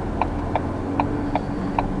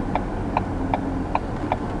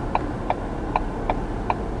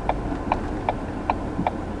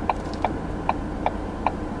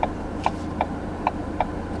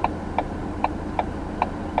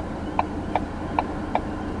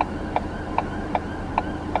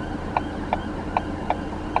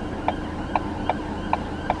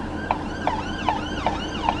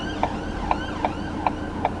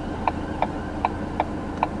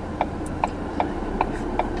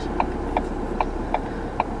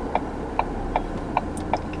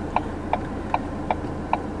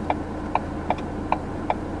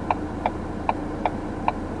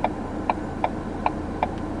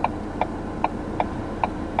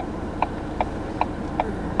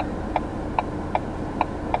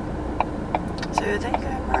 So are they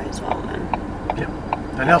going right as well then? Yeah.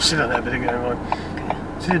 And they'll sit on there, but they're going right. Okay.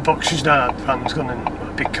 See the boxes now, that van's gone and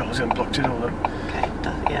a big car's gone and blocked it all up. Okay,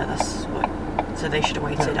 yeah, that's what. So they should have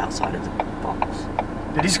waited outside of the box.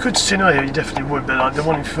 It is a good scenario, you definitely would, but like the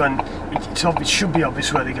one in front, it should be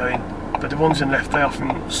obvious where they're going. But the ones on the left, they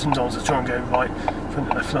often, sometimes they try and go right from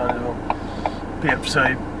the left line as well. But yeah,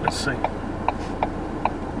 so let's see.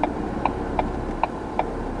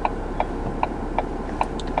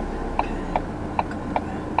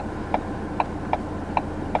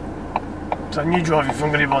 So new driving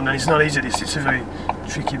from going on, then it's not easy. It's a very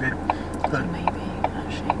tricky bit. But maybe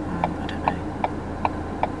actually, I don't know.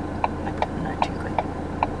 No, too quick.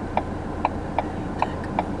 Okay,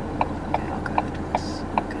 come on. Okay, I'll go after this.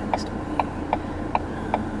 Okay, this way.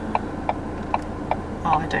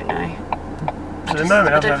 Oh, I don't know. So at the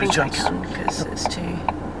moment, I don't haven't had a think chance. I can because it's too.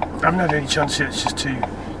 I haven't had any chance yet. It's just too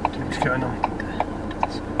much going on.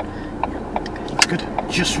 It's good.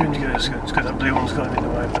 Just room to go. It's good. That blue one's got him in the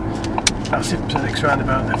way. That's it for the next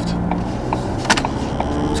roundabout left.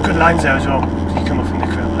 It's good lines there as well. You come off from the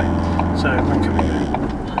crowd lane. So when can we go?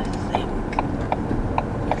 I think.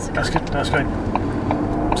 Yes, That's good. That's great.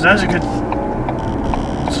 So those are good.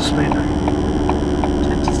 What's the speed now?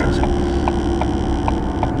 26. That's it.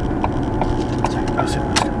 That's it.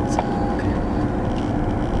 That's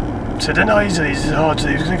good. So they're not easy. This is hard to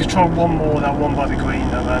do. We're going to control one more. That one by the green.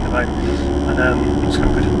 That roundabout. And it's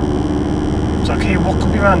going good. So okay, what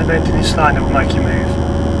could be around the bend in this line that will make you move?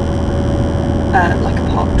 Like a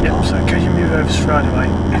parked car. Yep, so can you move over straight away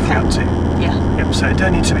if you had to? Yeah. Yep, so you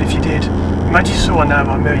don't need to, but if you did, imagine you saw one now,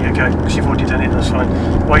 right, there you go, because you've already done it, that's fine.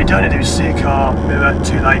 What you don't need to do is see a car, move out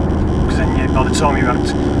too late, because then by the time you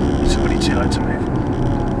act, it's already too late to move.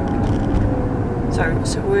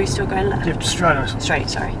 So were we still going left? Yep, straight on this one. Straight,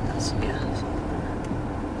 sorry. That's, yeah.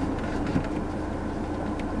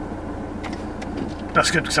 That's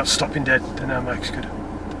good, because that's stopping dead, then that makes good.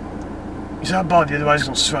 You see how bad the other way's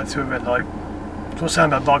gone straight through a red light? So what's saying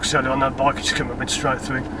about bikes earlier on, that bike just come up and straight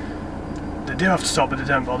through. They do have to stop, but they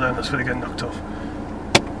don't bother, and that's where they get knocked off.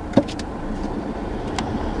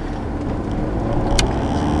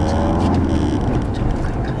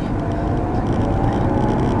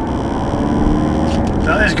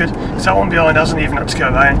 No, that's good. Because that one behind hasn't even had to go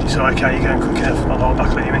around. He's like, okay, you're going quick enough, I'll hold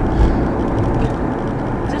back, let you in.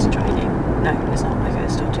 Is this training? No, it's not. Okay,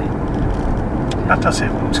 it's still 2. That's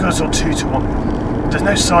it. It's got sort of 2 to 1. There's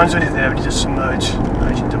no signs or anything there, but you just merge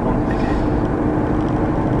into 1.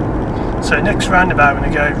 Okay. So next roundabout, we're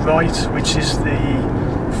going to go right, which is the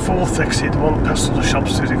 4th exit, the one past all the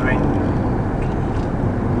shops to the green.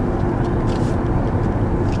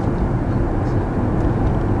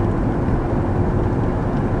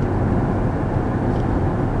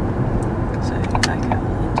 So, okay,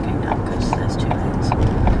 I'll indicate now because there's 2 lanes.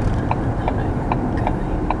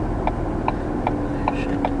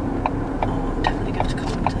 I'll definitely go to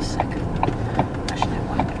come to second. Actually, no,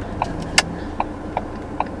 1. And then.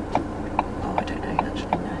 Oh, I don't know,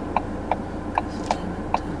 actually, no. Because they're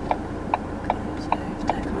meant to come, so if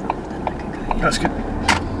they're coming up, then I can go, yeah. That's good.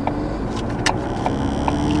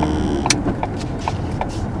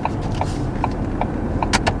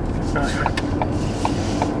 That's good.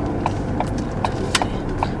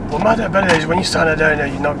 What matters better is when you stand down there,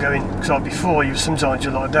 you're not going, because like before, sometimes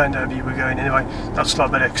you're like down there, but you were going anyway. That's a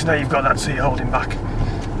lot better, because now you've got that, so you're holding back.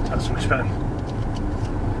 That's much better.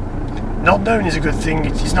 Not knowing is a good thing.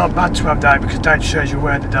 It's not bad to have doubt, because doubt shows you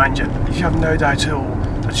where the danger. If you have no doubt at all,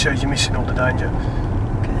 that shows you're missing all the danger.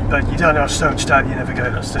 Okay. But you don't have so much doubt, you never go.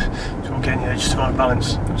 That's what again, yeah, just about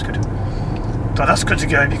balance. That's good. So that's good to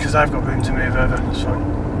go, because they've got room to move over. That's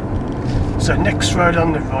fine. So next road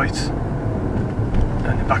on the right,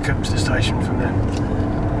 and then back up to the station from there.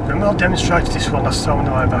 Remember, I'll demonstrate this one last time on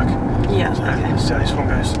the way back. Yeah, So okay. let's see how this one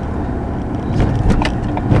goes.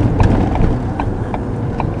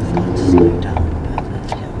 Slow down, but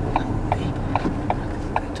the hill will help me. I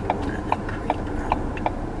can go to 1 and then creep around.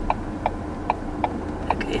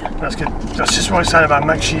 Okay, yeah. That's good. That's just what I was saying about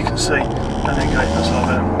make sure you can see, and then go. That's a lot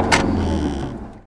better.